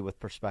ask somebody with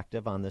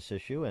perspective on this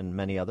issue and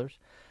many others.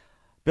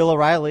 Bill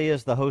O'Reilly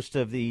is the host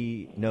of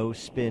the No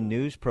Spin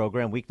News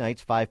program, weeknights,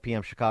 5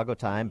 p.m. Chicago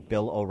time,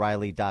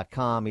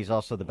 BillO'Reilly.com. He's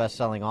also the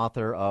best-selling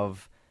author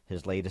of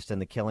his latest in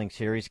the Killing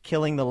series,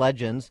 Killing the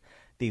Legends,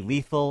 The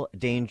Lethal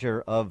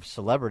Danger of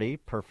Celebrity.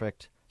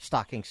 Perfect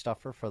stocking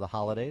stuffer for the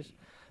holidays.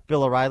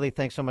 Bill O'Reilly,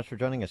 thanks so much for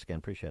joining us again.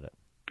 Appreciate it.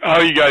 How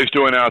are you guys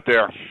doing out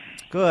there?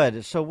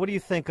 Good. So what do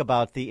you think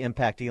about the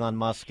impact Elon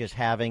Musk is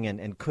having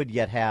and could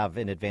yet have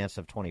in advance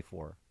of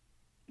 24?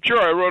 Sure.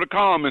 I wrote a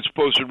column. It's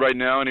posted right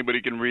now.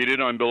 Anybody can read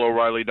it on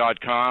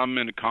BillO'Reilly.com,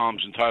 and the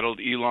column's entitled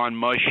Elon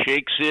Musk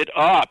Shakes It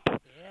Up.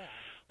 Yeah.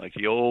 Like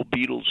the old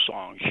Beatles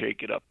song,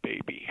 Shake It Up,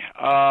 Baby.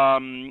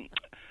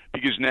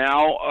 Because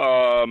now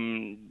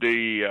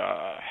the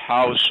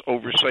House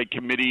Oversight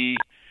Committee,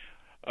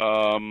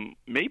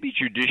 maybe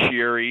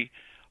Judiciary,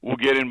 will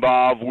get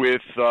involved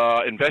with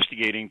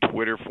investigating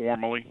Twitter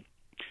formally.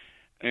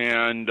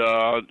 And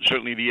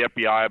certainly the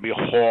FBI will be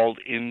hauled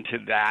into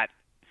that.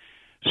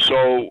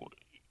 So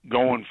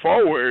going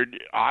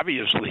forward,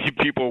 obviously,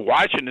 people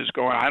watching this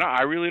going,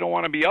 I really don't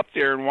want to be up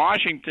there in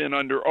Washington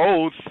under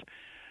oath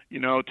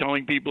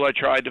telling people I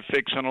tried to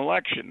fix an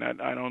election.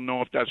 That I don't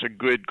know if that's a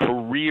good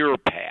career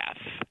path.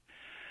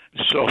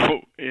 So,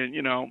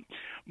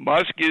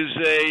 Musk is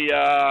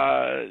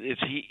the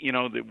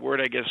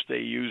word I guess they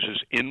use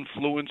is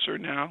influencer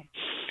now.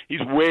 He's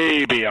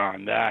way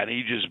beyond that.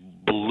 He just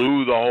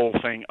blew the whole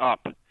thing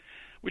up,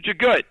 which is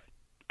good.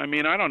 I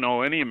mean, I don't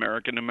know any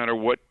American, no matter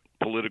what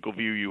political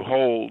view you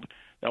hold,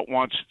 that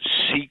wants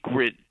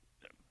secret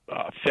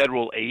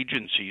federal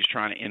agencies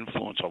trying to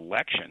influence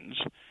elections.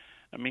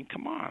 I mean,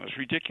 come on, it's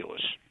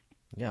ridiculous.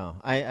 Yeah,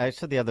 I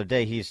said the other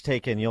day he's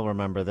taken. You'll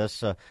remember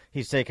this.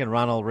 He's taken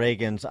Ronald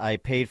Reagan's "I'm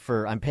paying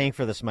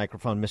for this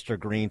microphone, Mr.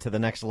 Green" to the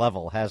next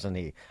level, hasn't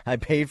he? I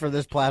paid for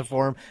this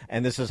platform,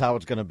 and this is how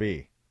it's going to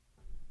be.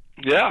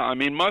 Yeah, I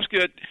mean, Musk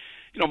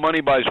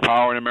money buys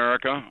power in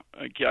America.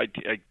 I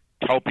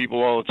tell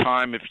people all the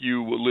time, if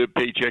you live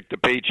paycheck to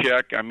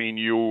paycheck, I mean,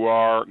 you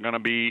are going to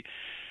be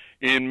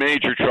in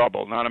major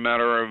trouble. Not a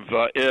matter of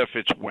if,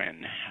 it's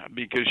when,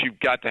 because you've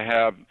got to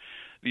have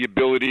the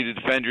ability to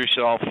defend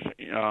yourself,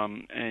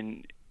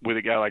 and with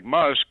a guy like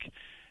Musk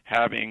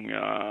having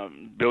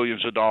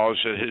billions of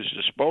dollars at his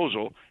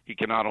disposal, he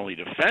can not only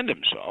defend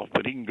himself,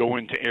 but he can go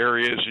into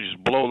areas and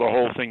just blow the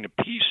whole thing to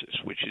pieces,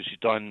 which he's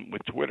done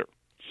with Twitter.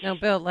 Now,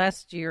 Bill,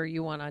 last year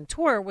you went on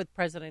tour with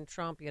President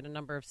Trump. You had a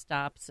number of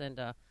stops, and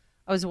I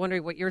was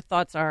wondering what your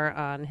thoughts are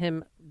on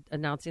him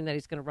announcing that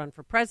he's going to run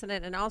for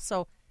president, and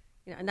also,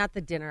 not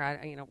the dinner.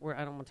 I don't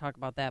want to talk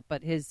about that,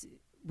 but his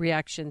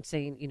reaction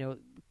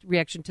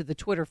to the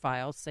Twitter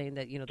files, saying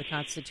that the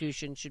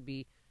Constitution should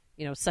be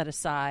set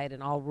aside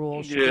and all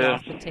rules should be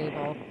off the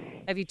table.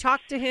 Have you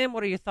talked to him?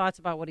 What are your thoughts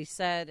about what he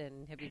said,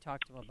 and have you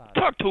talked to him about it?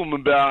 Talked to him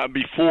about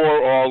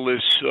before all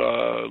this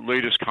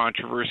latest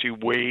controversy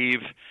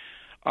wave.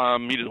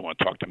 He doesn't want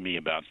to talk to me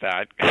about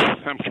that.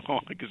 I'm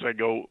calling because I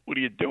go, what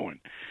are you doing?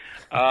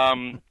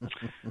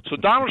 So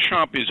Donald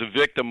Trump is a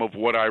victim of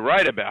what I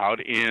write about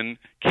in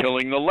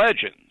Killing the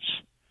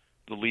Legends,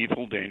 The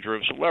Lethal Danger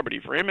of Celebrity.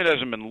 For him, it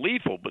hasn't been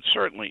lethal, but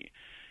certainly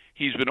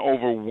he's been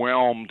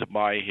overwhelmed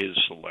by his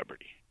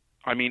celebrity.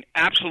 I mean,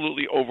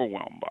 absolutely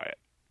overwhelmed by it.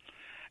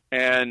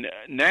 And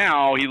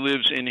now he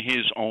lives in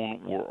his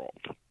own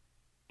world.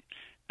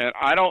 And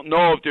I don't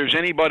know if there's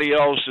anybody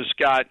else that's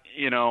got,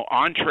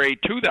 entree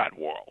to that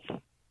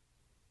world.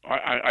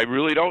 I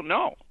really don't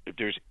know. If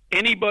there's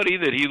anybody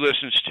that he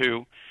listens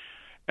to,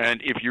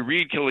 and if you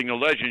read Killing the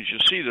Legends,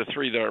 you'll see the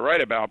three that I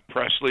write about,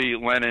 Presley,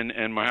 Lennon,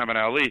 and Muhammad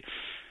Ali.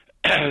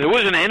 There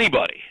wasn't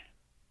anybody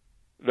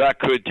that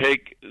could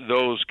take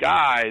those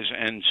guys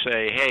and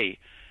say, hey,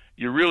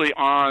 you're really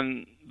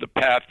on the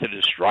path to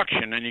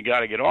destruction and you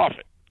got to get off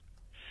it.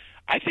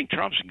 I think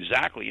Trump's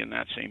exactly in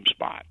that same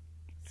spot.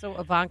 So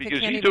Ivanka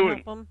can't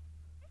even help him?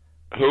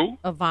 Who?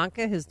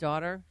 Ivanka, his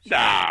daughter?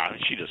 Nah,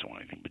 she doesn't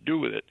want anything to do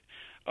with it.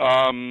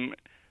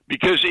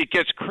 Because it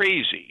gets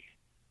crazy.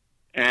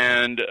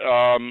 And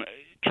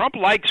Trump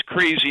likes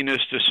craziness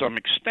to some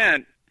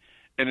extent,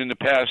 and in the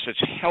past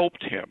it's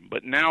helped him.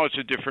 But now it's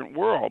a different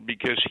world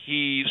because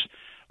he's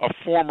a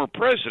former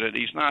president.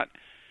 He's not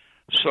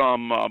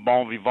some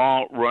bon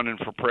vivant running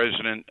for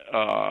president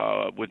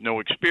with no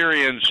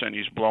experience, and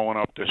he's blowing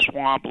up the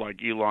swamp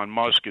like Elon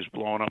Musk is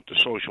blowing up the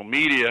social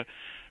media.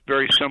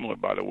 Very similar,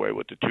 by the way,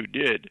 what the two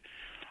did.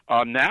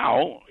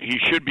 Now he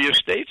should be a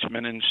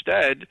statesman.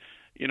 Instead,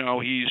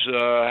 he's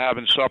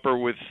having supper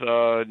with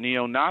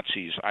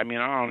neo-Nazis. I mean,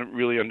 I don't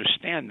really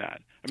understand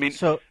that. I mean,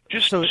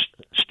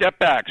 step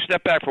back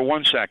for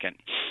 1 second.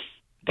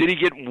 Did he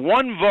get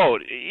one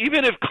vote?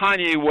 Even if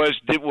Kanye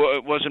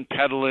wasn't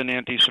peddling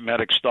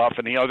anti-Semitic stuff,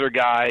 and the other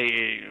guy,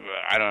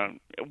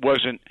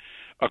 wasn't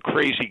a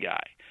crazy guy,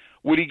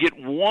 would he get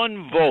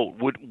one vote?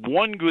 Would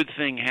one good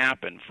thing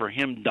happen for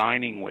him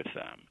dining with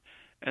them?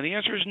 And the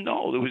answer is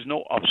no. There was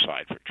no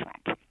upside for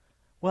Trump.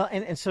 Well,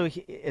 and so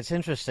it's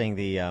interesting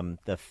the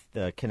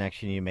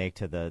connection you make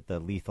to the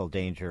lethal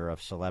danger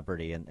of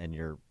celebrity and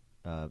your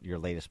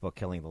latest book,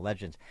 Killing the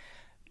Legends.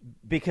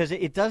 Because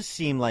it does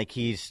seem like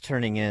he's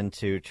turning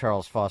into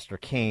Charles Foster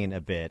Kane a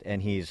bit,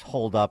 and he's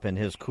holed up in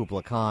his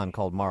Kubla Khan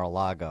called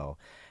Mar-a-Lago.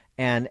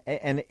 And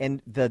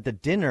the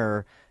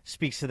dinner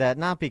speaks to that,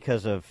 not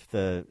because of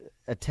the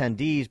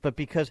attendees, but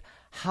because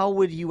how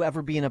would you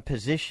ever be in a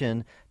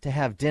position to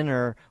have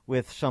dinner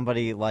with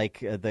somebody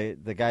like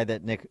the guy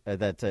that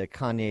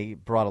Kanye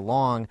brought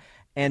along,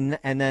 and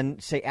then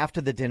say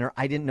after the dinner,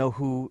 I didn't know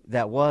who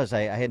that was.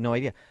 I had no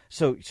idea.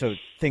 So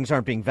things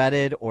aren't being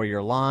vetted, or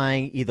you're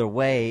lying. Either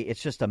way,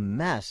 it's just a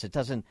mess. It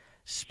doesn't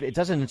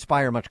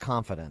inspire much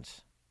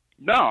confidence.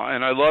 No,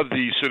 and I love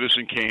the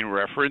Citizen Kane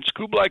reference.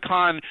 Kublai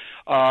Khan,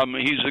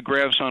 he's the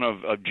grandson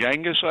of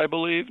Genghis, I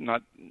believe. I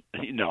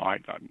know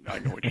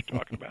what you're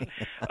talking about.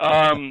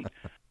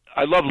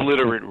 I love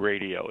literate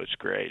radio. It's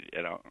great,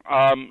 Yeah,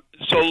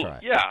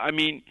 I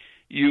mean,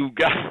 you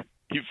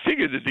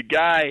figure that the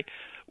guy,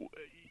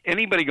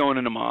 anybody going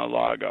into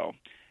Mar-a-Lago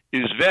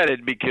is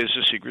vetted because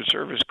the Secret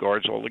Service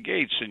guards all the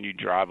gates, and you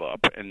drive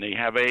up, and they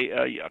have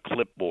a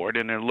clipboard,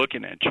 and they're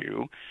looking at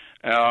you.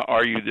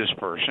 Are you this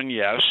person?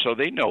 Yes. So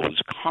they know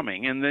who's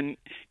coming. And then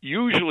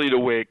usually the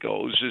way it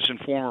goes is in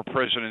former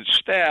president's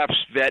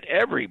staffs vet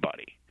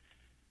everybody.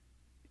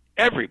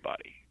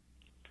 Everybody.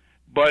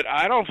 But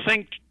I don't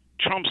think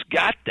Trump's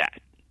got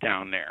that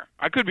down there.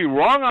 I could be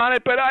wrong on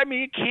it, but I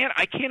mean,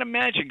 I can't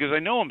imagine, because I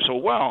know him so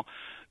well,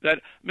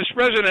 that, Mr.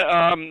 President,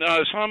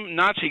 some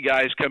Nazi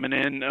guy's coming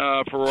in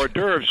for hors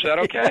d'oeuvres. Is that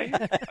okay?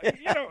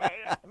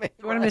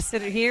 You want him to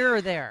sit here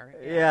or there?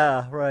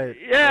 Yeah, right.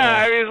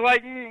 Yeah, I mean, it's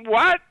like,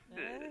 what?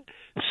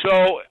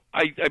 So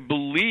I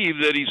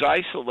believe that he's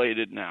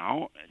isolated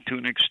now to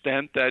an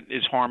extent that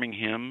is harming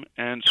him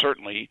and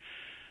certainly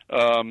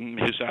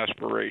his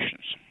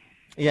aspirations.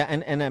 Yeah,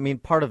 and I mean,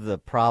 part of the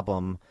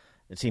problem,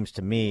 it seems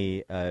to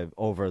me,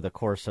 over the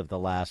course of the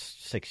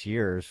last 6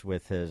 years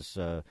with his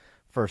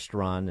first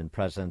run and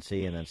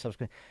presidency and then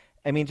subsequent,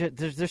 I mean,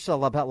 there's a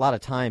lot of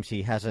times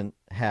he hasn't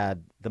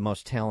had the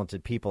most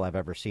talented people I've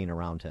ever seen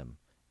around him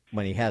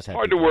when he has had.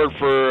 Hard to work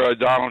for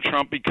Donald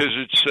Trump because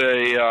it's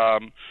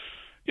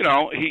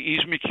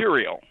he's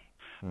mercurial.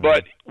 Mm-hmm.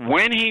 But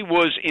when he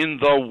was in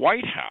the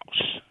White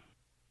House,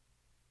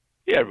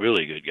 he had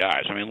really good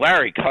guys. I mean,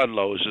 Larry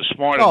Kudlow is as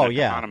smart an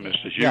economist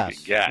as you can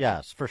get.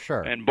 Yes, for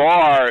sure. And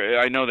Barr,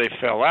 I know they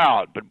fell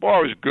out, but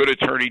Barr was a good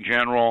Attorney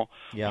General.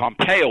 Yep.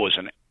 Pompeo was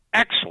an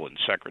excellent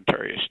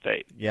Secretary of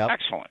State. Yep.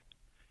 Excellent.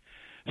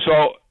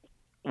 So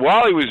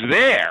while he was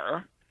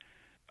there,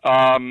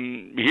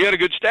 he had a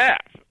good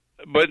staff.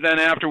 But then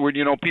afterward,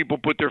 people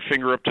put their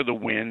finger up to the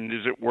wind.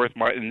 Is it worth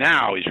my...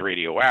 Now he's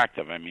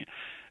radioactive. I mean,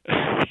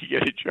 you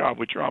get a job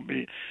with Trump.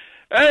 Hey,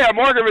 I'm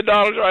working with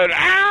Donald Trump.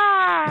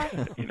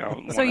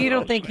 So you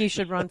don't think he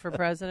should run for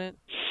president?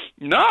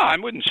 No, I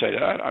wouldn't say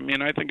that. I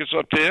mean, I think it's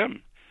up to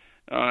him.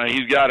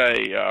 He's got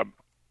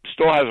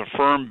still has a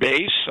firm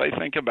base. I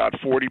think about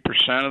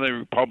 40% of the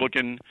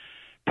Republican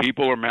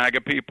people are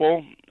MAGA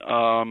people.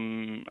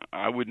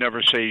 I would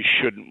never say he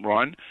shouldn't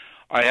run.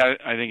 I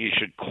think he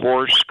should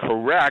course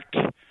correct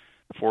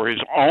for his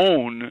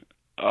own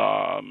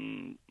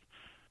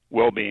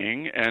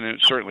well-being, and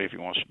certainly if he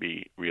wants to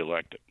be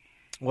reelected.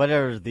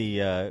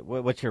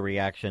 What's your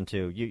reaction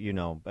to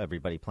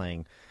everybody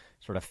playing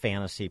sort of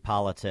fantasy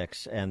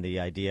politics and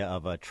the idea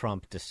of a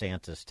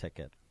Trump-DeSantis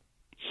ticket?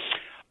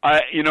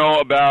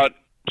 About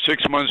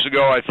 6 months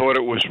ago, I thought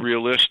it was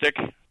realistic,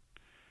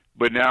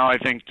 but now I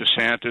think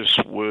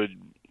DeSantis would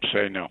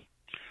say no.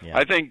 Yeah.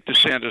 I think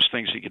DeSantis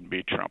thinks he can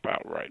beat Trump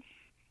outright.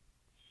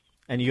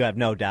 And you have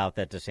no doubt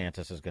that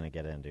DeSantis is going to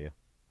get in, do you?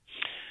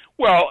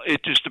 Well,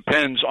 it just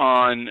depends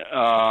on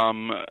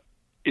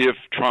if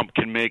Trump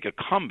can make a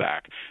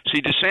comeback.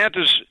 See,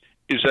 DeSantis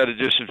is at a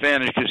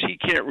disadvantage because he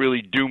can't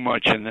really do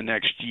much in the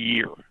next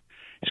year.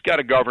 He's got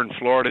to govern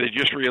Florida. They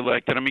just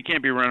reelected him. He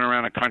can't be running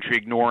around the country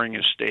ignoring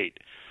his state.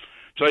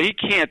 So he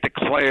can't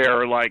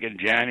declare, like in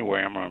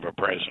January, I'm running for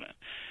president.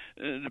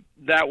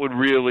 That would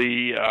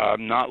really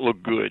not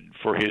look good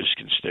for his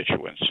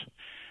constituents.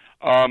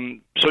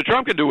 So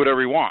Trump can do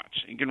whatever he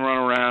wants. He can run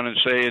around and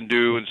say and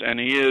do, and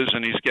he is,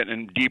 and he's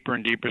getting deeper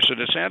and deeper. So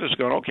DeSantis is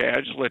going, okay,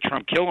 I just let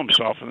Trump kill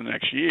himself in the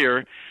next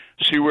year,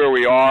 see where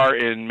we are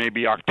in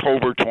maybe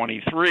October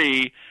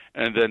 23,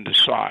 and then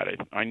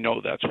decide. I know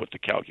that's what the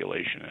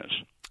calculation is.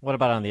 What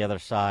about on the other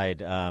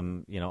side,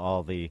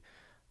 all the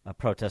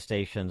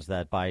protestations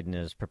that Biden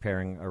is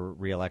preparing a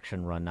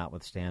re-election run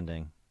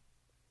notwithstanding?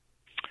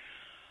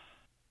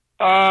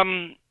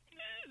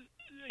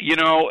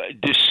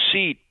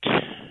 Deceit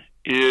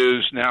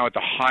is now at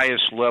the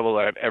highest level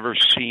that I've ever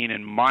seen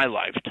in my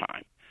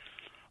lifetime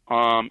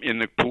in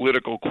the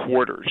political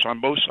quarters on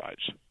both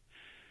sides.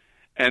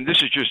 And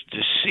this is just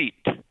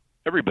deceit.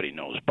 Everybody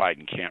knows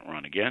Biden can't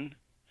run again.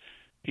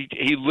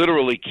 He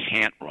literally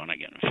can't run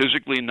again.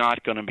 Physically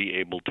not going to be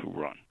able to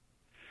run.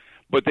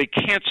 But they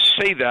can't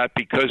say that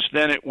because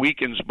then it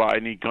weakens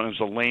Biden. He becomes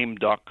a lame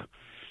duck.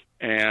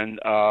 And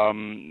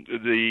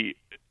the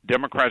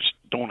Democrats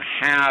don't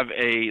have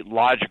a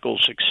logical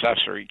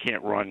successor. He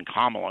can't run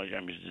Kamala.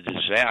 I mean, it's a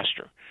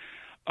disaster.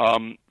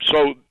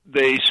 So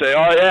they say,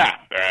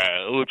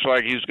 it looks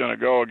like he's going to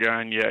go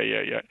again.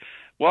 Yeah.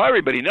 Well,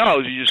 everybody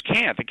knows you just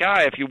can't. The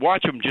guy, if you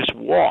watch him just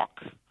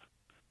walk,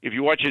 if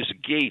you watch his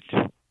gait,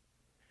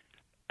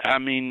 I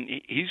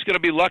mean, he's going to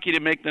be lucky to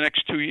make the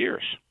next 2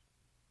 years.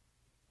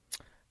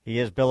 He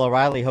is Bill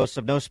O'Reilly, host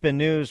of No Spin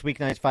News,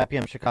 weeknights 5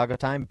 p.m. Chicago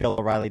time,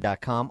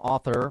 BillO'Reilly.com,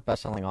 author,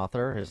 best-selling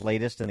author, his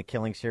latest in the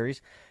Killing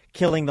series,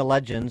 Killing the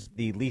Legends,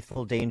 The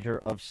Lethal Danger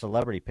of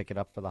Celebrity. Pick it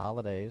up for the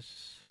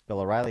holidays.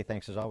 Bill O'Reilly,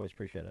 thanks as always.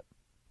 Appreciate it.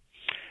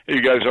 Hey,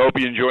 you guys, I hope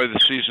you enjoy the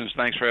seasons.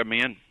 Thanks for having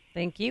me in.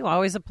 Thank you.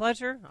 Always a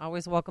pleasure.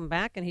 Always welcome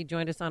back. And he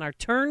joined us on our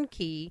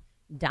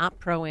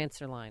turnkey.pro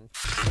answer line.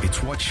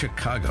 It's what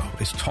Chicago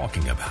is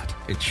talking about.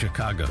 It's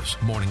Chicago's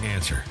Morning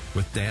Answer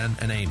with Dan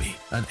and Amy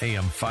on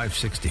AM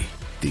 560.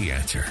 The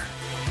Answer.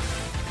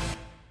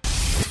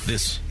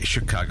 This is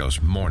Chicago's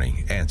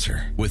Morning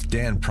Answer with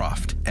Dan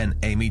Proft and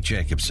Amy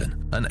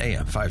Jacobson on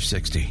AM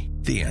 560.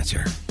 The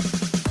Answer.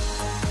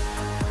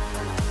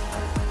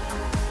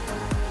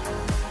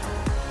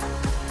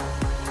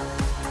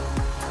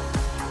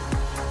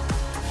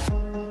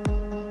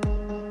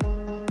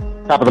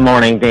 Top of the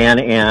morning, Dan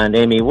and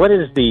Amy. What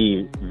is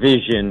the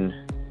vision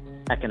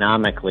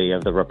economically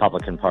of the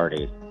Republican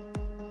Party?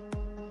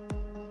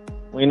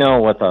 We know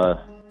what the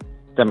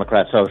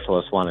Democrat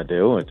Socialists want to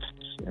do. It's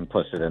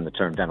implicit in the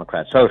term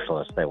Democrat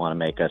Socialist. They want to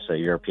make us a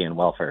European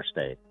welfare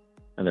state,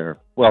 and they're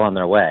well on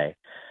their way.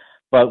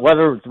 But what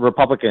are the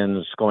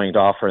Republicans going to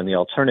offer in the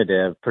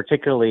alternative,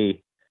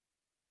 particularly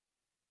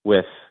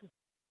with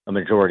a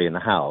majority in the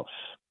House?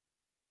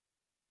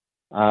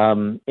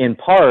 In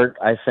part,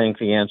 I think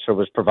the answer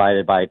was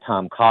provided by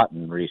Tom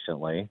Cotton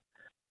recently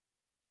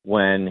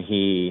when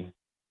he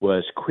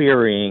was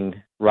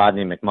querying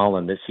Rodney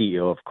McMullen, the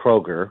CEO of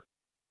Kroger,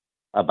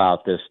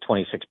 about this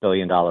 $26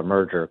 billion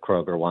merger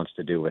Kroger wants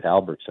to do with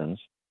Albertsons.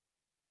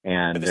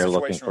 And they're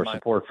looking for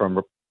support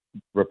from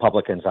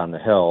Republicans on the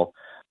Hill.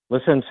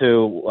 Listen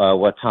to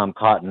what Tom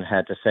Cotton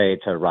had to say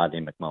to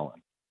Rodney McMullen.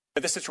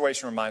 This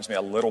situation reminds me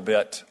a little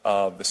bit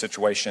of the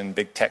situation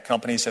big tech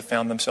companies have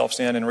found themselves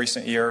in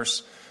recent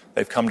years.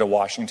 They've come to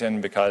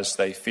Washington because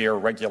they fear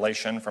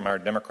regulation from our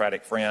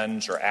Democratic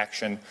friends or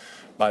action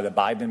by the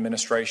Biden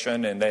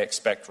administration, and they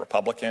expect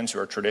Republicans, who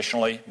are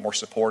traditionally more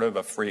supportive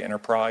of free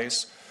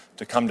enterprise,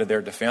 to come to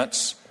their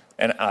defense.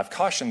 And I've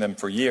cautioned them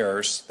for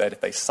years that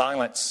if they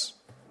silence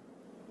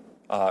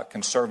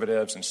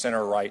conservatives and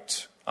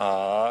center-right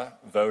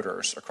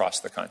voters across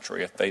the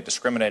country, if they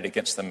discriminate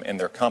against them in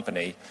their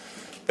company,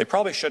 they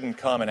probably shouldn't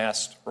come and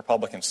ask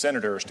Republican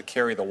senators to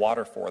carry the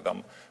water for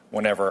them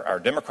whenever our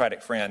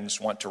Democratic friends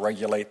want to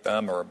regulate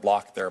them or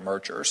block their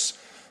mergers.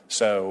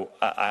 So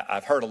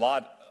I've heard a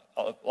lot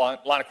of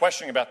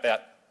questioning about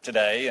that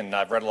today, and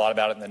I've read a lot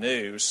about it in the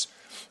news.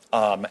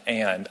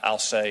 And I'll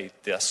say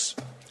this.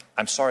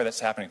 I'm sorry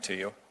that's happening to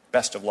you.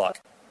 Best of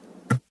luck.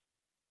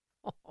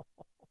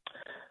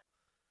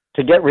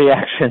 To get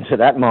reaction to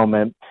that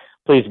moment,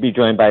 pleased to be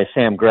joined by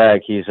Sam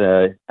Gregg. He's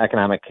an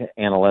economic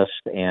analyst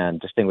and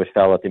distinguished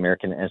fellow at the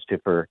American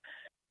Institute for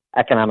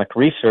Economic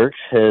Research.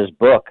 His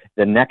book,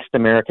 The Next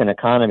American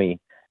Economy,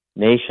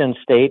 Nation,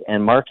 State,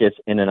 and Markets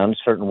in an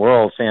Uncertain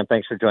World. Sam,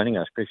 thanks for joining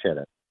us. Appreciate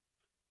it.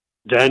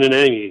 Dan and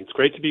Amy, it's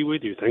great to be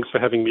with you. Thanks for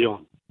having me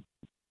on.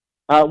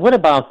 What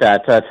about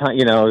that?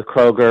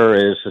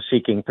 Kroger is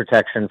seeking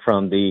protection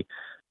from the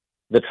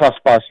trust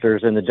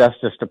busters in the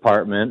Justice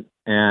Department,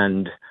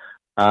 and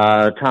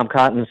Tom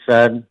Cotton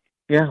said,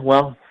 yeah,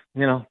 well,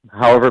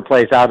 however it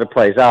plays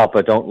out,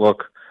 but don't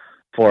look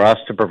for us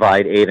to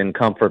provide aid and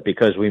comfort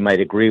because we might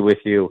agree with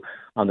you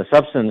on the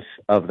substance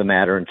of the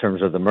matter in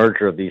terms of the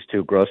merger of these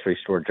two grocery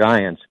store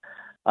giants,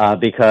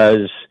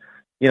 because,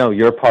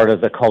 you're part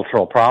of the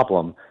cultural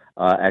problem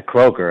at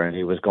Kroger.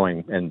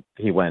 And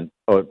he went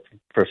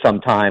for some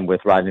time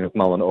with Rodney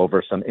McMullen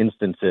over some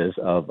instances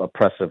of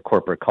oppressive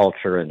corporate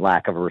culture and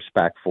lack of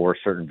respect for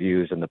certain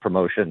views and the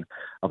promotion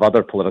of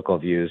other political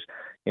views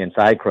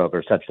inside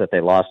Kroger, such that they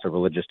lost a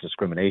religious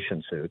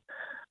discrimination suit.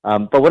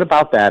 But what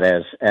about that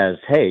as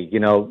hey,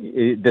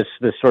 this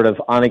sort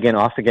of on-again,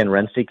 off-again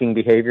rent-seeking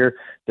behavior,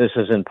 this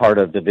isn't part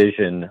of the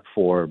vision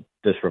for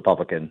this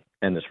Republican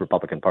and this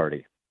Republican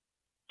Party?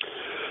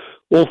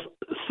 Well,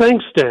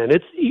 thanks, Dan.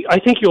 I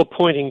think you're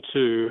pointing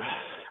to,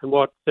 and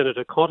what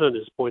Senator Cotton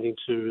is pointing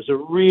to, is a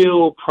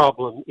real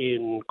problem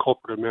in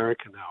corporate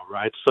America now,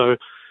 right? So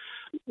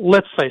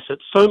let's face it,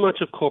 so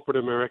much of corporate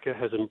America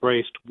has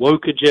embraced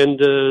woke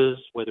agendas,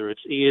 whether it's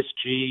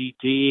ESG,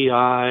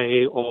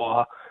 DEI,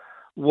 or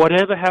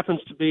whatever happens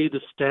to be the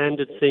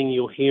standard thing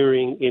you're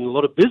hearing in a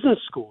lot of business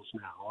schools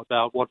now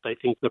about what they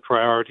think the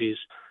priorities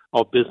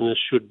of business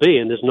should be.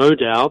 And there's no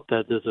doubt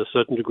that there's a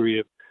certain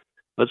degree of,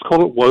 let's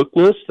call it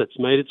wokeness, that's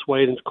made its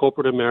way into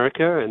corporate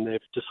America, and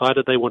they've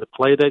decided they want to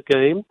play that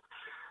game.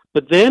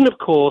 But then, of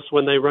course,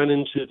 when they run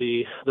into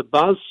the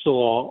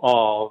buzzsaw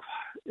of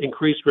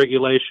increased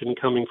regulation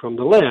coming from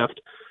the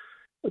left,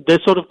 they're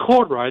sort of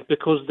caught, right,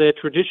 because their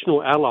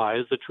traditional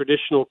allies, the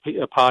traditional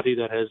party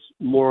that has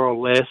more or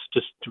less,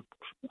 just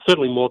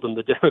certainly more than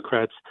the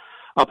Democrats,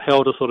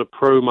 upheld a sort of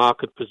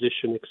pro-market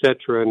position, et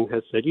cetera, and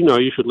has said,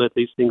 you should let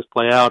these things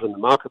play out in the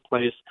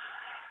marketplace.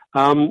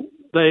 A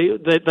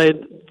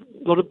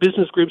lot of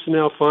business groups are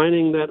now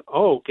finding that,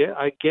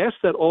 I guess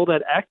that all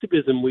that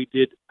activism we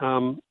did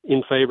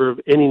in favor of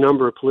any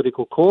number of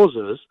political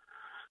causes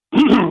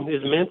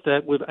is meant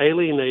that we've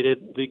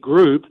alienated the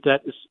group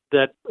that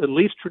at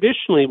least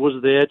traditionally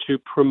was there to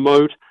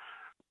promote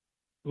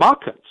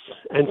markets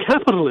and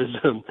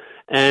capitalism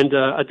and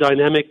a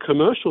dynamic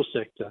commercial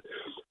sector.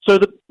 So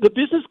the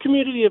business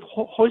community have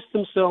hoisted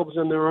themselves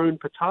in their own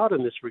petard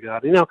in this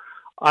regard.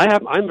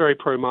 I'm very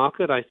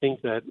pro-market. I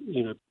think that,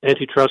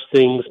 antitrust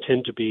things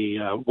tend to be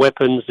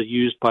weapons that are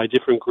used by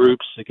different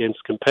groups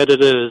against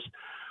competitors.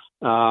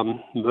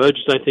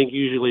 Mergers, I think,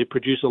 usually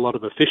produce a lot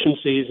of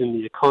efficiencies in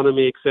the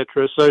economy, et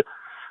cetera. So,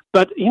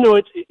 but,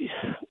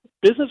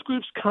 business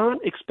groups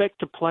can't expect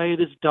to play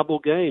this double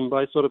game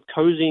by sort of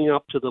cozying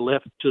up to the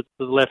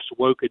left's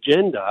woke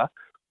agenda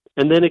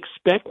and then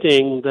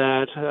expecting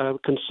that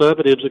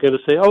conservatives are going to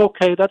say,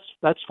 okay,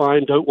 that's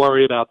fine, don't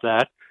worry about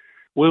that.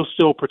 We'll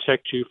still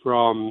protect you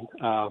from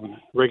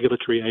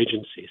regulatory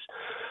agencies.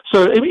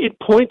 So it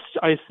points,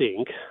 I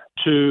think,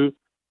 to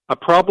a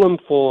problem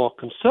for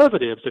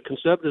conservatives. The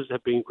conservatives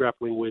have been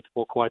grappling with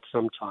for quite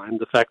some time,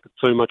 the fact that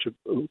so much of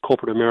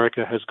corporate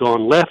America has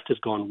gone left, has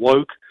gone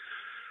woke.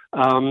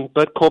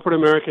 But corporate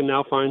America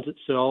now finds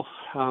itself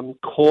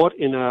caught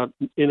in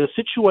a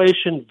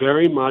situation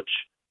very much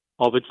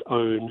of its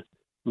own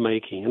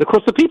making. And of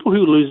course, the people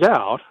who lose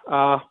out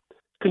are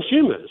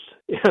consumers,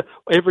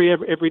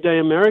 everyday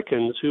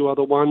Americans who are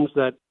the ones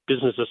that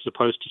business is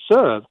supposed to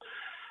serve.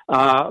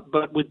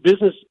 But with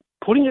business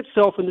putting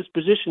itself in this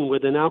position where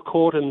they're now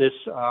caught in this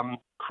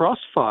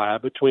crossfire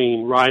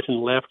between right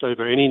and left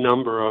over any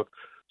number of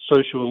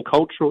social and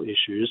cultural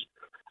issues,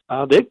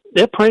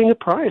 they're paying a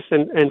price,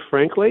 and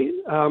frankly,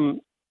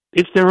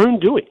 it's their own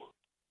doing.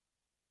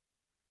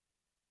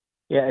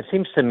 Yeah, it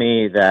seems to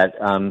me that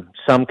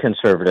some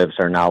conservatives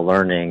are now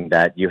learning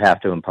that you have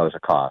to impose a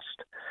cost.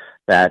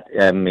 That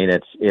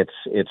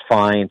it's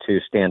fine to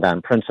stand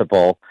on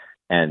principle,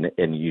 and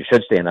you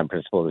should stand on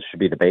principle. This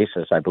should be the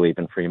basis, I believe,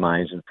 in free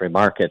minds and free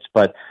markets.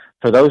 But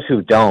for those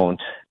who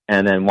don't,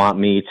 and then want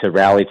me to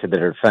rally to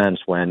their defense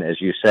when, as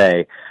you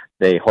say,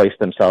 they hoist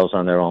themselves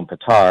on their own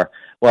petard,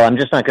 well, I'm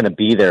just not going to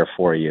be there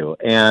for you.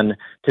 And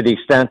to the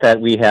extent that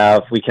we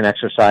can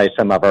exercise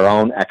some of our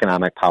own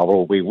economic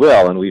power, we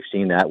will. And we've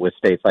seen that with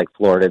states like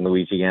Florida and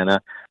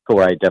Louisiana, who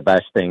are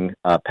divesting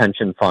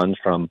pension funds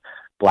from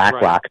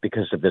BlackRock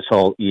because of this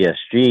whole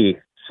ESG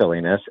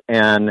silliness.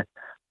 And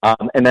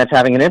that's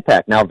having an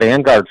impact. Now,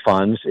 Vanguard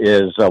Funds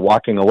is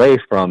walking away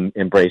from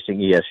embracing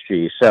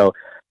ESG. So,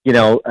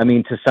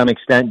 to some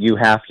extent, you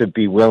have to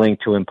be willing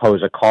to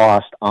impose a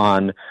cost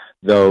on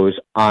those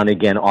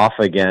on-again,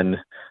 off-again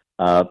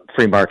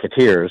free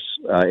marketeers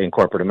in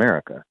corporate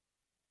America.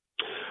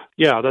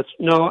 Yeah,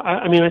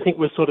 I think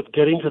we're sort of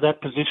getting to that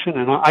position,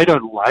 and I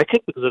don't like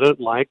it because I don't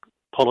like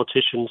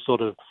politicians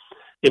sort of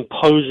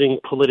imposing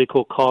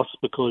political costs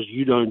because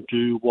you don't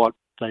do what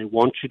they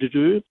want you to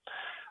do.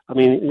 I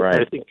mean,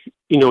 right. I think,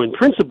 in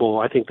principle,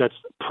 I think that's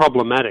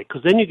problematic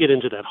because then you get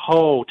into that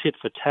whole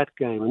tit-for-tat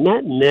game, and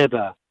that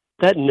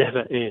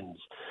never ends.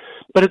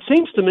 But it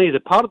seems to me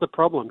that part of the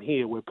problem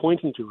here we're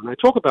pointing to, and I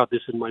talk about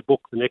this in my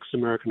book, The Next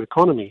American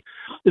Economy,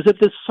 is that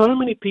there's so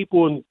many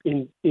people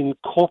in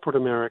corporate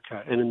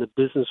America and in the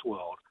business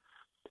world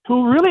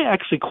who are really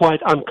actually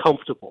quite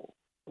uncomfortable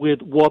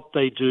with what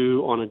they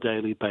do on a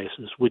daily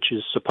basis, which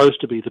is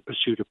supposed to be the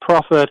pursuit of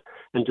profit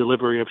and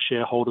delivery of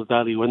shareholder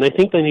value. And they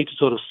think they need to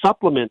sort of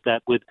supplement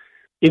that with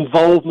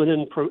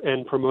involvement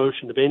and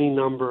promotion of any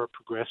number of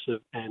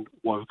progressive and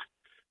woke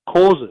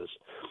causes.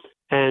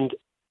 And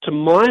to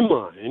my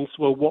mind,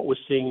 what we're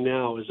seeing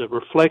now is a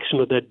reflection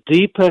of that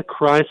deeper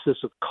crisis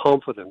of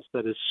confidence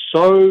that is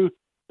so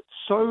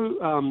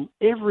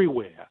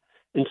everywhere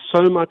in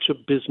so much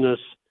of business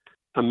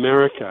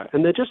America.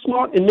 And they're just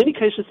not, in many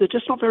cases, they're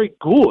just not very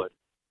good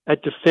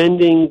at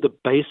defending the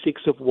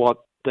basics of what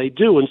they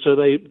do. And so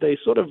they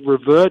sort of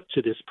revert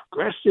to this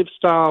progressive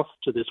stuff,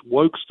 to this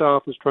woke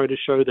stuff, is trying to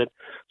show that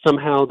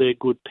somehow they're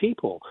good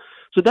people.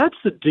 So that's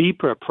the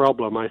deeper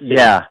problem, I think,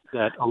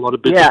 that a lot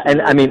of business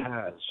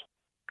has.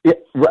 Yeah,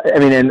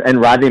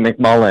 and Rodney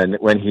McMullen,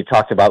 when he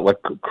talked about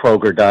what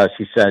Kroger does,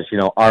 he says,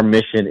 our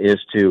mission is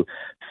to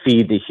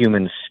feed the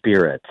human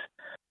spirit.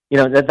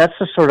 That's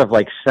a sort of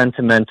like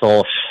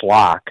sentimental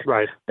schlock,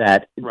 right?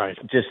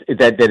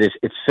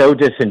 It's so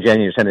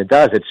disingenuous, and it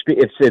does.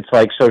 It's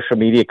like social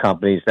media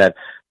companies that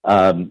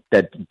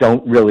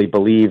don't really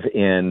believe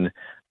in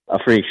a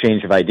free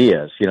exchange of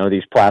ideas.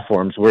 These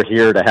platforms, we're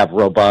here to have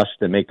robust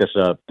and make this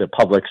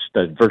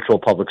the virtual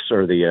publics,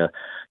 or the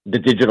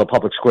digital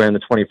public square in the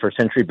 21st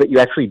century, but you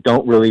actually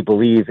don't really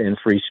believe in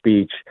free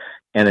speech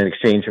and an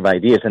exchange of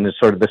ideas. And it's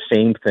sort of the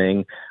same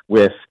thing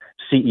with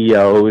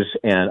CEOs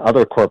and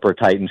other corporate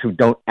titans who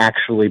don't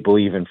actually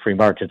believe in free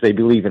markets. They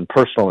believe in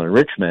personal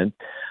enrichment.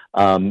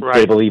 Right.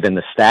 They believe in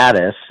the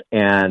status,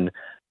 and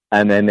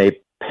then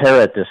they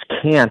parrot this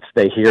cant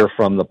they hear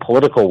from the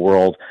political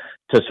world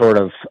to sort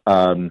of,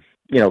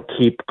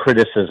 keep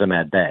criticism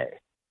at bay.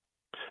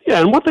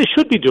 Yeah, and what they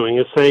should be doing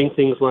is saying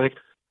things like,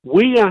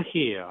 we are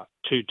here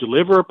to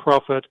deliver a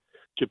profit,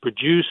 to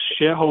produce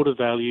shareholder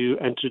value,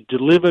 and to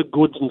deliver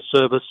goods and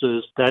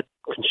services that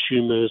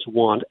consumers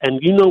want.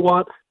 And you know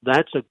what?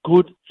 That's a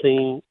good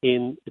thing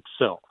in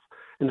itself.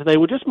 And if they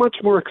were just much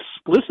more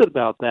explicit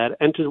about that,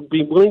 and to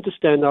be willing to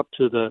stand up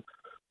to the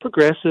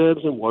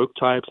progressives and woke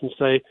types and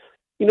say,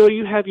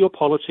 you have your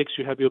politics,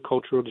 you have your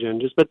cultural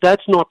agendas, but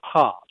that's not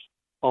part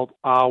of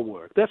our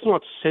work. That's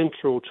not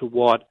central to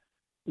what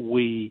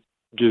we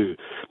do.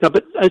 Now,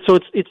 but so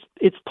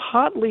it's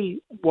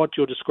partly what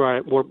you're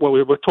describing, what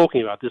we're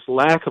talking about, this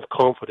lack of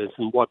confidence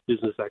in what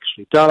business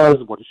actually does,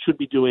 what it should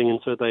be doing, and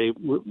so they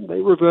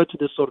revert to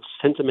this sort of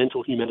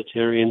sentimental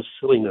humanitarian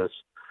silliness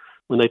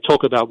when they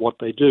talk about what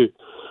they do.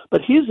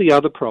 But here's the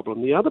other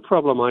problem. The other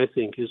problem, I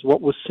think, is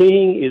what we're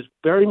seeing is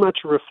very much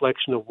a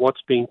reflection of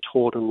what's being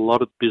taught in a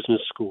lot of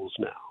business schools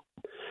now.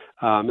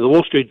 The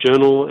Wall Street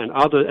Journal and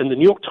the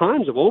New York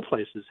Times, of all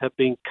places, have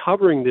been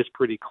covering this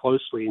pretty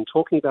closely and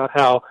talking about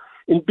how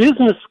in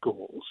business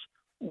schools,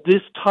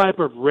 this type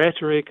of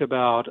rhetoric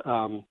about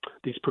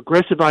these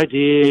progressive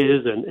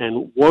ideas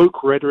and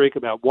woke rhetoric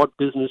about what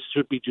business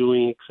should be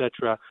doing,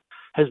 etc.,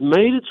 has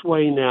made its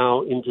way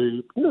now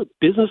into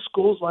business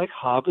schools like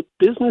Harvard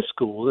Business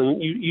School.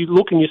 And you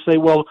look and you say,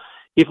 well,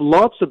 if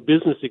lots of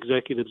business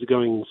executives are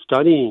going and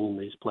studying in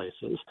these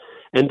places,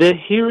 and they're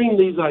hearing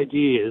these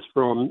ideas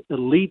from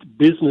elite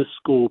business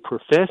school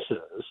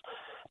professors,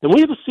 then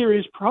we have a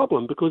serious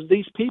problem, because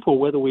these people,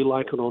 whether we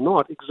like it or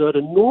not, exert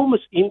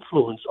enormous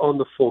influence on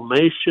the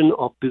formation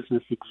of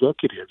business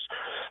executives.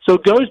 So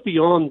it goes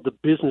beyond the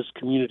business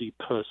community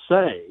per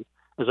se.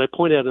 As I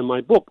point out in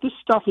my book, this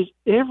stuff is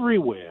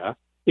everywhere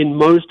in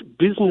most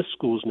business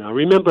schools now.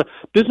 Remember,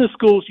 business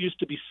schools used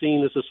to be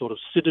seen as a sort of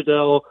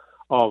citadel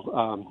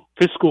of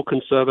fiscal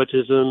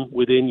conservatism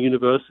within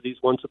universities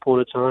once upon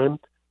a time.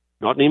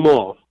 Not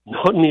anymore.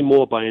 Not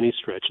anymore by any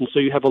stretch. And so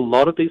you have a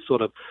lot of these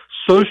sort of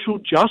social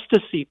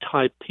justice-y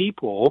type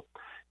people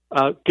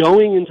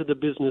going into the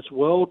business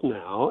world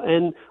now,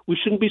 and we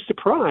shouldn't be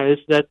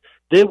surprised that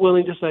they're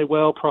willing to say,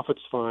 well,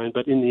 profit's fine,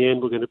 but in the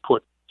end we're going to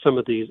put some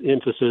of these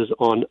emphasis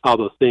on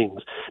other things.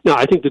 Now,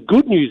 I think the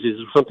good news is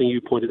something you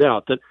pointed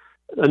out, that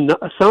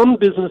some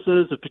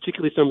businesses,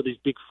 particularly some of these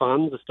big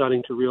funds, are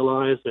starting to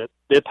realize that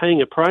they're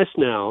paying a price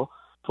now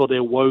for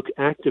their woke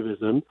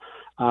activism.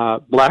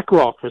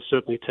 BlackRock has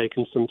certainly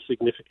taken some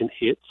significant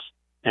hits,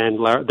 and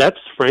that's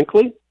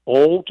frankly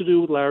all to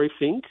do with Larry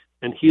Fink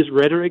and his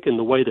rhetoric and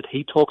the way that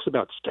he talks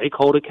about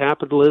stakeholder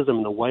capitalism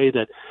and the way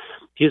that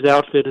his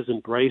outfit has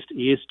embraced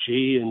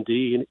ESG and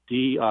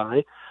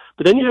DEI.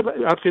 But then you have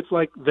outfits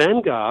like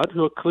Vanguard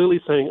who are clearly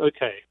saying,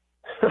 okay,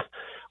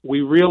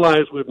 we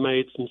realize we've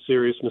made some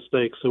serious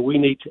mistakes, so we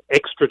need to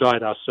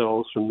extradite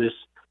ourselves from this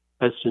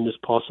as soon as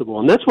possible.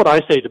 And that's what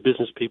I say to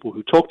business people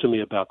who talk to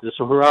me about this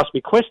or who ask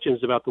me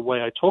questions about the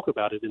way I talk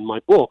about it in my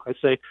book. I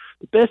say,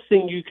 the best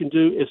thing you can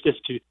do is just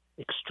to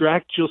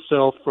extract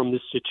yourself from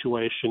this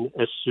situation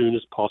as soon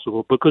as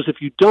possible, because if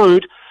you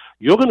don't,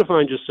 you're going to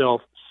find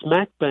yourself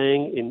smack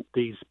bang in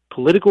these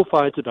political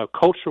fights about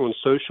cultural and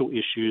social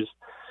issues,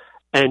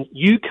 and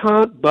you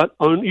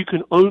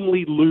can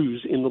only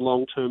lose in the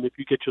long term if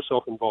you get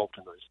yourself involved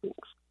in those things.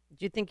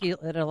 Do you think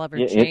it'll ever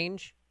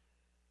change?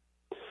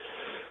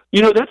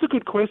 That's a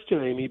good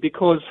question, Amy,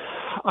 because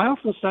I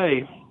often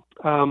say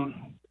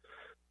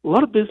a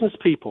lot of business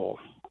people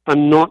are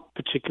not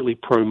particularly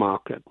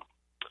pro-market.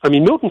 I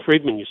mean, Milton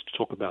Friedman used to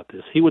talk about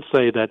this. He would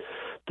say that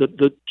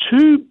the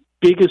two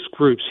biggest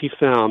groups he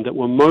found that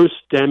were most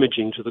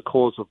damaging to the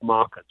cause of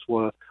markets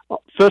were,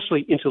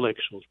 firstly,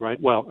 intellectuals, right?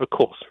 Well, of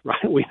course,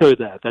 right? We know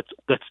that.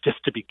 That's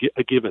just to be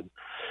a given.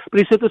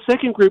 But he said the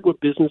second group were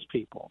business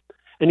people.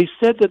 And he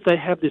said that they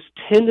have this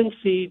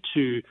tendency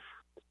to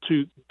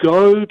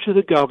go to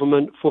the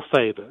government for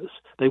favors.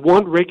 They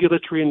want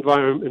regulatory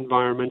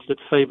environments that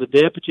favor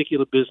their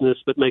particular business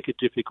but make it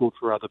difficult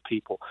for other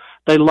people.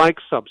 They like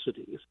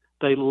subsidies.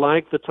 They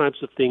like the types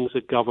of things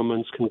that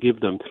governments can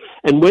give them.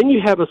 And when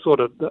you have a sort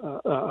of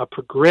a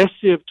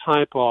progressive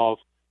type of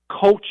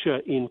culture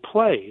in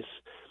place,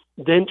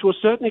 then to a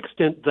certain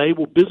extent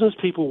business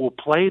people will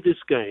play this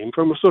game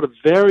from a sort of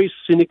very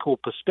cynical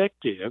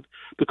perspective,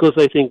 because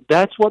they think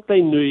that's what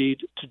they need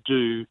to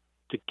do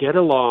to get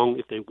along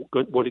if they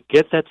want to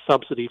get that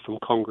subsidy from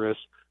Congress,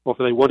 or if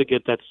they want to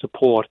get that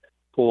support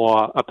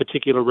for a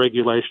particular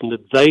regulation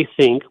that they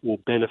think will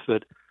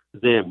benefit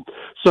them.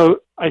 So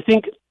I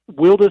think,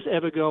 will this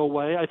ever go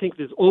away? I think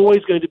there's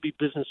always going to be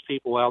business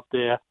people out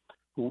there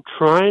who will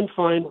try and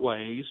find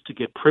ways to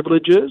get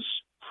privileges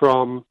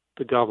from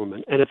the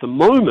government. And at the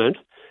moment,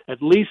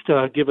 at least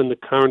given the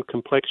current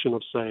complexion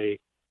of, say,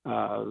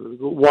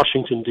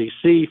 Washington,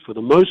 D.C., for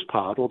the most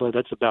part, although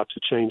that's about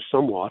to change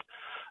somewhat,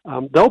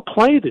 they'll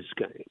play this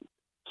game.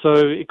 So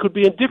it could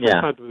be a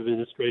different type of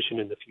administration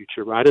in the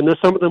future, right? And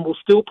some of them will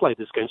still play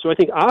this game. So I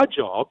think our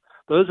job,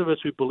 those of us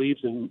who believe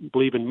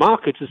in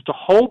markets, is to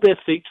hold their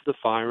feet to the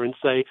fire and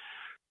say,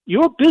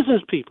 you're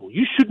business people.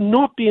 You should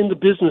not be in the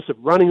business of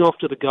running off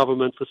to the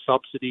government for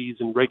subsidies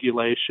and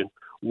regulation.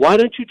 Why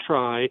don't you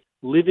try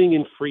living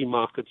in free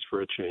markets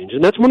for a change?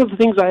 And that's one of the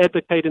things I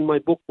advocate in my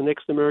book, The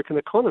Next American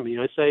Economy.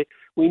 I say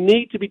we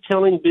need to be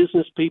telling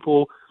business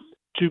people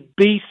to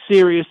be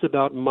serious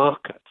about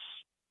markets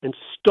and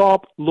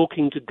stop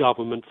looking to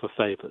government for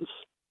favors.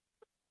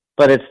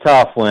 But it's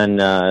tough when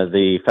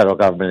the federal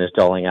government is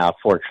doling out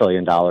 $4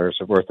 trillion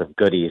worth of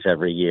goodies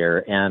every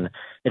year. And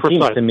it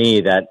seems to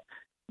me that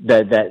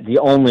the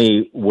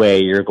only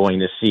way you're going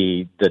to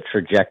see the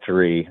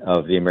trajectory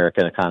of the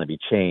American economy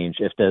change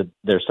if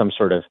there's some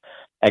sort of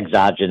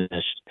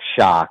exogenous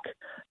shock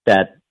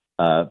that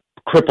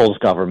cripples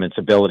government's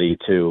ability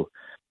to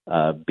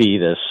be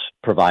this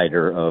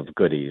provider of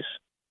goodies.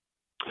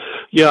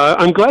 Yeah,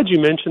 I'm glad you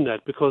mentioned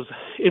that, because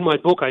in my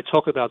book I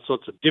talk about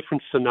sorts of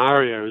different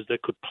scenarios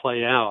that could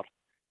play out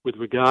with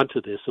regard to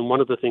this. And one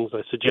of the things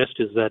I suggest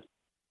is that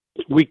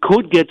we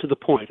could get to the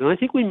point, and I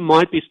think we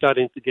might be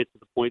starting to get to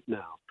the point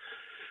now,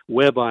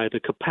 whereby the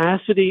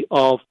capacity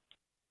of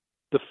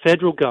the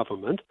federal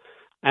government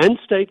and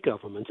state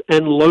governments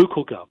and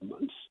local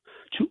governments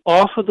to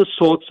offer the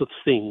sorts of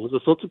things,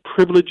 the sorts of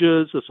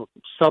privileges, the sorts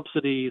of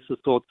subsidies, the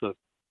sorts of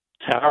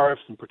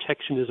tariffs and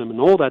protectionism and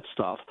all that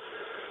stuff,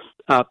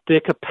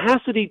 their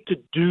capacity to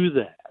do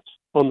that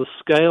on the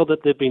scale that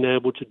they've been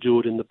able to do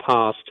it in the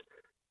past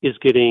is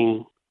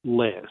getting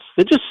less.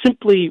 They're just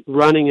simply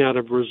running out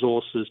of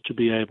resources to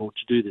be able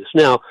to do this.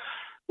 Now,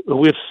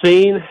 we've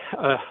seen,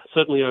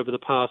 certainly over the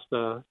past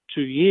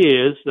 2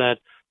 years, that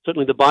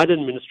certainly the Biden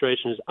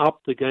administration has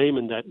upped the game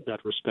in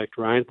that respect,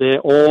 right? They're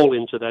all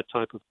into that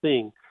type of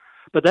thing.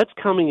 But that's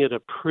coming at a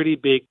pretty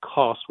big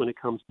cost when it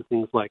comes to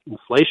things like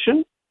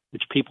inflation,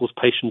 which people's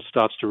patience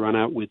starts to run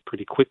out with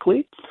pretty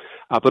quickly,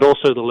 but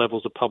also the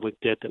levels of public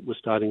debt that we're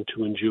starting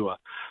to endure.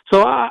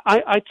 So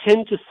I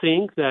tend to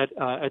think that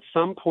at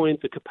some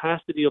point the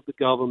capacity of the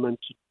government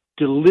to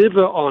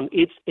deliver on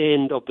its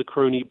end of the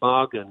crony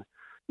bargain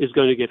is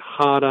going to get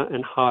harder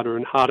and harder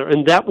and harder,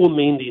 and that will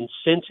mean the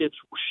incentives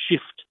will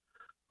shift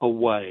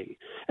away.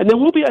 And there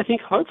will be, I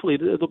think, hopefully,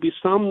 there'll be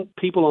some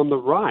people on the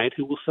right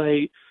who will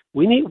say,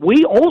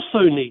 we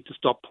also need to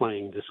stop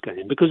playing this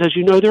game, because as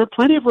you know, there are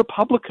plenty of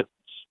Republicans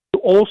who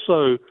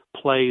also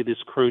play this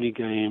crony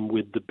game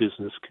with the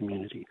business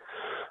community.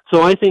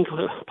 So I think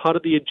part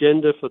of the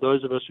agenda for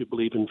those of us who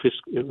believe in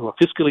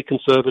fiscally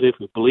conservative,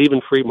 who believe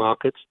in free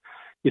markets,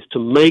 is to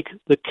make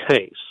the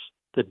case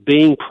that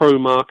being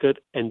pro-market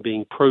and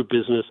being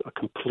pro-business are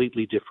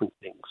completely different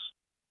things.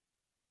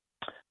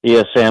 He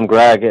is Sam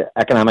Gregg,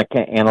 economic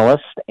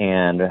analyst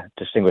and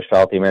distinguished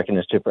fellow at the American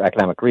Institute for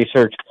Economic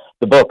Research.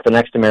 The book, The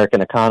Next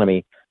American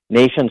Economy,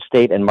 Nation,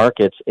 State, and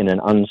Markets in an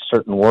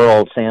Uncertain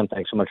World. Sam,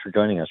 thanks so much for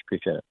joining us.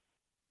 Appreciate it.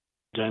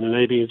 Dan and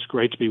Amy, it's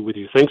great to be with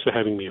you. Thanks for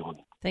having me on.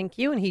 Thank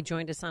you. And he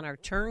joined us on our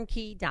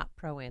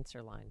turnkey.pro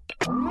answer line.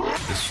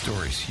 The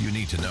stories you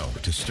need to know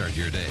to start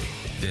your day.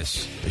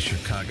 This is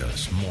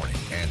Chicago's Morning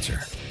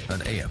Answer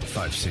on AM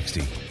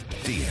 560.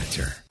 The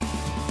Answer.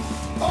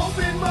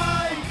 Open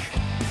mic!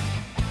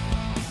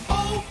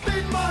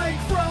 Open mic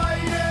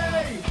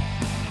Friday!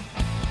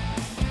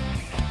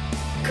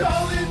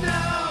 Call it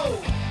now!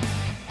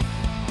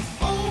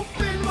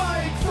 Open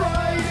mic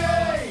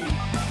Friday!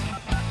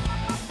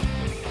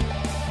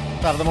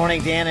 Top of the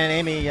morning, Dan and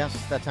Amy.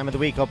 Yes, that time of the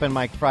week, Open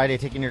Mic Friday.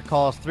 Taking your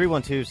calls,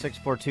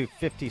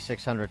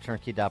 312-642-5600,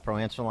 turnkey.pro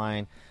answer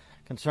line.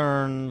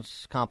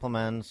 Concerns,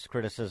 compliments,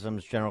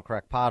 criticisms, general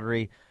correct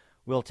pottery.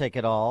 We'll take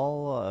it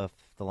all. If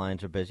the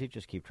lines are busy,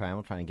 just keep trying.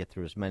 We'll try and get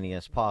through as many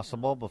as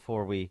possible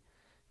before we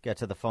get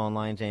to the phone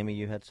lines. Amy,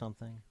 you had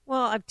something?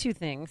 Well, I have two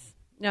things.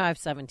 No, I have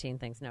 17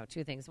 things. No,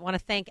 two things. I want to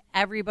thank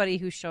everybody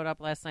who showed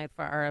up last night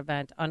for our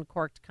event,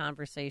 Uncorked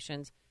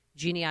Conversations.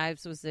 Jeannie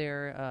Ives was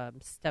there,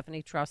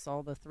 Stephanie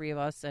Trussell, the three of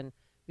us, and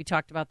we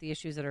talked about the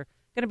issues that are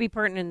going to be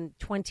pertinent in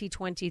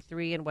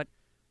 2023 and what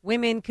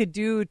women could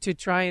do to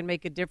try and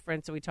make a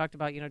difference. So we talked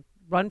about,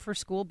 run for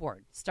school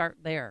board, start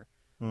there.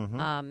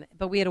 Mm-hmm.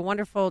 But we had a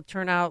wonderful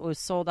turnout. It was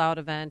a sold-out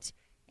event.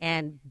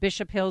 And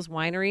Bishop Hills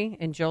Winery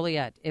in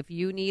Joliet, if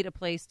you need a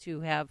place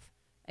to have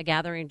a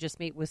gathering, just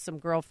meet with some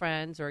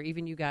girlfriends or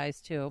even you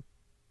guys too,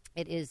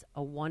 it is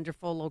a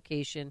wonderful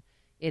location.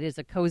 It is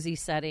a cozy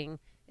setting.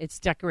 It's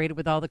decorated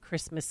with all the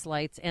Christmas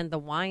lights, and the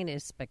wine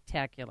is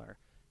spectacular.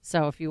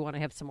 So if you want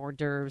to have some hors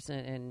d'oeuvres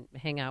and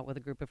hang out with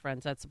a group of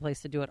friends, that's the place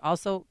to do it.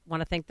 Also,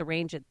 want to thank the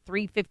Range at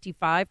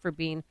 355 for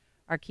being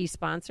our key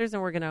sponsors,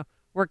 and we're going to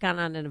work on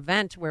an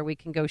event where we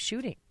can go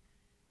shooting.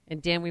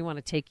 And, Dan, we want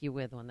to take you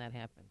with when that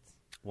happens.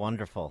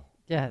 Wonderful.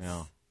 Yes.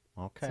 Yeah.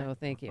 Okay. So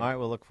thank you. All right,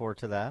 we'll look forward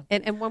to that.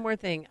 And one more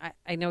thing.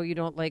 I know you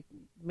don't like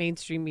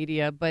mainstream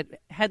media, but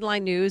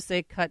Headline News,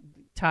 they cut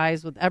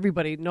ties with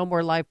everybody. No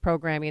more live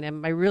programming.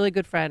 And my really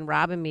good friend,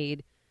 Robin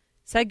Mead,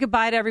 said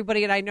goodbye to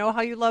everybody. And I know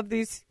how you love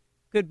these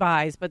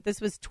goodbyes, but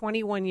this was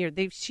 21 years.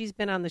 She's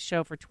been on the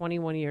show for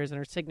 21 years, and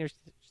her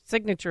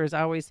signature is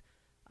always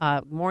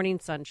Morning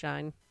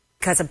Sunshine.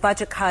 Because of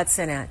budget cuts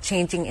and a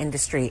changing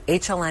industry,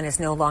 HLN is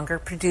no longer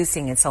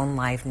producing its own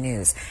live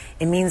news.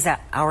 It means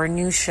that our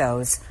news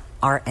shows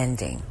are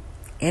ending.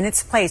 In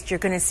its place, you're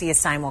going to see a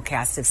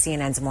simulcast of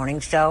CNN's morning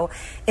show.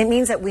 It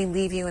means that we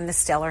leave you in the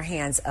stellar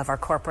hands of our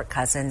corporate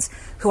cousins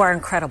who are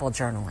incredible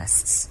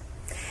journalists.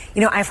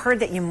 I've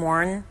heard that you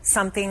mourn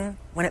something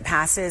when it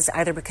passes,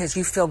 either because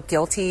you feel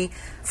guilty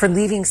for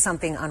leaving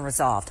something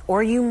unresolved,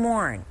 or you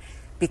mourn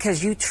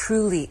because you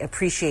truly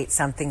appreciate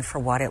something for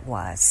what it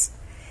was.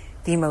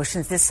 The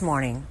emotions this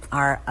morning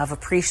are of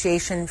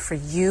appreciation for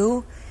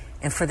you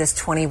and for this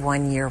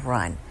 21-year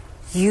run.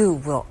 You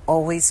will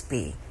always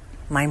be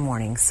my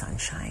morning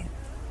sunshine.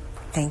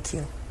 Thank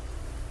you.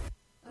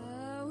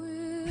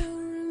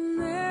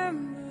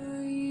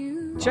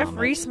 Jeff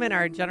Reisman,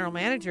 our general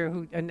manager,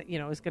 who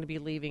is going to be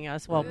leaving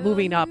us,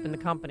 moving up in the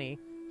company,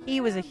 he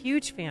was a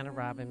huge fan of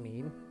Robin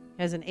Mead.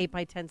 Has an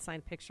 8x10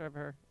 signed picture of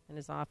her in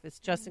his office.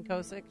 Justin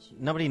Kosick.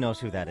 Nobody knows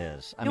who that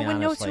is. No one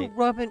knows who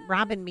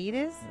Robin Mead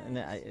is?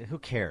 Who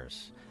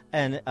cares?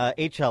 And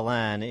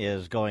HLN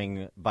is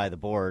going by the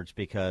boards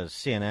because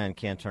CNN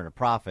can't turn a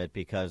profit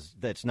because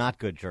it's not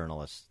good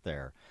journalists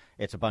there.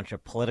 It's a bunch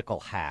of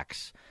political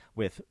hacks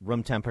with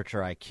room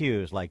temperature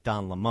IQs like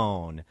Don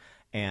Lemon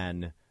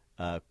and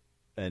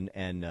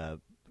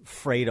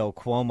Fredo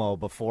Cuomo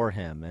before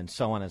him, and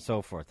so on and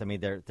so forth. I mean,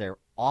 they're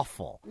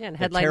awful. Yeah, and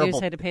Headline News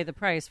had to pay the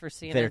price for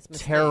CNN's They're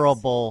mistakes.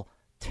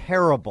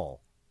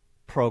 terrible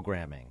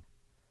programming.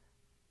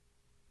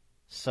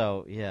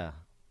 So, yeah,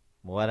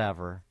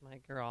 whatever. My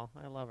girl,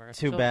 I love her.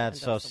 Too bad,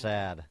 so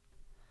sad.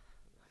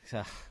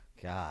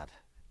 God.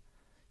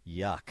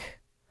 Yuck.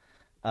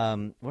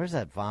 Where's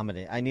that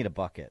vomiting? I need a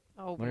bucket.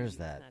 Oh, where's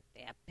that? Not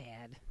that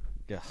bad.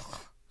 Ugh.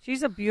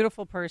 She's a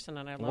beautiful person,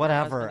 and I love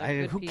whatever.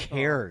 her. Who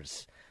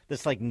cares?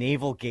 This like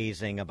navel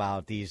gazing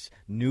about these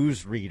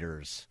news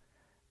readers,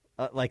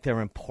 like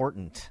they're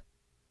important.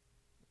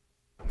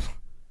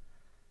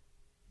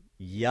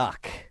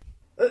 Yuck.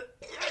 Thank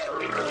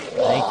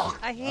you.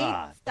 I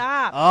hate.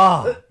 Stop.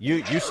 Oh,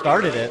 you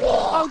started it.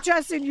 Oh,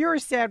 Justin, you're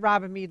sad.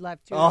 Robin Meade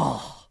left too.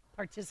 Oh,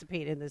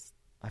 participate in this.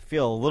 I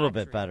feel a little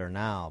bit better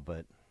now,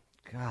 but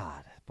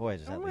God, boy,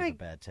 does that leave a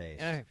bad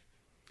taste.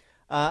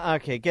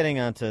 Okay, getting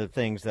on to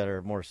things that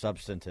are more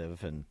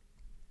substantive and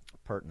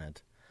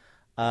pertinent.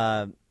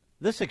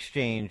 This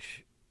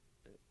exchange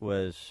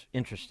was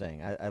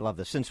interesting. I love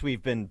this. Since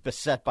we've been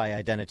beset by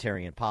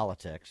identitarian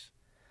politics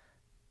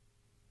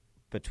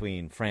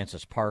between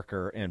Francis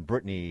Parker and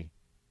Brittany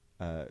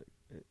Griner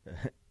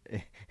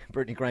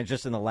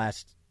just in the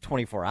last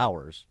 24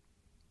 hours,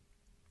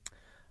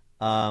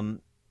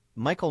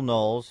 Michael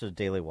Knowles of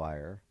Daily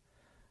Wire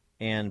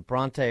and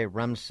Bronte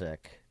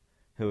Remsick,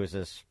 who is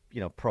this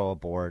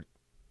pro-abort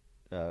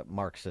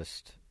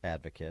Marxist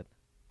advocate,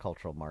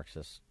 cultural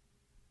Marxist,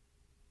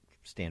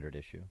 standard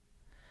issue.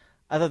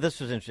 I thought this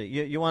was interesting.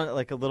 You want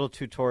like a little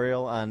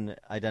tutorial on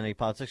identity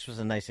politics? This was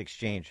a nice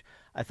exchange.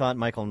 I thought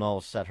Michael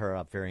Knowles set her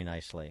up very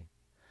nicely.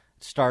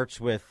 It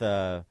starts with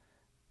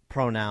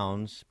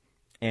pronouns,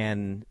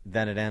 and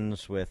then it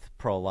ends with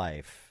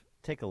pro-life.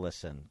 Take a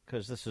listen,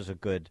 because this is a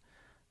good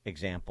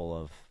example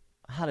of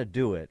how to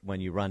do it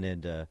when you run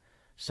into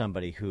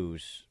somebody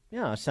who's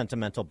a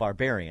sentimental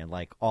barbarian,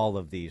 like all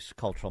of these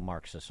cultural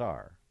Marxists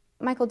are.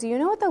 Michael, do you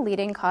know what the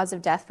leading cause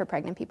of death for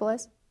pregnant people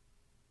is?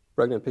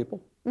 Pregnant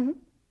people? Mm-hmm.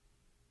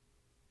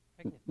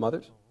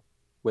 Mothers?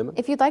 Women?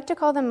 If you'd like to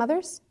call them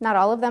mothers, not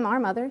all of them are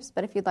mothers,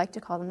 but if you'd like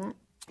to call them that.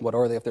 What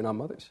are they if they're not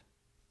mothers?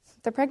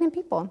 They're pregnant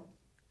people.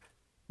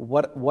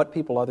 What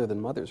people other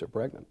than mothers are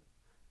pregnant?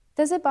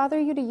 Does it bother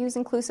you to use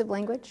inclusive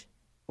language?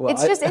 Well,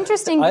 it's just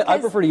interesting. I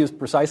prefer to use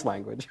precise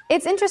language.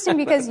 It's interesting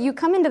because you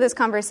come into this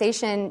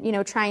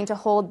conversation, trying to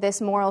hold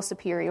this moral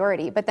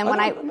superiority. But then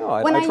I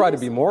try to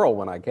be moral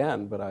when I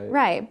can, but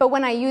right. But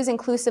when I use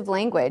inclusive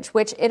language,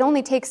 which it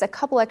only takes a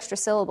couple extra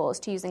syllables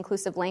to use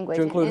inclusive language,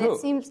 to include who? It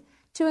seems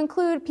to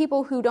include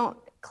people who don't,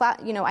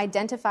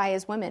 identify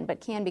as women but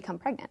can become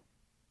pregnant.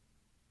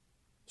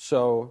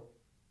 So,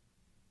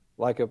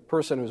 like a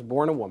person who's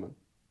born a woman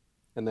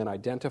and then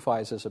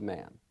identifies as a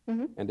man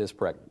and is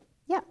pregnant.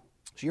 Yeah.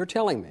 So you're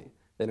telling me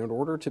that in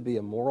order to be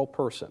a moral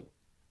person,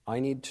 I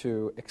need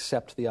to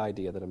accept the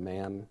idea that a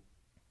man,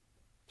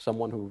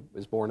 someone who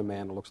is born a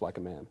man and looks like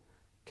a man,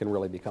 can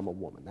really become a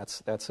woman.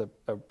 That's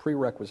a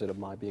prerequisite of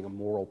my being a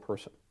moral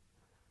person.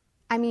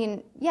 I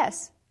mean,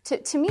 yes.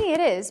 To me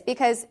it is,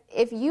 because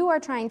if you are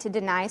trying to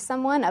deny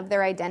someone of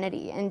their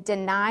identity and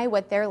deny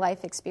what their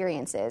life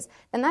experience is,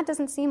 then that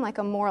doesn't seem like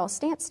a moral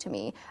stance to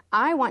me.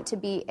 I want to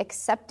be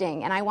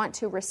accepting, and I want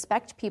to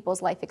respect people's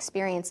life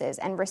experiences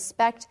and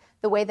respect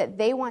the way that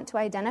they want to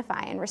identify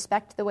and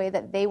respect the way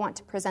that they want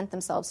to present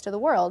themselves to the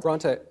world.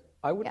 Bronte,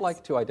 I would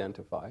like to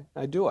identify,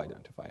 I do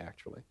identify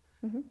actually,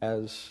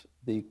 as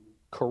the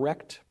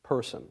correct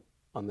person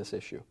on this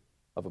issue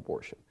of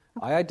abortion.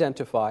 I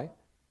identify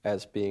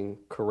as being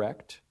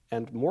correct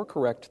and more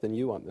correct than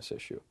you on this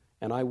issue.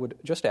 And I would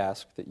just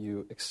ask that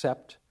you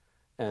accept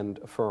and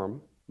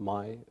affirm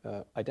my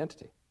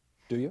identity.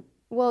 Do you?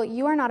 Well,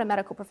 you are not a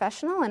medical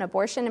professional, and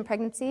abortion and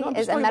pregnancy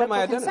is a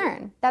medical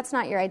concern. That's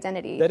not your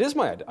identity. That is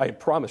my identity. I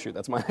promise you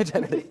that's my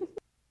identity.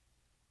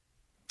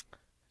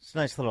 It's a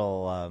nice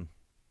little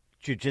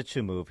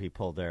jiu-jitsu move he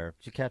pulled there.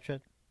 Did you catch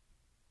it?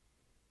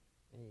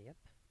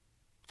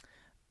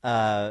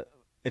 Yep.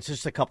 It's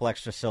just a couple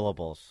extra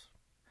syllables.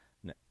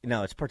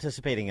 No, it's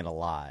participating in a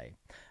lie.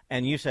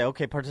 And you say,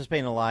 okay, participate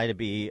in a lie to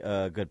be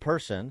a good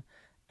person.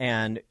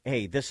 And,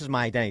 hey, this is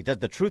my identity.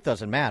 The truth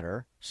doesn't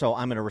matter, so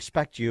I'm going to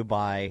respect you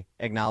by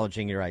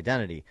acknowledging your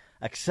identity.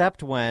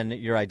 Except when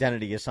your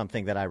identity is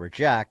something that I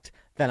reject,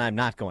 then I'm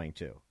not going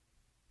to.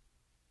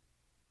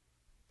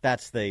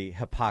 That's the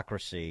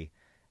hypocrisy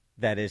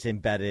that is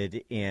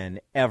embedded in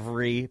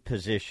every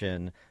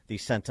position the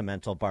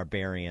sentimental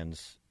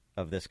barbarians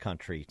of this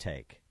country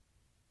take.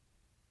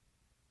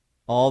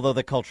 All of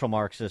the cultural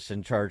Marxists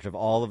in charge of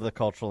all of the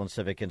cultural and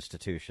civic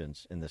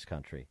institutions in this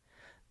country.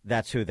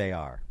 That's who they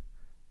are.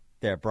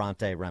 They're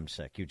Bronte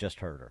Remsick. You just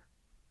heard her.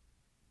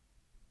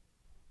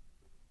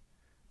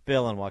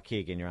 Bill and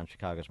Waukegan, you're on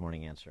Chicago's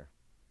Morning Answer.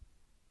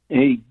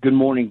 Hey, good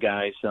morning,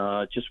 guys.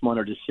 Just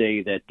wanted to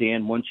say that,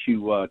 Dan, once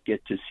you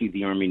get to see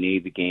the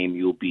Army-Navy game,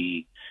 you'll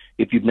be,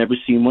 if you've never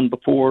seen one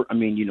before, I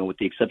mean, with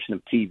the exception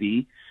of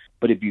TV,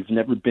 but if you've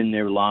never been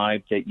there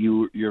live, that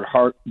your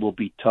heart will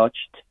be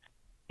touched.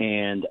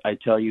 And I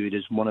tell you, it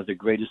is one of the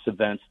greatest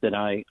events that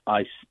I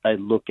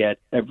look at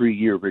every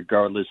year,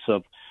 regardless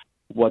of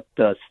what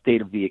the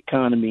state of the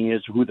economy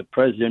is, who the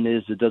president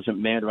is. It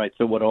doesn't matter. I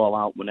throw it all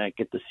out when I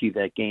get to see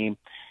that game.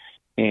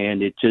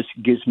 And it just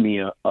gives me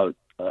a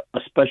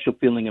special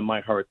feeling in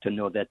my heart to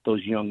know that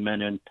those young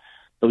men in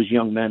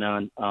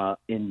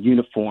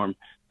uniform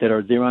that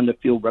are there on the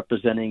field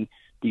representing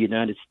the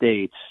United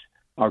States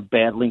are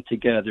battling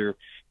together,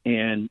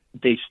 and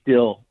they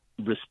still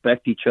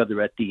respect each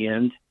other at the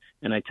end.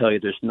 And I tell you,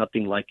 there's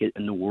nothing like it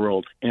in the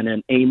world. And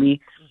then,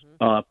 Amy,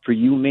 for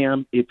you,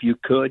 ma'am, if you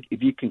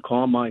can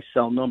call my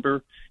cell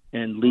number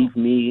and leave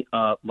me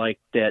like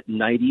that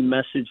nighty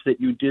message that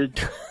you did,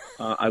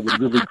 I would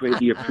really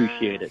greatly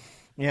appreciate it.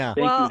 Yeah.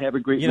 Thank you. Have a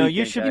great weekend,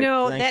 You should guys.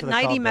 know Thanks that for the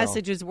call, 90 Bill.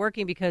 message is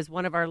working because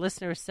one of our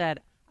listeners said,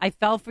 I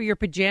fell for your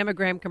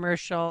Pajamagram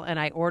commercial and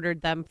I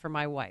ordered them for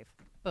my wife.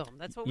 Boom.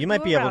 That's what we You do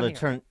might be able around to here.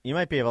 turn. You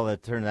might be able to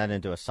turn that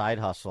into a side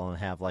hustle and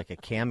have like a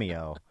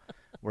cameo,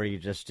 where you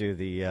just do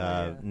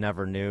the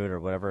Never Nude or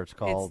whatever it's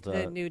called. It's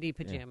the nudie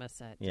pajama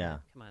set. Yeah.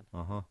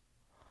 Come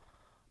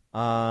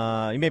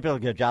on. You may be able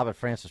to get a job at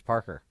Francis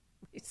Parker.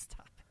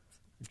 Stop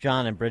it.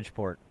 John in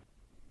Bridgeport.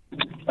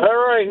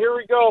 All right, here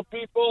we go,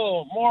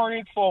 people. More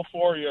info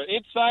for you.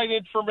 Inside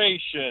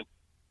information.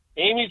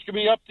 Amy's going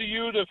to be up to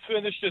you to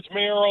finish this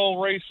mayoral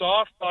race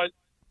off, but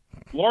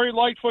Lori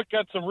Lightfoot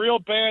got some real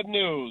bad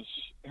news.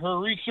 Her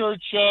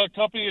research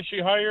company that she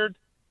hired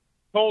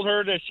told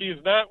her that she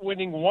is not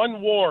winning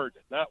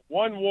not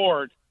one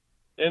ward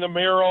in the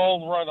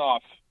mayoral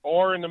runoff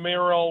or in the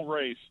mayoral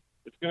race.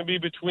 It's going to be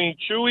between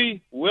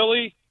Chewy,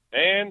 Willie,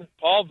 and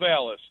Paul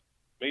Vallis.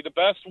 May the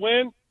best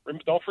win.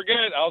 Don't forget,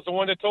 I was the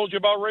one that told you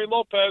about Ray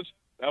Lopez.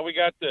 Now we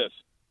got this.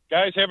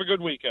 Guys, have a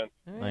good weekend.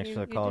 Thanks for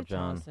the call,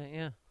 John.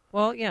 Yeah.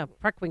 Well, yeah,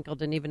 Preckwinkle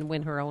didn't even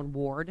win her own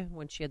ward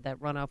when she had that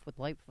runoff with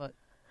Lightfoot.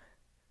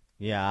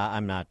 Yeah,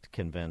 I'm not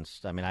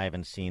convinced. I mean, I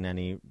haven't seen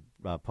any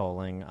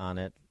polling on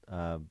it,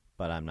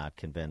 but I'm not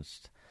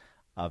convinced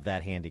of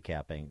that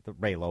handicapping.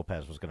 Ray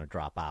Lopez was going to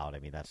drop out. I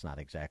mean, that's not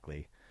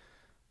exactly.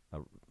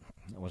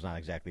 It was not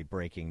exactly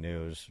breaking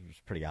news. It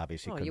was pretty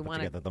obvious he couldn't put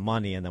together the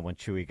money, and then when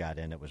Chewy got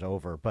in, it was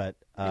over. But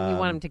and you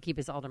want him to keep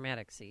his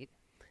aldermanic seat?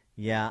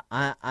 Yeah,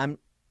 I'm.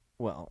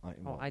 Well,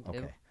 I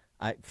do.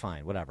 Okay,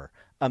 fine, whatever.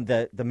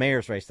 The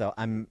mayor's race, though,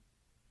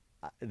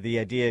 the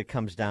idea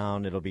comes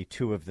down. It'll be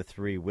two of the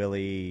three: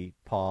 Willie,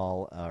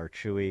 Paul, or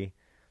Chewy.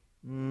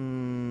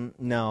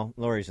 No,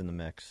 Lori's in the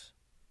mix.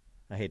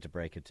 I hate to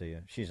break it to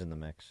you, she's in the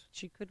mix.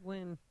 She could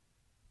win.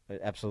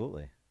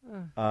 Absolutely.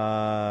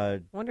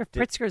 I wonder if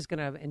Pritzker's going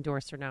to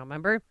endorse her now.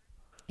 Remember,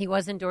 he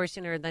was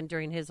endorsing her. Then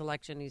during his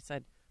election, he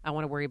said, "I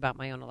want to worry about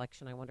my own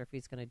election." I wonder if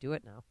he's going to do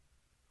it now.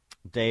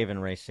 Dave and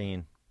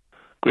Racine.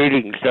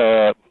 Greetings.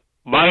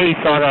 My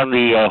thought on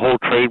the whole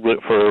trade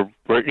for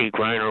Brittany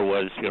Griner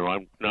was,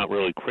 I'm not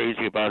really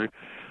crazy about it.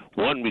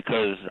 One,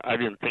 because I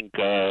didn't think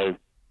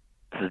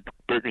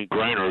Brittany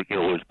Griner,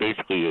 was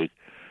basically an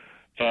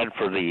ad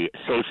for the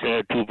 "so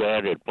sad, too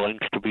bad, it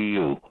blanks to be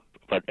you."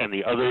 And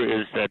the other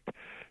is that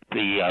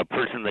the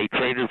person they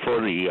traded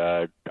for,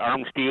 the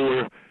arms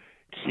dealer,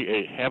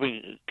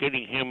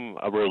 getting him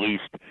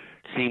released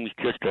seems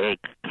just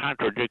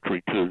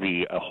contradictory to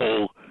the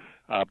whole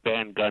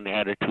ban gun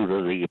attitude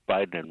of the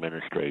Biden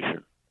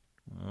administration.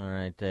 All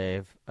right,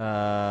 Dave.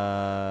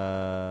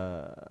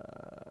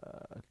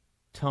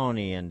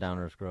 Tony in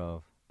Downers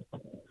Grove.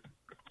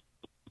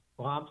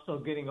 Well, I'm still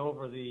getting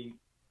over the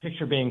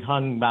picture being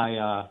hung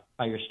by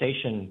your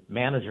station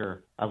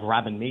manager of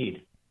Robin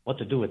Meade. What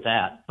to do with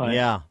that? But,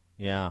 Yeah.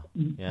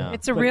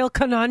 It's a real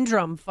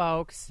conundrum,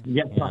 folks.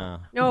 Yeah.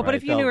 No, Right. But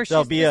if you knew her,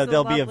 there'll she's be just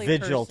there'll be a lovely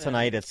vigil person.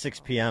 tonight at 6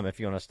 p.m. if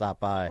you want to stop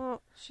by.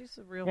 Well, she's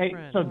a real Hey,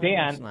 friend. so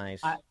Dan, That's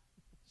nice.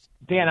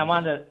 Dan, I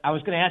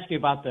was going to ask you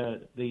about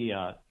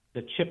the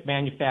chip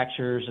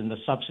manufacturers and the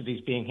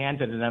subsidies being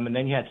handed to them, and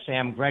then you had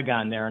Sam Gregg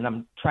on there, and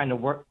I'm trying to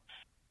work.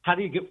 How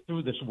do you get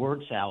through this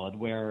word salad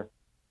where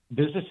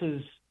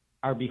businesses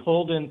are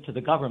beholden to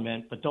the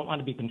government but don't want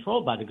to be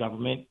controlled by the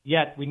government,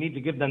 yet we need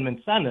to give them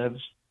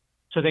incentives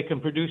so they can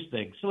produce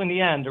things. So in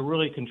the end, they're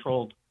really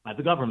controlled by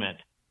the government.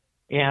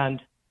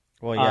 And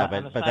Well, yeah, on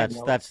but a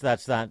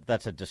side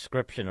that's a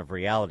description of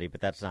reality,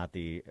 but that's not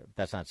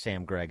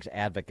Sam Gregg's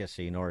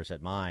advocacy, nor is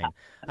it mine.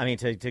 I mean,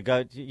 to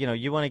go,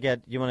 you want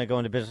to go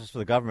into business for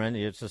the government.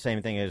 It's the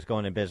same thing as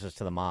going into business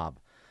to the mob.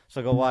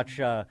 So go watch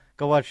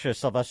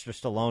Sylvester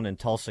Stallone in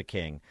Tulsa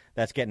King.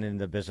 That's getting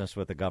into business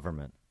with the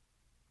government.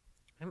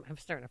 I'm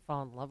starting to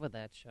fall in love with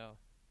that show.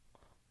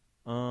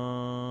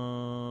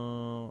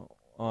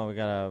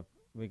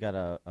 We got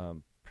a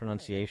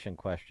pronunciation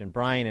question.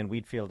 Brian in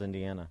Wheatfield,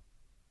 Indiana.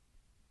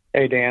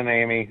 Hey, Dan,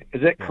 Amy.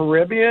 Is it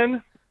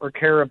Caribbean or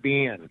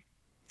Caribbean?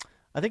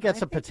 I think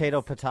that's a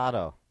potato.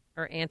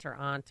 Or aunt or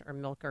aunt or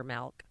milk or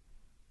milk.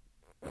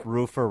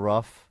 Roof or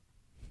rough.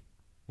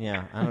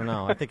 Yeah, I don't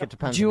know. I think it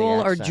depends Jewel on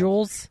the or accent.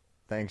 Jules.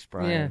 Thanks,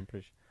 Brian. Yeah.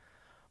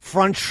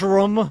 French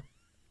room.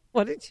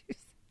 What did you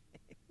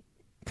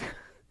say?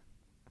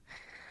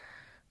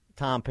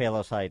 Tom,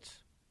 Palos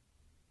Heights.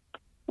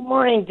 Good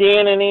morning,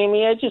 Dan and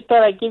Amy. I just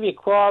thought I'd give you a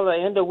call at the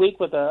end of the week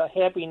with a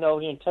happy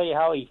note and tell you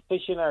how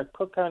efficient our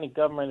Cook County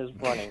government is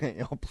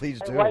running. Oh, please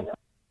do.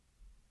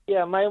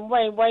 My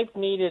wife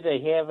needed to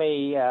have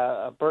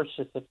a birth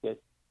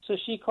certificate. So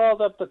she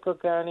called up the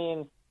Cook County,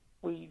 and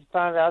we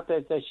found out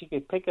that she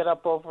could pick it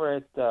up over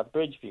at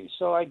Bridgeview.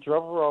 So I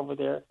drove her over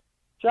there,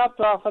 dropped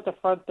her off at the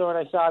front door,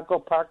 and I said, I'll go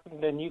park,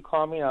 and then you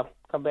call me, and I'll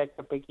come back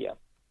to pick you up.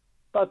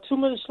 About 2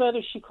 minutes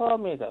later, she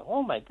called me and said,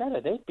 oh, my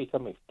God, they've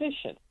become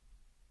efficient.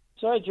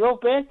 So I drove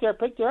back there,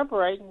 picked her up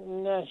right,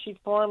 and she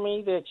informed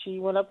me that she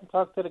went up and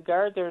talked to the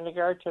guard there, and the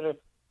guard told her,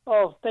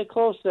 oh, they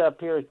closed up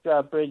here at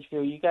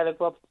Bridgeview. You got to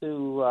go up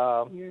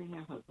to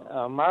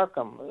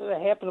Markham.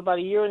 It happened about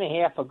a year and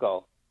a half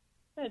ago.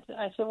 I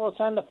said, well, it's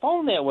on the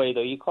phone that way,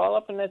 though. You call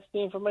up, and that's the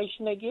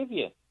information they give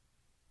you.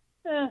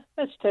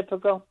 That's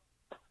typical.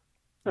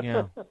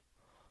 Yeah.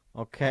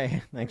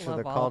 Okay. Thanks for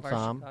the call,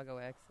 Tom. Chicago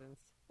accents.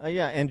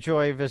 Yeah,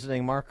 enjoy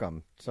visiting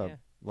Markham. It's a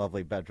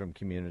lovely bedroom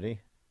community.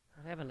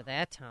 What happened to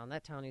that town?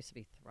 That town used to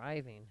be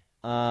thriving.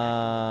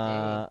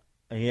 Yeah,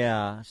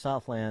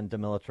 Southland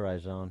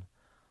Demilitarized Zone.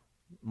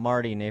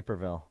 Marty,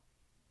 Naperville.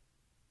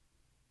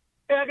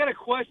 Hey, I got a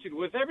question.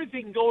 With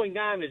everything going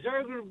on, is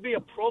there going to be a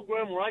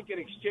program where I can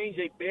exchange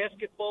a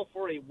basketball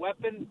for a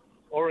weapon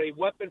or a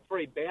weapon for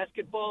a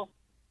basketball?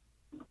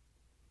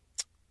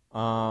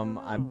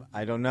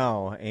 I don't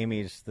know.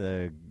 Amy's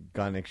the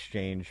gun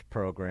exchange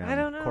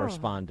program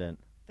correspondent.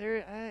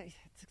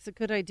 It's a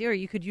good idea. Or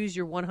you could use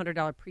your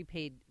 $100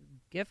 prepaid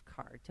gift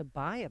card to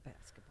buy a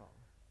basketball.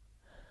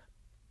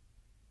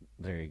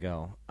 There you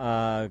go.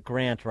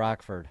 Grant,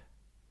 Rockford.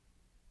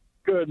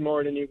 Good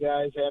morning, you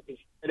guys. Happy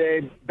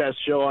Friday. Best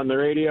show on the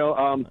radio.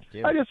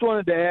 I just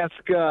wanted to ask,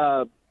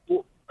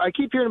 I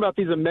keep hearing about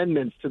these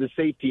amendments to the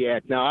Safety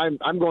Act. Now,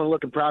 I'm going to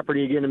look at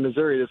property again in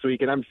Missouri this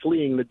week, and I'm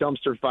fleeing the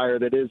dumpster fire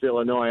that is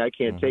Illinois. I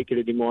can't take it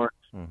anymore.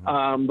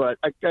 But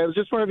I was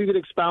just wondering if you could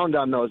expound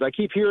on those. I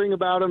keep hearing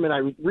about them, and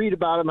I read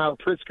about them, how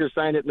Pritzker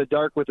signed it in the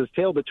dark with his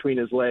tail between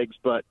his legs.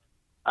 But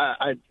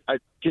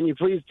can you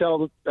please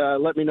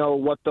let me know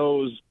what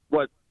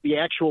the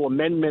actual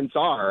amendments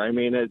are? I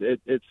mean,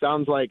 it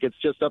sounds like it's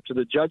just up to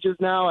the judges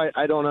now.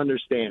 I don't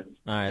understand.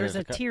 All right, there's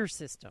a tier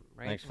system,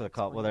 right? Thanks for the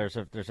call. Well, there's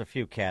a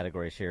few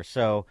categories here.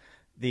 So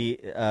the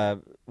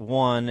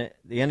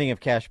ending of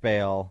cash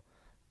bail,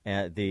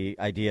 the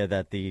idea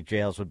that the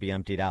jails would be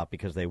emptied out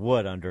because they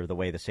would under the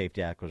way the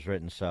Safety Act was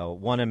written. So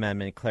one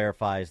amendment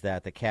clarifies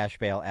that the cash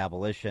bail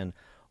abolition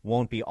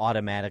won't be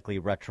automatically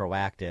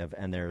retroactive,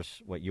 and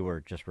there's what you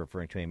were just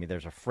referring to, Amy.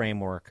 There's a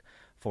framework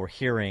for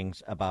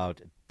hearings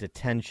about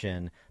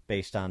detention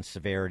based on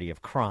severity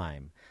of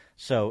crime.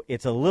 So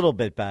it's a little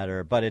bit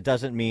better, but it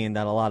doesn't mean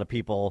that a lot of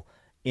people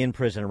in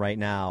prison right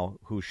now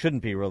who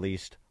shouldn't be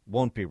released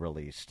won't be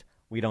released.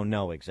 We don't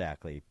know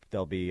exactly.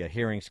 There'll be a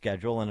hearing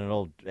schedule, and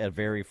it'll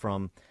vary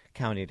from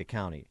county to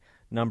county.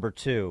 Number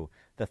two,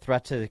 the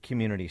threat to the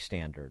community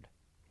standard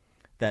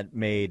that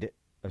made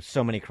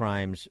so many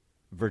crimes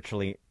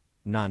virtually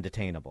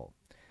non-detainable.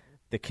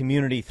 The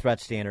community threat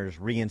standard is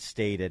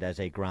reinstated as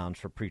a grounds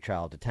for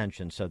pretrial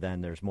detention, so then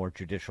there's more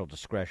judicial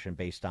discretion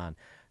based on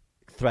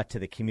threat to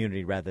the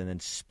community rather than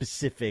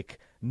specific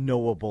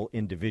knowable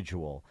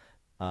individual.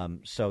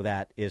 So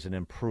that is an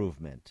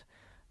improvement.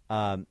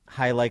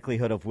 High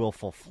likelihood of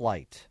willful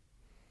flight.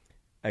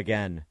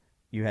 Again,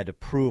 you had to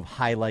prove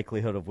high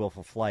likelihood of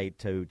willful flight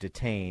to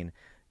detain.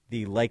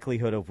 The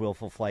likelihood of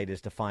willful flight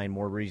is defined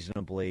more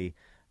reasonably,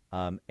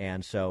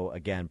 and so,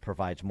 again,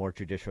 provides more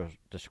judicial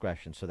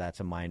discretion. So that's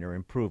a minor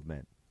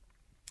improvement.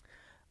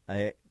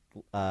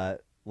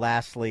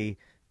 Lastly,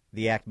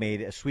 the act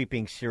made a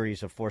sweeping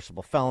series of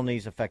forcible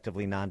felonies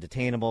effectively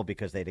non-detainable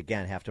because they'd,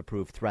 again, have to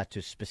prove threat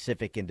to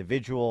specific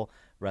individual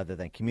rather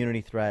than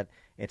community threat.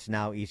 It's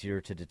now easier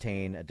to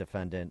detain a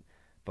defendant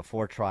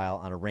before trial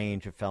on a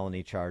range of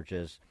felony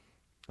charges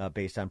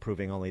based on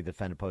proving only the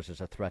defendant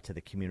poses a threat to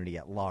the community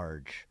at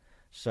large.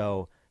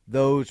 So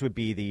those would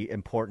be the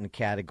important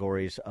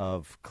categories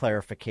of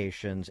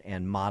clarifications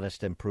and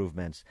modest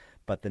improvements.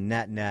 But the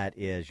net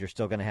is you're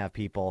still going to have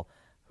people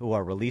who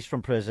are released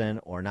from prison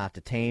or not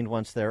detained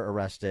once they're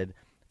arrested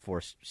for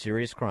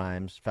serious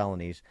crimes,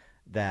 felonies,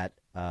 that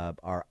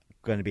are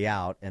going to be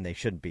out, and they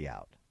shouldn't be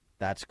out.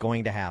 That's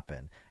going to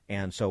happen.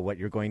 And so what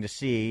you're going to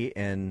see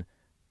in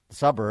the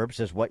suburbs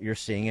is what you're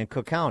seeing in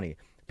Cook County.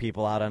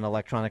 People out on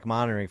electronic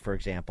monitoring, for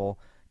example,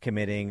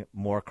 committing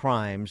more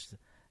crimes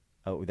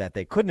that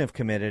they couldn't have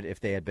committed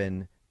if they had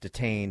been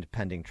detained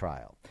pending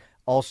trial.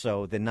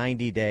 Also, the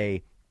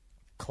 90-day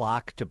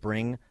clock to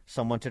bring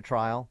someone to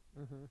trial,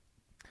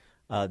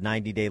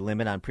 90-day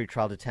limit on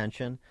pretrial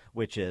detention,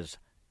 which is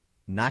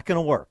not going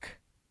to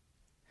work.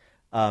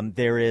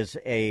 There is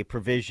a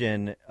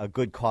provision, a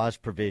good cause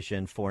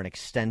provision for an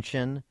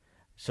extension,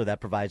 so that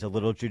provides a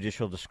little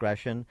judicial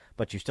discretion,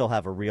 but you still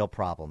have a real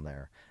problem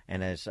there.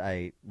 And as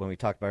when we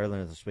talked about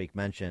earlier this week,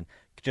 mentioned,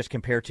 just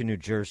compared to New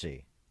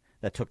Jersey,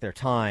 that took their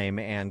time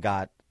and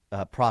got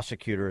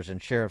prosecutors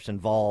and sheriffs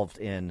involved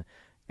in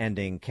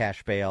ending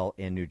cash bail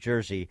in New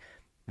Jersey,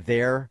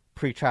 their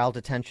pretrial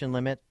detention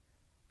limit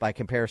by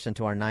comparison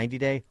to our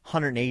 90-day,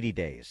 180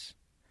 days,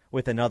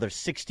 with another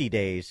 60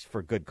 days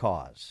for good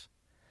cause.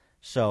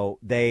 So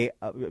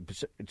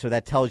so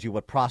that tells you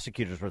what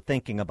prosecutors were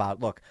thinking about.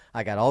 Look,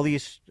 I got all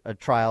these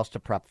trials to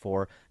prep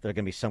for. There are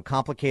going to be some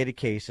complicated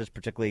cases,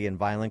 particularly in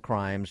violent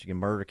crimes,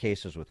 murder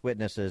cases with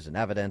witnesses and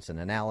evidence and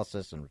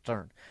analysis and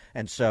return.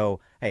 And so,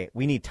 hey,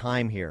 we need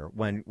time here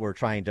when we're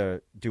trying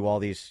to do all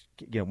these,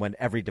 when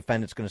every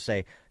defendant's going to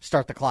say,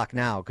 start the clock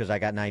now because I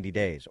got 90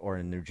 days, or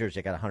in New Jersey,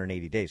 I got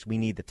 180 days. We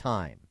need the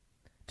time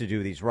to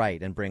do these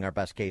right and bring our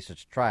best cases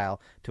to trial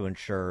to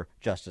ensure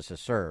justice is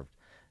served.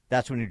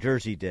 That's what New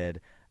Jersey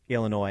did.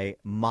 Illinois,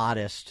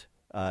 modest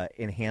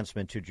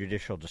enhancement to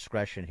judicial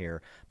discretion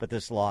here. But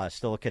this law is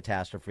still a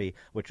catastrophe,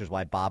 which is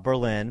why Bob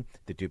Berlin,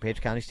 the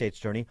DuPage County State's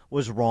Attorney,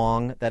 was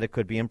wrong that it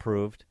could be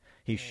improved.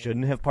 He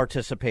shouldn't have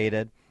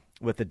participated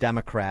with the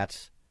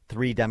Democrats,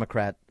 3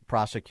 Democrat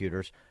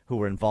prosecutors who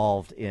were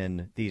involved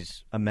in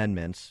these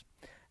amendments.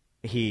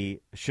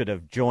 He should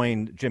have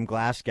joined Jim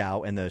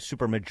Glasgow and the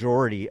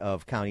supermajority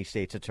of county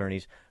state's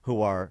attorneys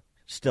who are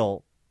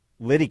still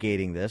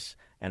litigating this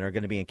and are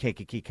going to be in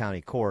Kankakee County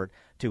Court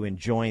to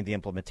enjoin the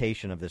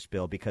implementation of this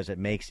bill because it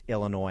makes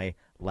Illinois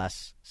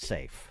less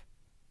safe,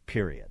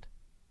 period.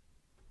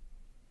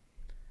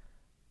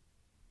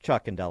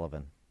 Chuck and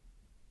Delavan.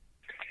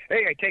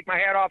 Hey, I take my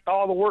hat off to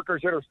all the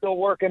workers that are still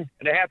working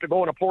and they have to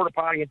go in a porta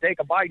potty and take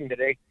a Biden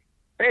today.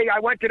 Hey,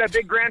 I went to the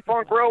big Grand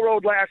Funk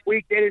Railroad last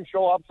week. They didn't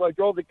show up, so I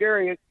drove to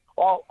Gary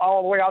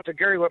all the way out to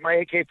Gary with my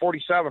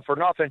AK-47 for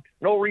nothing.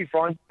 No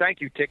refund.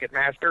 Thank you,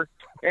 Ticketmaster.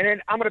 And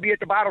then I'm going to be at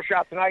the bottle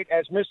shop tonight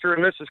as Mr.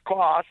 and Mrs.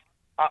 Claus.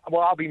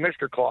 I'll be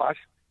Mr. Claus.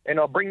 And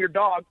bring your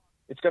dog.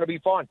 It's going to be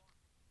fun.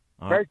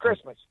 Merry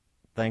Christmas.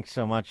 Thanks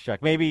so much,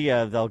 Chuck. Maybe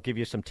they'll give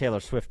you some Taylor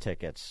Swift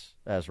tickets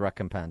as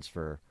recompense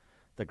for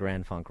the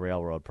Grand Funk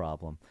Railroad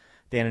problem.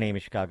 Dan and Amy,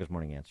 Chicago's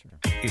Morning Answer.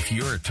 If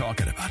you're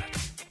talking about it,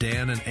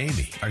 Dan and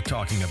Amy are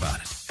talking about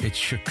it. It's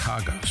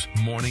Chicago's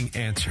Morning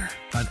Answer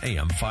on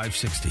AM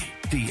 560.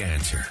 The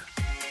Answer.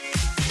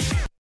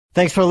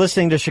 Thanks for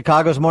listening to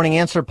Chicago's Morning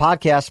Answer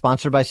podcast,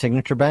 sponsored by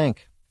Signature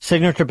Bank.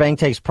 Signature Bank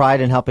takes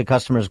pride in helping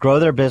customers grow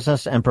their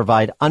business and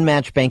provide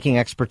unmatched banking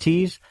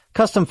expertise,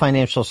 custom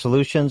financial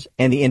solutions,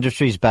 and the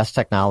industry's best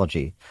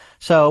technology.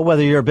 So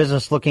whether you're a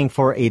business looking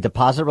for a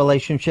deposit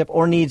relationship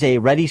or needs a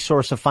ready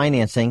source of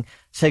financing,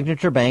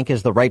 Signature Bank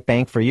is the right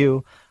bank for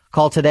you.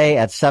 Call today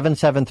at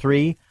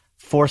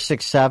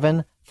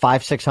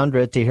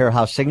 773-467-5600 to hear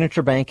how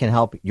Signature Bank can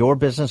help your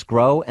business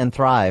grow and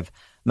thrive.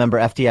 Member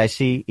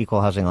FDIC,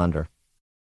 Equal Housing Lender.